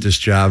rehire at this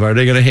job? Are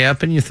they going to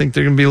happen? You think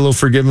they're going to be a little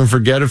forgive and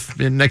forget if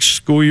the next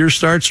school year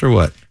starts or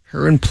what?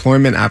 Her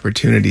employment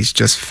opportunities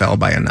just fell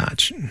by a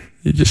notch.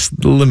 You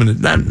just limited.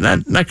 Not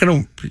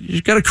going to.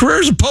 You got a career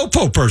as a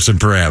PoPo person,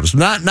 perhaps.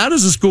 Not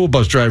as a school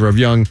bus driver of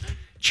young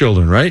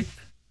children, right?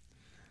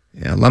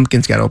 Yeah,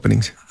 Lumpkin's got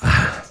openings.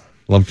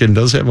 Lumpkin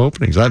does have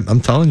openings.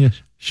 I'm telling you.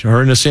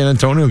 Her and the San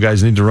Antonio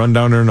guys need to run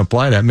down there and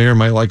apply. That mayor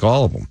might like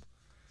all of them,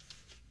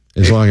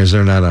 as long as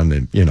they're not on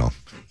the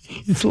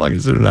as long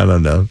as they're not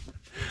on the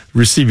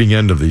receiving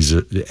end of these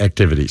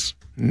activities.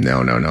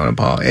 No,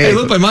 Paul. Hey,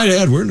 look, I might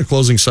add, we're in the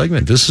closing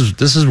segment. This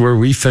is where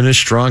we finish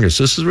strongest.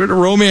 This is where the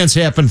romance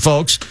happened,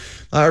 folks.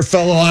 Our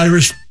fellow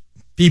Irish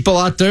people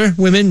out there,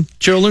 women,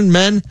 children,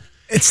 men.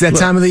 It's that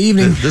time of the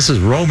evening. This is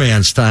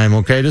romance time,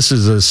 okay? This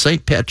is a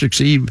St.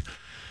 Patrick's Eve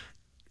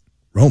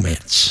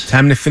romance.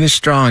 Time to finish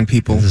strong,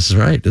 people. This is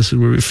right. This is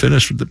where we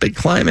finish with the big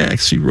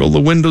climax. You roll the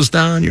windows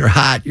down. You're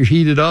hot. You're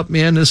heated up,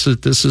 man. This is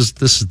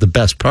the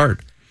best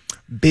part.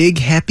 Big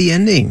happy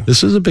ending.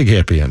 This is a big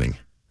happy ending.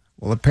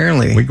 Well,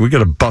 apparently. We got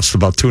to bust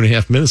about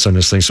 2.5 minutes on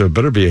this thing, so it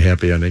better be a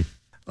happy ending.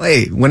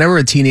 Hey, whenever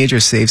a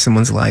teenager saves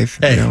someone's life,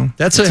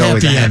 that's a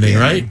happy ending,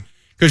 right?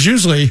 Because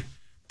usually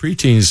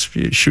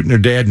preteens shooting their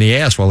dad in the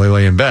ass while they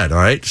lay in bed, all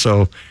right?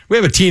 So we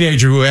have a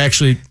teenager who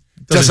actually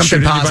Does something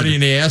shoot positive. anybody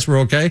in the ass. We're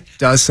okay.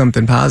 Does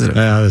something positive.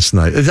 Yeah, that's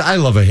nice. I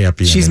love a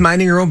happy She's ending.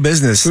 minding her own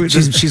business.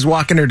 She's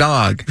walking her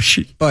dog,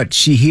 but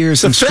she hears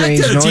some strange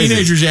The fact that a noises.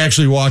 teenager's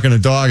actually walking a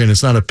dog and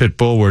it's not a pit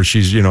bull where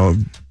she's,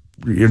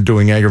 you're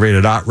doing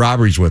aggravated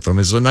robberies with them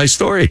is a nice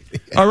story.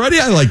 Already,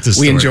 I like this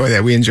story.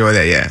 We enjoy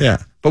that, yeah. Yeah.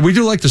 But we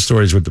do like the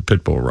stories with the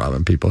pit bull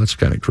robbing people. That's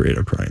kind of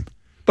creative crime.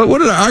 But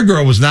our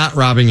girl was not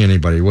robbing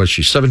anybody, was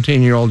she?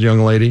 17-year-old young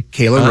lady?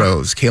 Kayla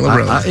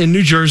Rose. In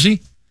New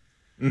Jersey.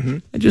 Mm-hmm.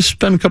 I just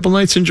spent a couple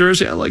nights in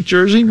Jersey. I like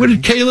Jersey. What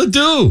did Kayla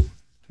do?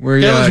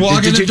 Kayla was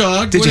walking the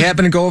dog. Did you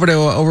happen to go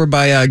over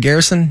by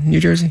Garrison, New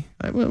Jersey?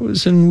 I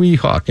was in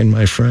Weehawken,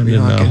 my friend,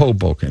 in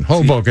Hoboken.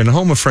 Hoboken,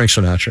 home of Frank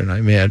Sinatra. And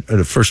I met at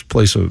the first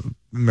place of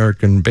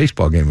American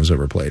baseball game was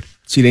ever played.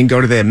 So you didn't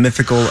go to that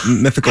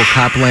mythical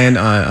Copland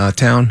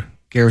town,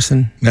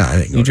 Garrison? No, I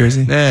didn't go New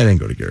Jersey? I didn't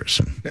go to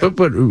Garrison. But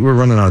we're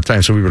running out of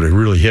time, so we would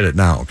really hit it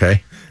now,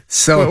 okay?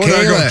 So what did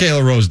our girl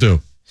Kayla Rose do?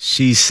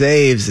 She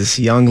saves this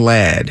young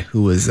lad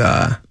who was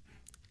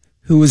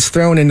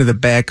thrown into the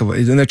back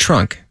in the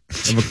trunk.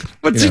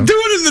 What's he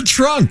doing in the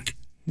trunk?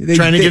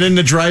 Trying to get in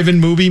the drive-in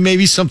movie,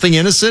 maybe something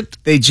innocent?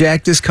 They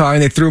jacked his car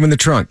and they threw him in the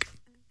trunk.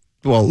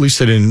 Well, at least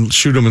they didn't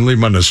shoot him and leave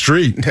him on the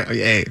street.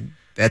 Hey,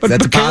 that's but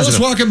a positive. Kayla's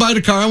walking by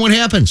the car, and what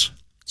happens?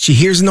 She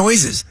hears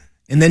noises.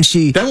 And then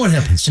Then what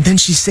happens? And then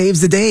she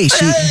saves the day.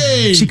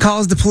 She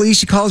calls the police.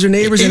 She calls her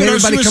neighbors, Even and though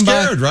everybody she was come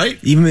scared, by. right?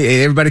 Even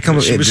everybody come.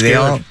 She was They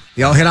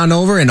all head on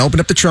over and open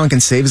up the trunk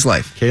and save his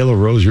life. Kayla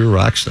Rose, you're a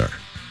rock star.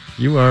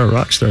 You are a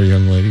rock star,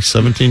 young lady.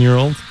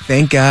 17-year-old.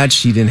 Thank God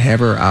she didn't have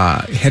her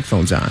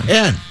headphones on.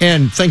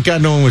 And thank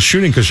God no one was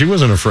shooting because she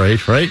wasn't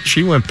afraid, right?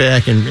 She went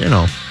back and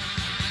let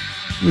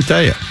me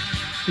tell you,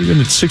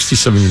 even at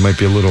 67, you might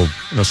be a little.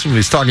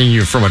 Somebody's talking to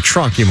you from a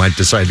trunk, you might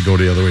decide to go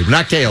the other way, but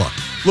not Kayla.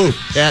 Luke,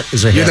 that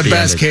is a You're happy the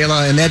best, ending.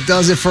 Kayla, and that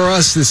does it for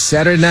us this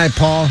Saturday night,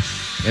 Paul.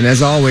 And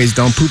as always,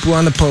 don't poo-poo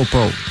on the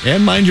popo.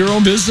 And mind your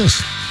own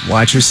business.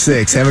 Watch your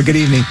 6. Have a good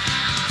evening.